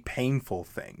extremely painful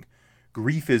thing.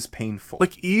 Grief is painful.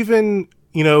 Like even,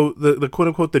 you know, the quote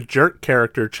unquote the jerk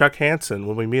character, Chuck Hansen,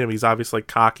 when we meet him, he's obviously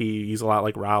cocky, he's a lot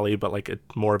like Raleigh, but like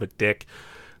more of a dick.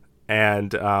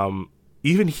 And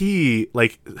even he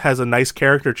like has a nice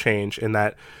character change in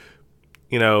that,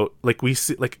 you know, like we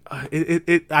see like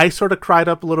I sort of cried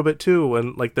up a little bit too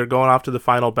when like they're going off to the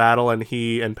final battle and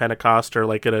he and Pentecost are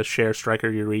like gonna share Striker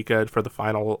Eureka for the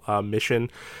final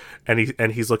mission, and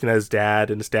he's looking at his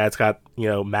dad, and his dad's got, you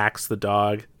know, Max the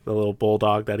dog, the little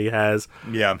bulldog that he has.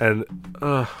 Yeah. And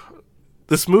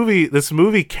this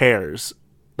movie cares.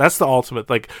 That's the ultimate.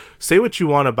 Like, say what you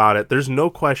want about it, there's no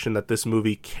question that this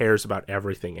movie cares about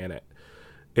everything in it.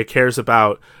 It cares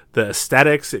about the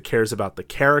aesthetics, it cares about the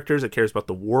characters, it cares about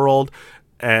the world,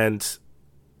 and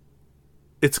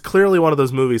it's clearly one of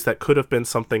those movies that could have been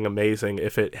something amazing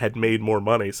if it had made more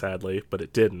money, sadly, but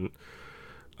it didn't.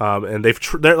 And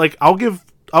they're like, I'll give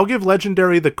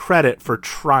Legendary the credit for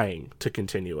trying to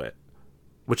continue it,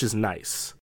 which is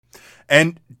nice.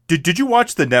 And did you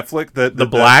watch the Netflix the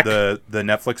Black the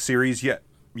Netflix series yet?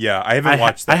 Yeah, I haven't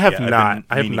watched that. I have yet. not.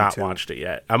 I have not watched it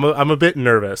yet. I'm a bit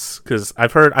nervous because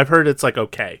I've heard it's like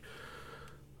okay,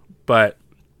 but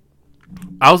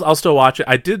I'll still watch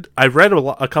it. I read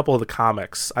a couple of the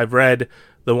comics. I've read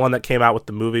the one that came out with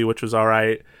the movie, which was all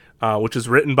right, which is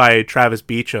written by Travis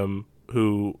Beacham,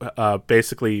 who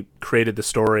basically created the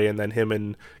story, and then him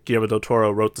and Guillermo del Toro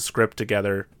wrote the script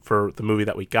together for the movie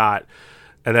that we got.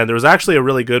 And then there was actually a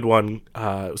really good one.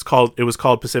 It was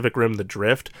called Pacific Rim: The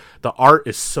Drift. The art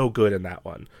is so good in that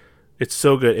one. It's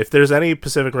so good. If there's any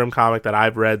Pacific Rim comic that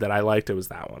I've read that I liked, it was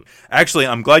that one. Actually,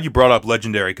 I'm glad you brought up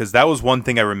Legendary, because that was one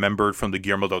thing I remembered from the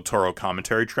Guillermo del Toro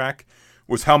commentary track,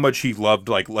 was how much he loved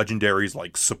like Legendary's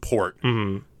like support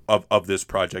of this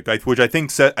project, which I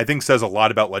think says a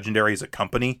lot about Legendary as a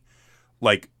company.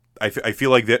 Like I feel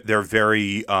like that they're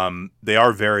very they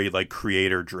are very like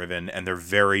creator driven, and they're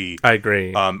very. I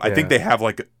agree. I think they have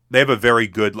a very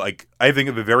good, like, I think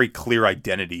of a very clear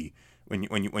identity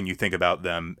when you think about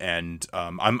them, and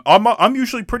I'm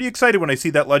usually pretty excited when I see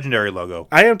that Legendary logo.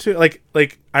 I am too.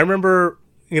 Like I remember,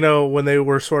 when they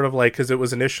were sort of like, because it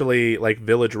was initially like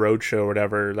Village Roadshow or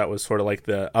whatever, that was sort of like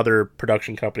the other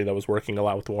production company that was working a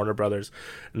lot with Warner Brothers,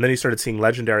 and then you started seeing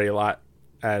Legendary a lot,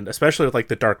 and especially with like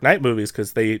the Dark Knight movies,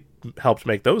 because they helped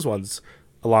make those ones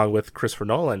along with Christopher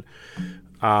Nolan,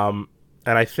 and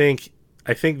I think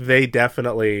they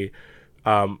definitely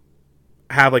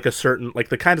have like a certain, like,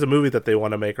 the kinds of movie that they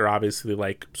want to make are obviously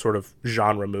like sort of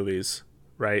genre movies,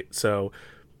 right? So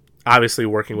obviously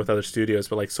working with other studios,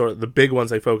 but like sort of the big ones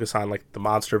they focus on, like the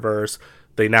MonsterVerse.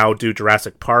 They now do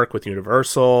Jurassic Park with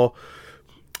Universal,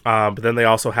 but then they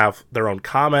also have their own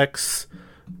comics.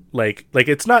 Like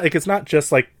it's not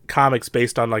just like comics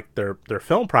based on like their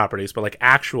film properties, but like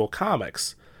actual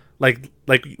comics. Like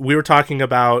we were talking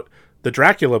about the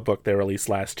Dracula book they released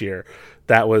last year.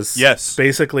 That was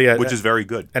basically which is very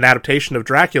good, an adaptation of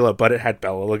Dracula, but it had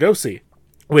Bela Lugosi,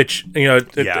 which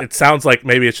it sounds like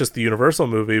maybe it's just the Universal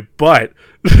movie, but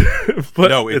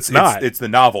no, it's not. It's the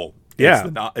novel. Yeah,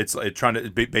 it's trying to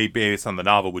be based on the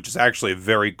novel, which is actually a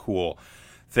very cool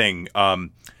thing.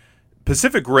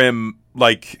 Pacific Rim,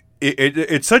 like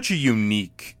it's such a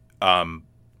unique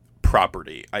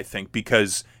property, I think,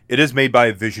 because it is made by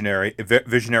a visionary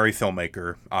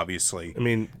filmmaker, obviously. I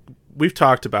mean, we've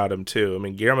talked about him too. I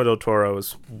mean, Guillermo del Toro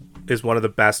is one of the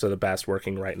best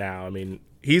working right now. I mean,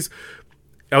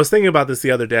 I was thinking about this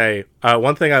the other day.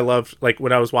 One thing I loved, like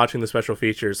when I was watching the special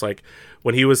features, like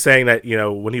when he was saying that,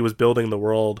 when he was building the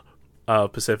world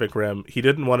of Pacific Rim, he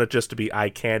didn't want it just to be eye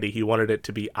candy. He wanted it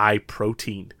to be eye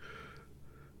protein.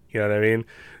 You know what I mean?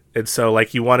 And so like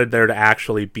he wanted there to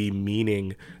actually be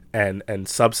meaning and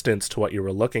substance to what you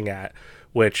were looking at,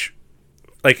 which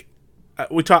like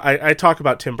I talk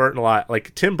about Tim Burton a lot.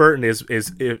 Like Tim Burton is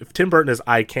if Tim Burton is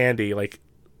eye candy, like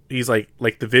he's like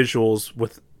the visuals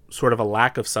with sort of a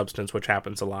lack of substance, which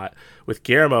happens a lot. With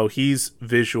Guillermo, he's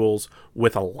visuals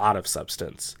with a lot of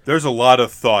substance. There's a lot of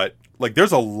thought. Like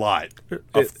there's a lot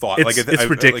of thought. It's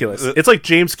ridiculous. It's like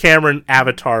James Cameron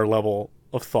Avatar level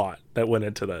of thought that went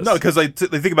into this. No, because they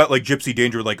think about like Gypsy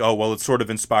Danger, like, oh well, it's sort of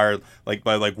inspired like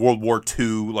by like World War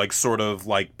II, like sort of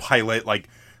like pilot, like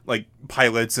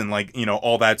pilots and like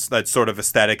all that sort of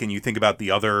aesthetic, and you think about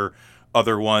the other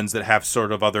ones that have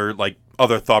sort of other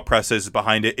thought processes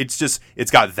behind it.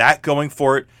 It's got that going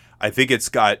for it. I think it's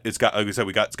got like I said,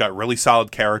 it's got really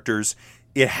solid characters.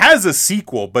 It has a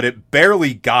sequel, but it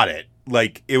barely got it.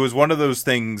 Like it was one of those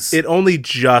things. It only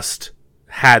just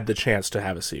had the chance to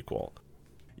have a sequel.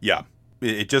 Yeah,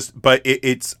 it's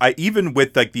even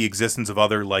with like the existence of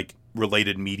other like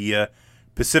related media,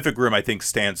 Pacific Rim I think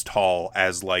stands tall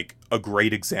as like a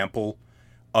great example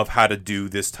of how to do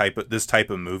this type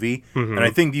of movie. Mm-hmm. And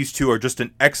I think these two are just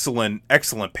an excellent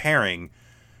pairing,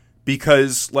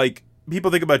 because like people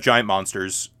think about giant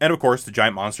monsters, and of course the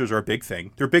giant monsters are a big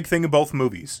thing. They're a big thing in both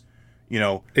movies.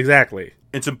 Exactly.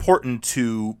 It's important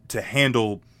to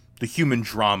handle the human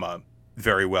drama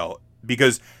very well,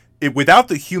 because without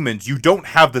the humans, you don't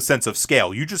have the sense of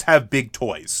scale. You just have big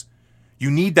toys. You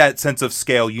need that sense of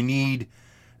scale. You need,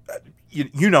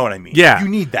 you know what I mean? Yeah. You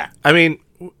need that. I mean,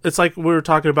 it's like we were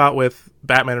talking about with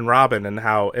Batman and Robin, and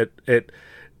how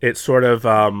it sort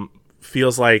of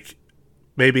feels like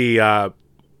maybe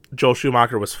Joel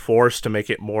Schumacher was forced to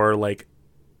make it more like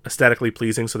aesthetically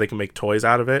pleasing so they can make toys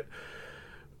out of it.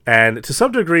 And to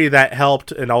some degree that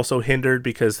helped and also hindered,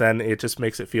 because then it just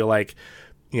makes it feel like,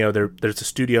 there's a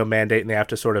studio mandate and they have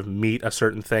to sort of meet a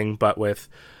certain thing, but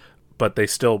they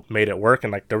still made it work.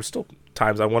 And like there were still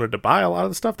times I wanted to buy a lot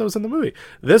of the stuff that was in the movie.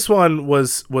 This one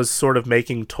was sort of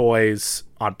making toys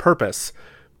on purpose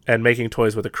and making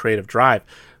toys with a creative drive.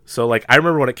 So like I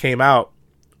remember when it came out,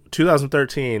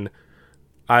 2013,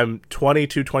 I'm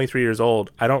 22, 23 years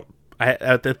old.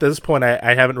 At this point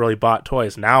I haven't really bought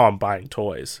toys. Now I'm buying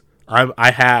toys.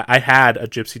 I had a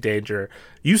Gypsy Danger.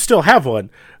 You still have one.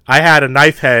 I had a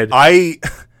Knife Head. I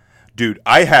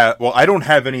don't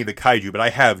have any of the kaiju, but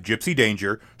I have Gypsy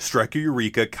Danger, Striker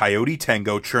Eureka, Coyote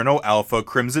Tango, Cherno Alpha,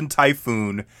 Crimson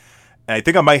Typhoon, and I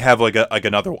think I might have like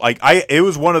another. It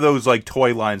was one of those like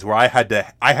toy lines where I had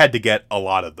to get a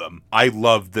lot of them. I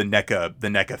love the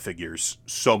NECA figures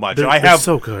so much. They're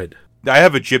so good. I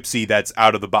have a Gypsy that's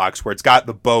out of the box, where it's got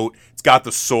the boat, it's got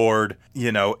the sword.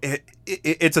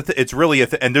 It's really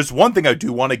and there's one thing I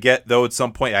do want to get though. At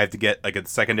some point, I have to get like a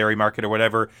secondary market or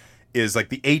whatever. is like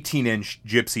the 18-inch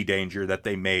Gypsy Danger that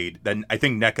they made. Then I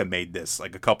think NECA made this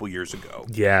like a couple years ago.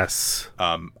 Yes.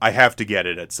 I have to get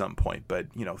it at some point, but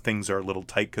things are a little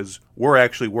tight because we're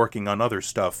actually working on other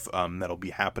stuff that'll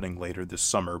be happening later this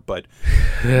summer. But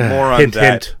more on hint,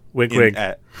 that. hint. Wink, wink.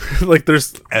 Like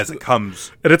there's as it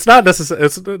comes. And it's not necessarily.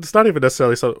 It's not even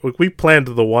necessarily so. We planned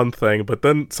the one thing, but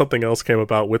then something else came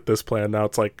about with this plan. Now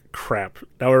it's like crap.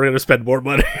 Now we're going to spend more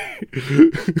money.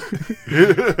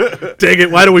 Dang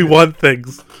it! Why do we want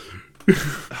things?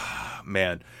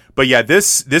 Man. But yeah,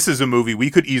 this is a movie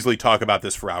we could easily talk about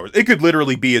this for hours. It could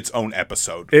literally be its own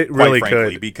episode. It really quite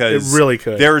frankly, could. Because it really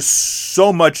could. There's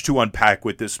so much to unpack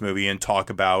with this movie and talk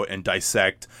about and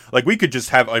dissect. Like we could just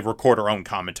have record our own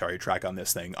commentary track on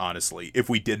this thing. Honestly, if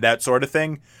we did that sort of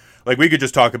thing, like we could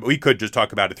just talk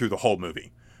about it through the whole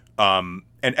movie. And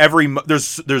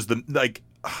there's the like,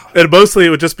 and mostly it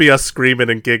would just be us screaming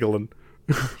and giggling,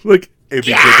 like. It'd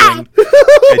be giggling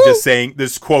and just saying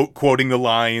this quoting the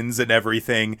lines and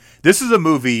everything. This is a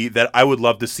movie that I would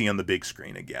love to see on the big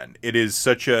screen again. It's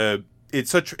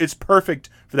perfect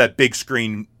for that big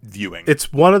screen viewing.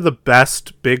 It's one of the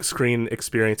best big screen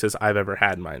experiences I've ever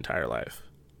had in my entire life.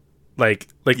 Like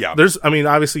yeah. There's, I mean,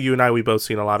 obviously you and I, we both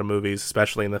seen a lot of movies,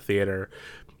 especially in the theater,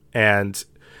 and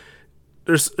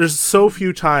there's so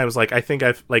few times, like I think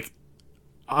I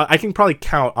can probably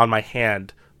count on my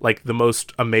hand like the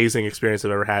most amazing experience I've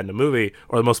ever had in a movie,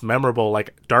 or the most memorable.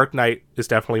 Like Dark Knight is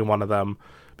definitely one of them,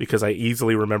 because I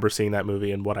easily remember seeing that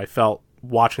movie and what I felt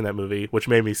watching that movie, which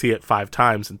made me see it 5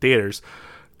 times in theaters.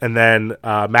 And then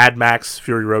Mad Max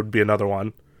Fury Road would be another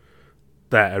one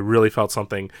that I really felt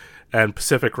something. And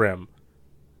Pacific Rim,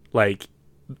 like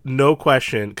no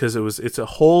question, because it was a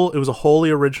wholly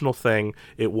original thing.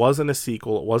 It wasn't a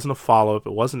sequel, it wasn't a follow-up,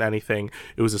 it wasn't anything.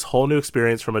 It was this whole new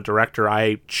experience from a director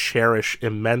I cherish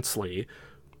immensely,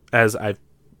 as I've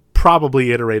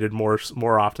probably iterated more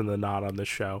often than not on this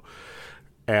show.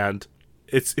 And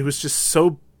it was just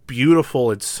so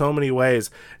beautiful in so many ways,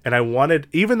 and I wanted,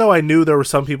 even though I knew there were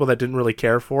some people that didn't really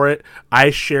care for it,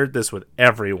 I shared this with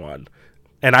everyone.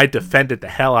 And I defended the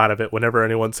hell out of it whenever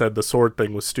anyone said the sword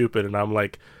thing was stupid. And I'm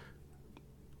like,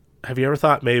 have you ever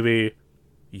thought maybe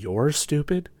you're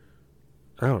stupid?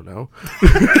 I don't know.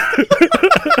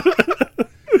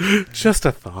 Just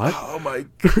a thought. Oh my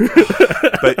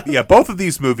God. But yeah, both of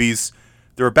these movies,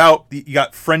 they're about, you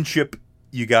got friendship,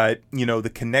 you got,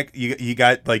 the connect, you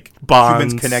got like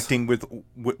bonds. Humans connecting with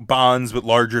bonds with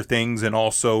larger things, and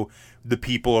also the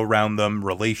people around them,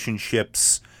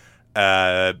 relationships.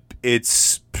 They're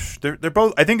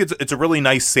both, I think it's a really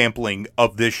nice sampling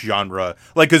of this genre.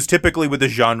 Like, because typically with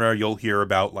this genre, you'll hear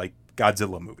about like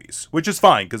Godzilla movies, which is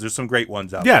fine because there's some great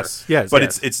ones out there. Yes. But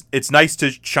it's nice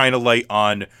to shine a light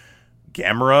on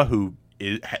Gamera, who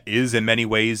is in many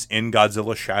ways in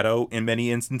Godzilla's shadow in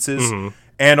many instances,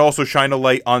 and also shine a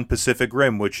light on Pacific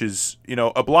Rim, which is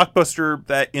a blockbuster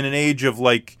that in an age of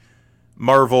like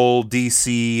Marvel,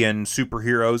 DC, and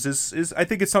superheroes is I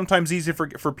think it's sometimes easy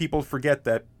for people to forget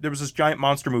that there was this giant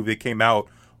monster movie that came out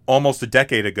almost a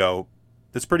decade ago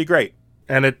that's pretty great.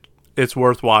 And it's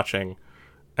worth watching,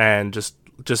 and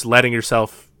just letting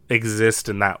yourself exist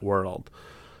in that world,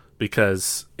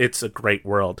 because it's a great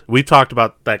world. We've talked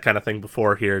about that kind of thing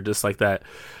before here, just like that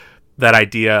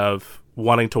idea of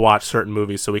wanting to watch certain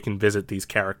movies so we can visit these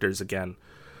characters again.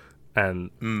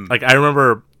 And like I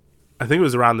remember, I think it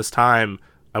was around this time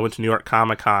I went to New York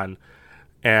Comic Con,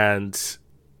 and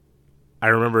I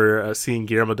remember seeing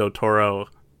Guillermo del Toro,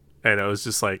 and it was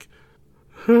just like,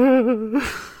 I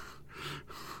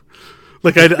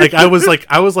was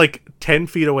like 10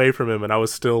 feet away from him, and I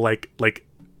was still like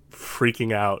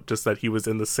freaking out, just that he was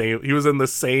in the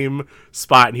same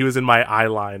spot, and he was in my eye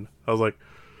line. I was like,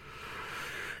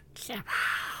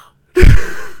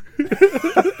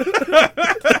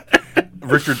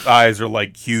 Richard's eyes are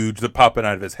like huge. They're popping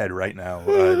out of his head right now.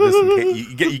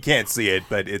 You can't see it,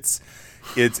 but it's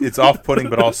off-putting,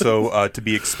 but also to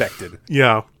be expected.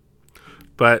 Yeah,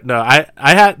 but no, I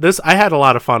had a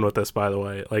lot of fun with this. By the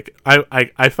way, like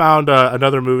I found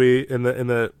another movie in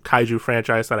the kaiju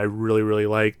franchise that I really really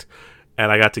liked,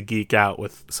 and I got to geek out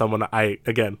with someone I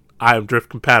am drift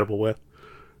compatible with,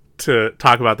 to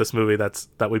talk about this movie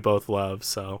that we both love.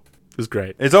 So it was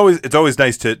great. It's always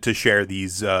nice to share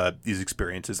these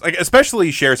experiences, like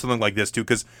especially share something like this too,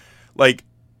 because like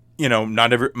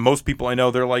most people I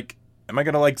know, they're like, am I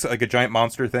gonna like a giant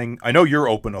monster thing? I know you're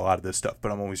open to a lot of this stuff,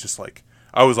 but I'm always just like,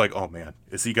 I was like, oh man,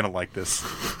 is he gonna like this?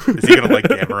 Is he gonna like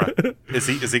Gamera? Is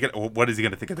he gonna? What is he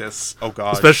gonna think of this? Oh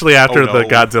god! Especially after the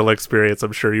Godzilla experience,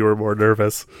 I'm sure you were more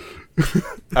nervous.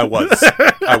 I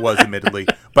was admittedly,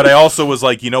 but I also was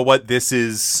like, you know what?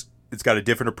 It's got a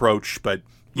different approach, but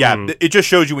Yeah, it just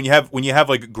shows you when you have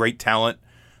like great talent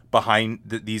behind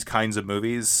these kinds of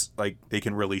movies, like they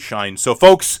can really shine. So,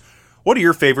 folks, what are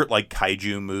your favorite like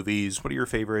kaiju movies? What are your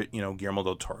favorite Guillermo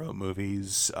del Toro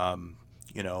movies?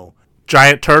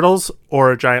 Giant turtles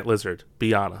or a giant lizard?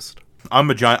 Be honest. I'm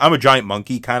a giant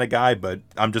monkey kind of guy, but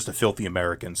I'm just a filthy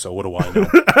American. So what do I know?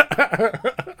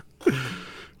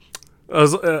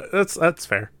 That's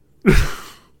fair.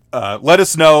 Let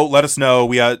us know.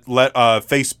 We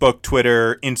Facebook,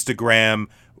 Twitter, Instagram.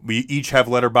 We each have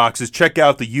letterboxes. Check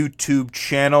out the YouTube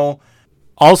channel.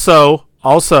 Also,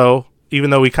 even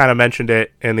though we kind of mentioned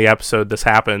it in the episode this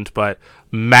happened, but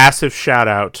massive shout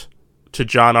out to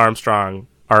John Armstrong,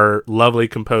 our lovely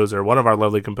composer, one of our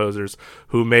lovely composers,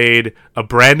 who made a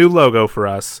brand new logo for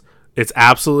us. It's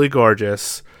absolutely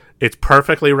gorgeous. It's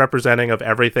perfectly representing of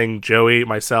everything Joey,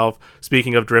 myself,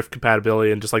 speaking of drift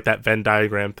compatibility and just like that Venn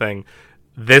diagram thing.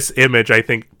 This image, I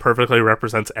think, perfectly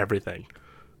represents everything.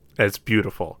 It's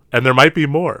beautiful. And there might be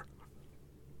more.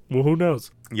 Well, who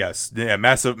knows? Yes. Yeah,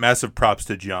 massive props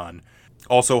to John.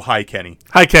 Also, hi, Kenny.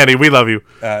 Hi, Kenny. We love you.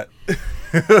 That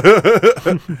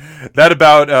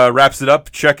about wraps it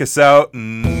up. Check us out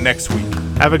next week.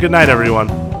 Have a good night, everyone.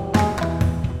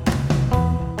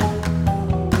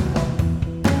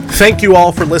 Thank you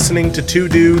all for listening to Two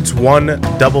Dudes, One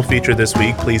Double Feature this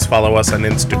week. Please follow us on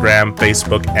Instagram,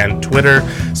 Facebook, and Twitter.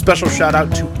 Special shout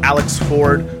out to Alex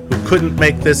Ford, who couldn't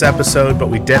make this episode, but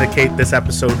we dedicate this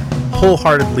episode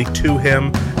wholeheartedly to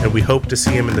him, and we hope to see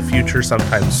him in the future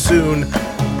sometime soon.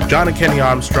 John and Kenny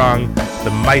Armstrong,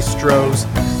 the maestros,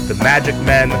 the magic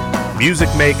men, music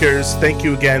makers, thank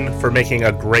you again for making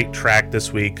a great track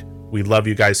this week. We love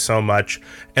you guys so much.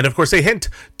 And of course, a hint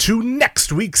to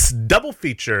next week's double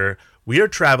feature. We are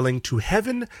traveling to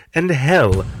heaven and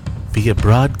hell via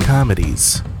broad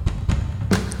comedies.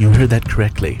 You heard that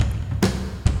correctly.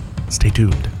 Stay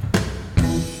tuned.